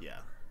 Mm-hmm.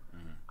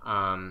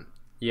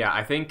 Yeah.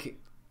 I think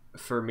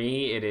for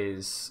me it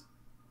is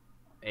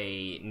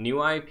a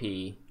new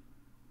IP,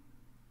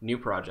 new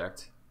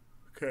project.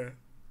 Okay.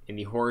 In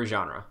the horror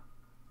genre.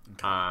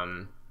 Okay.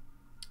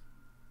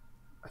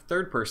 A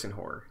third-person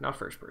horror, not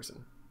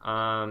first-person.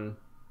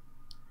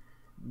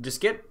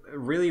 Just get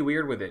really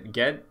weird with it.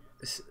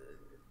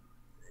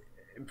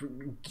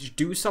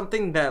 Do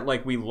something that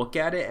like we look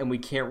at it and we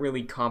can't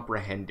really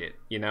comprehend it,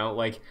 you know,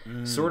 like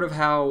sort of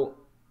how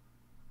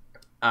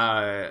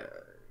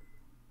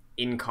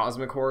in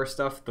cosmic horror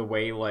stuff, the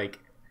way like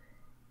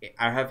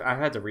I've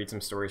had to read some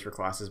stories for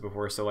classes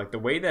before, so like the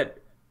way that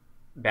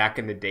back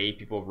in the day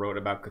people wrote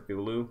about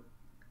Cthulhu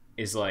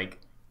is like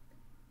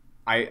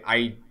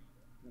I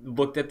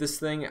looked at this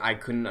thing, I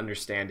couldn't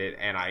understand it,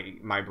 and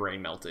my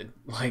brain melted.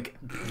 Like,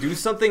 do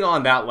something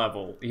on that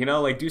level, you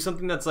know? Like, do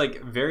something that's,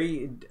 like,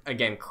 very,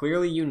 again,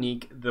 clearly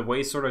unique. The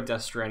way sort of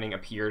Death Stranding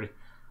appeared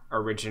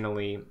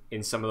originally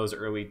in some of those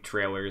early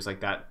trailers,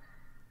 like that.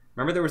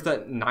 Remember there was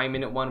that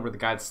 9-minute one where the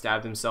guy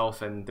stabbed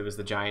himself and there was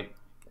the giant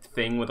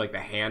thing with, like, the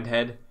hand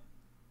head?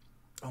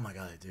 Oh my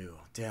god, I do.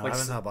 Damn, like, I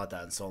haven't thought about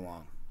that in so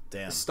long.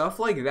 Damn. Stuff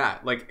like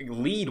that. Like,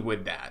 lead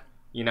with that.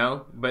 You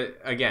know, but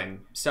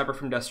again, separate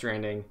from Death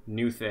Stranding,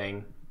 new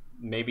thing.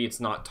 Maybe it's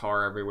not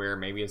tar everywhere.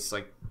 Maybe it's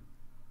like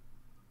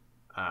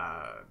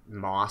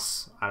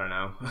moss. I don't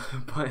know.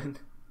 But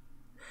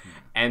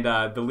and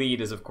the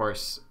lead is of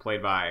course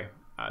played by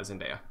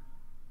Zendaya.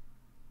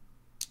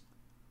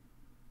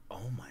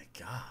 Oh my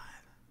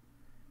god,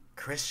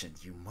 Christian,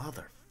 you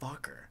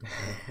motherfucker!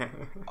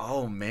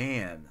 Oh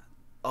man.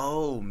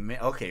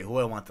 Okay, who do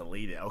I want to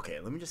lead it?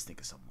 Okay, let me just think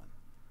of someone.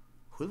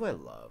 Who do I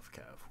love,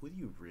 Kev? Who do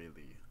you really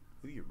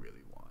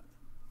want?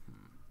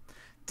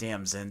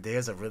 Damn,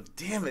 Zendaya's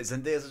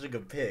such a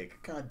good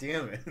pick. God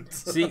damn it.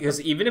 See, because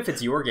even if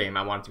it's your game,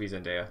 I want it to be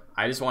Zendaya.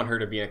 I just want her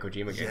to be in a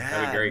Kojima game.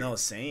 That'd be great. No,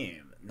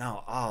 same.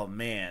 No, oh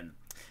man.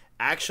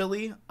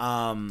 Actually,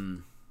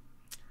 dang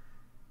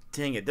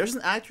it. There's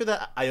an actor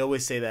that I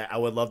always say that I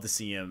would love to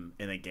see him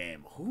in a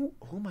game. Who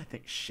am I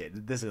thinking?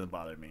 Shit, this is gonna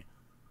bother me.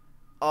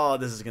 Oh,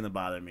 this is gonna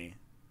bother me.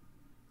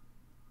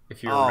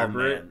 If you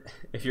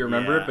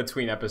remember it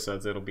between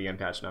episodes, it'll be in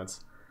patch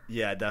notes.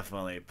 Yeah,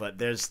 definitely. But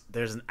there's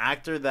an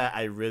actor that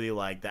I really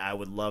like that I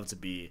would love to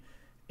be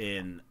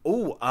in.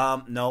 No,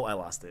 I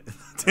lost it.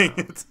 Dang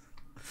it.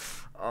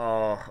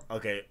 Oh,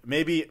 okay.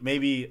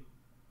 Maybe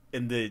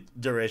in the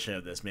duration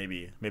of this,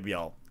 maybe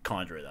I'll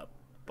conjure it up.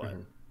 But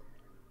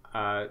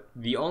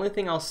the only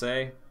thing I'll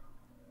say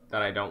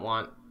that I don't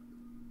want,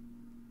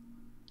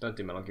 don't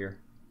do Metal Gear.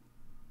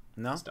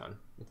 No, it's done.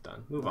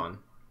 Move on.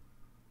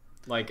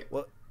 Like,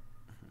 what?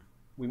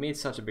 We made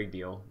such a big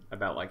deal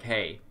about like,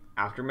 hey,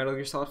 after Metal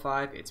Gear Solid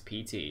 5, it's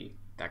PT.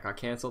 That got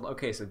canceled.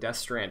 Okay, so Death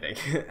Stranding.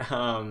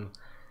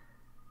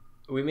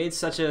 We made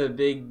such a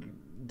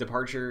big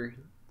departure.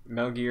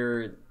 Metal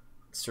Gear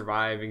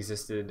survived,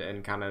 existed,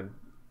 and kind of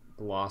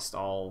lost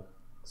all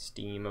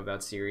steam of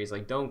that series.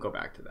 Like, don't go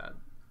back to that.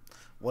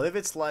 What if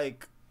it's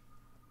like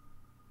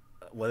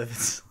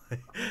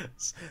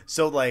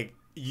so like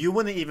you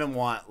wouldn't even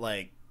want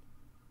like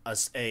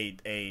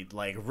a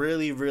like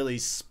really really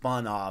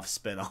spin-off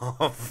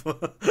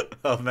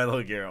of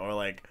Metal Gear, or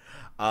like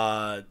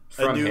a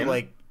new him?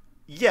 Like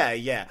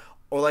yeah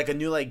or like a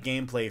new like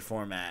gameplay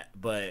format,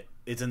 but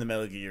it's in the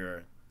Metal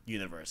Gear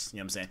universe, you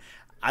know what I'm saying?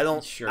 I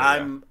don't. Sure,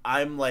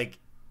 I'm like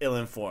ill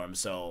informed,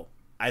 so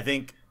I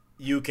think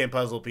you can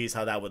puzzle piece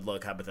how that would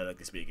look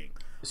hypothetically speaking.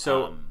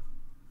 So,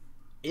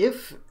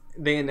 if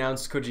they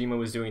announced Kojima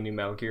was doing new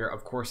Metal Gear,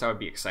 of course I would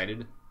be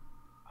excited.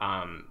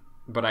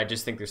 But I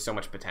just think there's so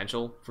much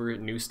potential for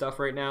new stuff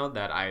right now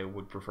that I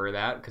would prefer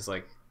that because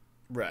like,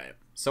 right,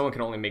 someone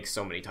can only make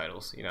so many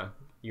titles. You know,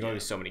 you can only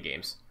do so many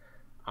games.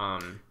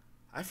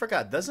 I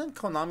forgot. Doesn't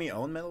Konami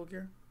own Metal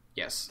Gear?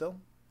 Yes. Still.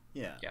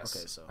 Yeah. Yes.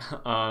 Okay.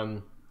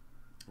 So.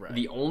 Right.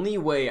 The only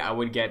way I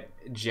would get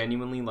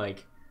genuinely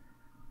like,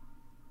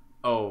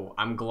 oh,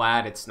 I'm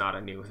glad it's not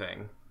a new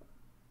thing.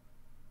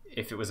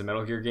 If it was a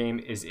Metal Gear game,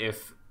 is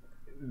if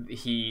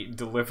he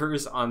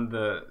delivers on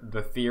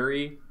the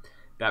theory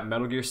that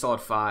Metal Gear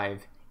Solid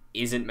 5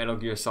 isn't Metal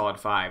Gear Solid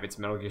 5, it's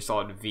Metal Gear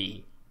Solid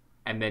V,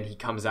 and then he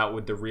comes out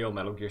with the real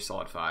Metal Gear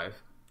Solid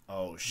 5.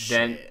 Oh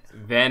shit.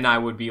 Then I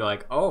would be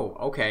like, oh,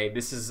 okay,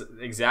 this is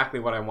exactly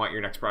what I want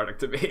your next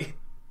product to be.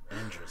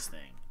 Interesting.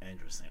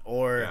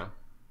 Or yeah.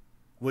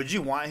 Would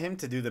you want him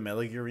to do the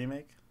Metal Gear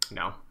remake?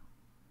 No.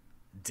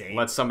 Damn.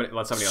 Let somebody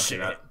else do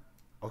that.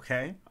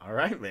 Okay. All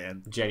right,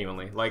 man.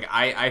 Genuinely. Like,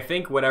 I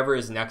think whatever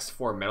is next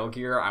for Metal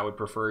Gear, I would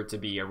prefer to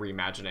be a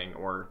reimagining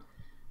or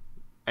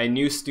a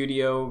new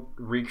studio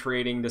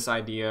recreating this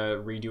idea,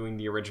 redoing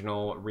the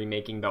original,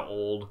 remaking the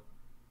old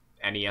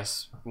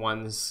NES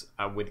ones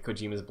with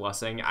Kojima's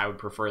blessing. I would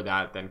prefer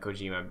that than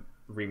Kojima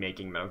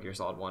remaking Metal Gear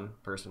Solid 1,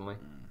 personally.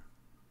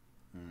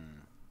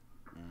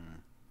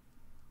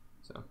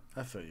 So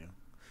I feel you.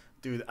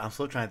 Dude, I'm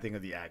still trying to think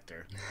of the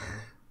actor.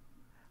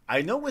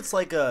 I know it's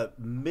like a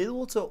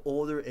middle to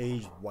older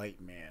age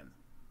white man.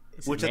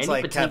 Which is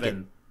like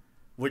Kevin.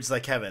 Which is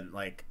like Kevin.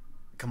 Like,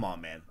 come on,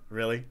 man.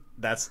 Really?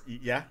 That's,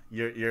 yeah?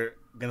 You're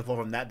going to pull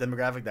from that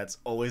demographic that's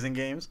always in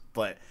games?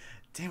 But,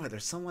 damn it,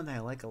 there's someone that I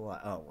like a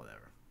lot. Oh,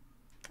 whatever.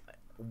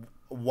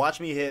 Watch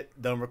me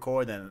hit done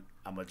record, and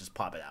I'm going to just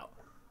pop it out.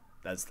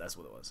 That's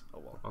what it was.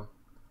 Oh, well.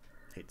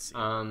 Hate to see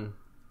it.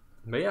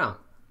 But yeah.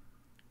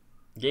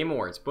 Game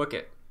Awards. Book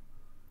it.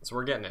 So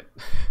we're getting it.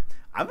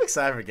 I'm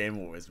excited for Game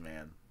Awards,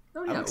 man.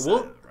 Oh, yeah.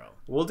 Excited,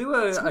 we'll do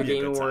a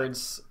Game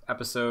Awards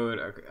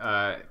episode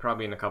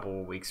probably in a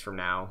couple of weeks from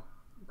now.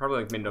 Probably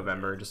like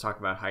mid-November. Just talk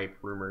about hype,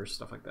 rumors,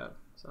 stuff like that.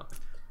 So.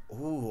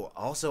 Ooh,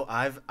 also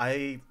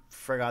I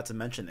forgot to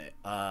mention it.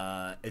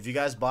 If you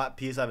guys bought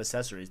PS5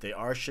 accessories, they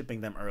are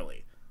shipping them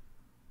early.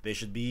 They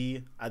should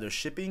be either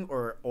shipping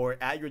or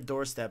at your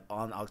doorstep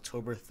on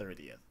October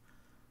 30th.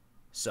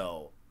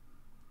 So,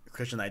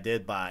 Christian, I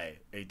did buy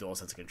a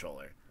DualSense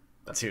controller.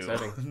 That's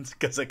exciting.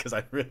 Because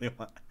I really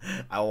want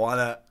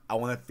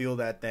to feel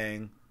that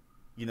thing,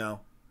 you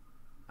know.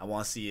 I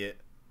want to see it.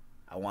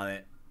 I want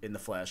it in the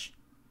flesh.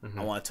 Mm-hmm.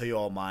 I want to tell you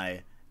all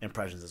my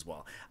impressions as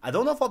well. I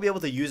don't know if I'll be able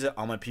to use it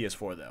on my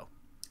PS4 though.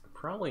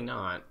 Probably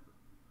not.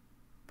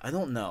 I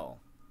don't know.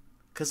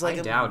 Cause like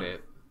I doubt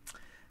it.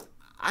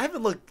 I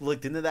haven't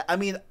looked into that. I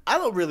mean, I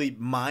don't really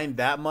mind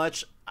that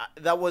much.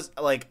 That was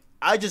like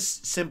I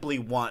just simply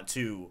want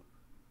to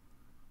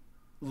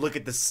look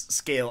at the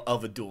scale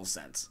of a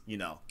DualSense, you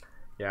know.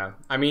 Yeah.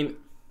 I mean,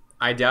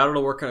 I doubt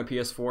it'll work on a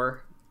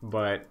PS4,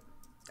 but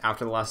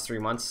after the last 3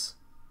 months,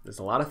 there's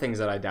a lot of things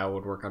that I doubt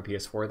would work on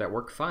PS4 that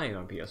work fine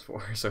on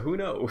PS4. So who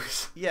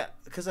knows? Yeah,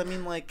 because I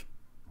mean, like,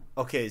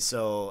 okay,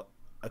 so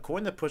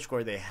according to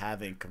PushScore, they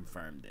haven't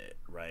confirmed it,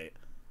 right?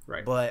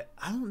 Right. But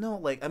I don't know.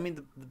 Like, I mean,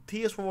 the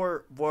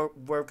PS4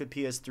 work with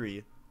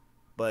PS3,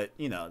 but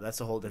you know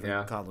that's a whole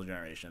different console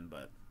generation.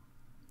 But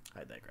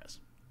I digress.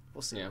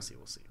 We'll see. Yeah.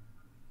 We'll see.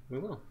 We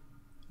will.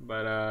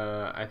 But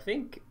I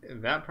think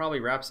that probably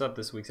wraps up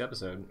this week's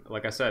episode.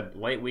 Like I said,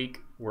 light week.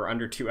 We're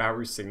under 2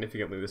 hours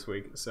significantly this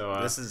week.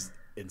 So this is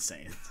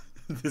insane.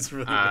 This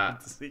really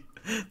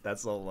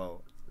that's so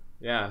low.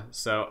 Yeah.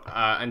 So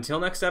until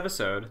next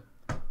episode,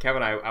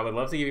 Kevin, I would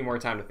love to give you more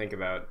time to think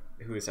about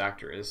who this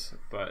actor is.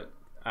 But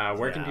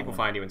where can people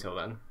find you until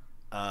then?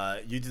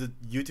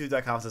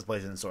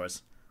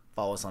 YouTube.com/PlayStationSource.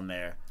 Follow us on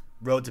there.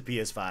 Road to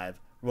PS5.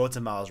 Road to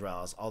Miles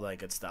Morales. All that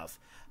good stuff.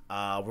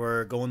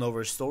 We're going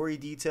over story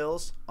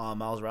details on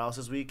Miles Morales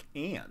this week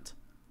and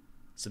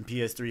some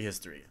PS3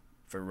 history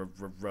for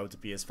Road to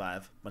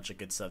PS5. Bunch of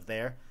good stuff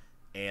there.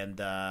 And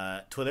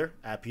Twitter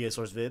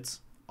 @PSSourceVids.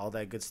 All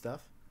that good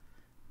stuff.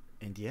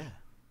 And yeah.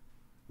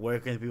 Where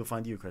can people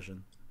find you,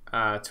 Christian?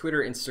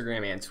 Twitter,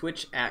 Instagram, and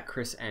Twitch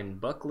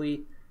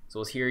 @ChrisNBuckley. So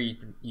it's here,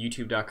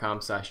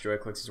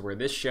 youtube.com/JoyClicks is where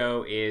this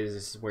show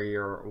is, where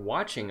you're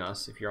watching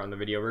us if you're on the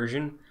video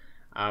version.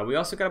 We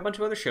also got a bunch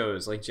of other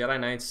shows like Jedi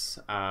Knights,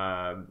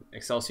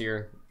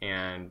 Excelsior,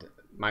 and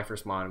My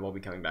First Mon will be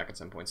coming back at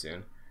some point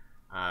soon.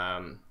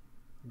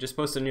 Just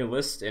posted a new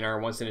list in our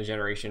Once in a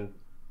Generation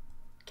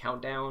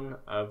countdown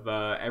of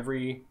not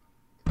every,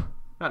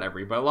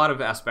 but a lot of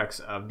aspects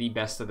of the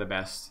best of the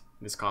best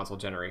this console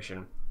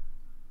generation.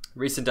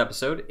 Recent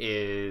episode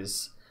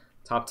is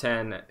top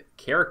 10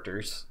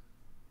 characters.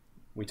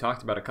 We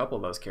talked about a couple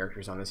of those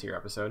characters on this here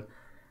episode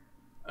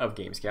of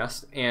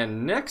Gamescast.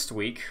 And next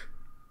week,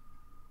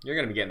 you're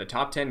going to be getting the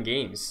top 10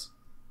 games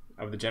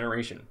of the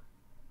generation.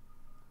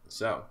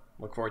 So,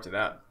 look forward to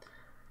that.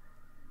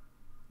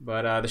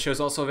 But the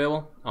show's also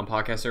available on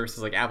podcast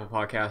services like Apple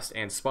Podcast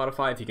and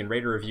Spotify. If you can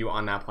rate a review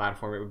on that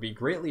platform, it would be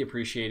greatly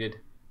appreciated.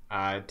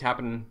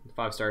 Tapping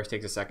 5 stars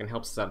takes a second,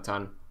 helps us out a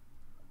ton.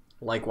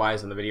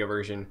 Likewise on the video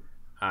version,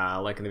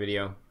 liking the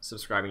video,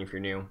 subscribing if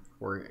you're new.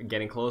 We're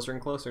getting closer and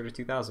closer to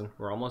 2,000.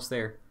 We're almost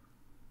there.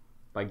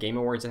 By Game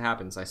Awards it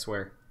happens, I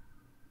swear.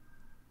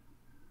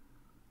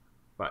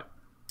 But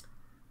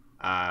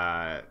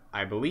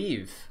I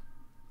believe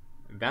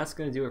that's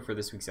going to do it for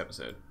this week's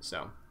episode.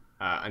 So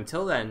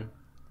until then,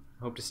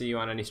 hope to see you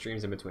on any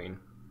streams in between.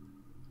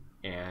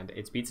 And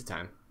it's pizza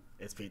time.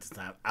 It's pizza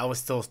time. I was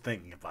still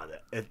thinking about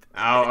it.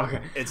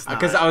 Okay. It's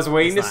because I was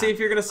waiting to see if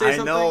you're gonna say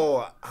something. I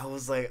know. I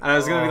was like, I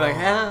was gonna be like,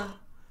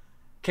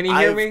 can you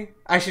hear me?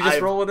 I should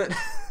just roll with it.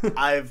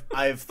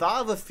 I've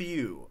thought of a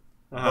few,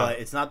 but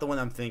it's not the one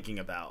I'm thinking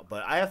about.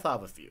 But I have thought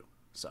of a few.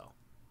 So,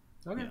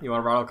 okay, you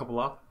want to rattle a couple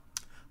off?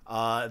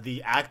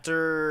 The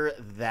actor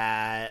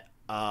that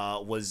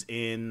was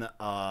in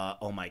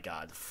oh my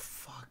god,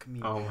 fuck me.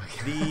 Oh my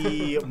god.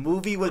 The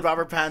movie with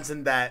Robert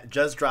Pattinson that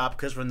just dropped,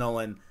 Christopher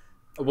Nolan.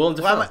 Willem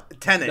Dafoe.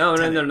 Tenet. No.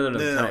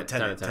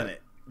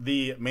 Tenet.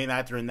 The main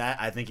actor in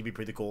that, I think he'd be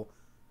pretty cool.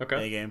 Okay.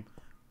 In the game.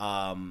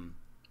 Oh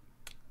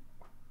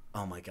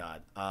my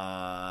god.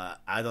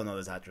 I don't know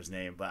this actor's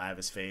name, but I have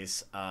his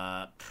face.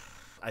 I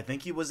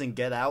think he was in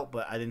Get Out,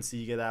 but I didn't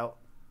see Get Out.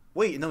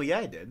 Wait, no, yeah,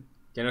 I did.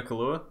 Daniel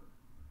Kaluuya?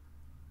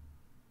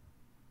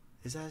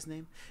 Is that his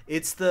name?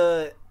 It's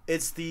the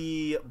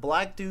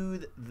black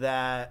dude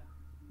that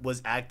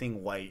was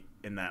acting white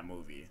in that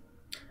movie.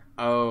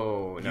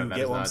 Oh no! You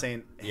get what I'm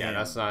saying? Yeah,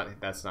 that's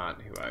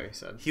not who I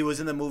said. He was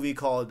in the movie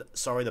called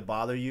Sorry to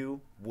Bother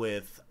You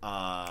with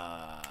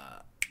I'm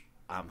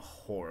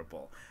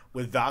horrible,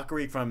 with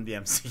Valkyrie from the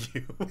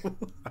MCU.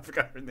 I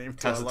forgot her name.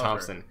 Tessa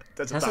Thompson.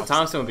 Tessa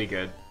Thompson would be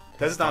good.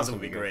 Tessa Thompson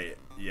would be great.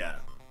 Yeah,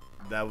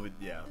 that'd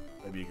be a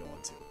good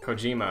one too.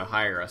 Kojima,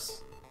 hire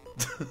us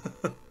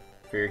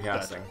for your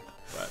casting.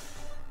 But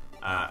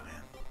man.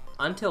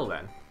 Until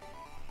then,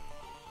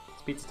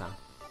 it's pizza time.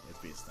 It's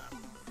pizza time.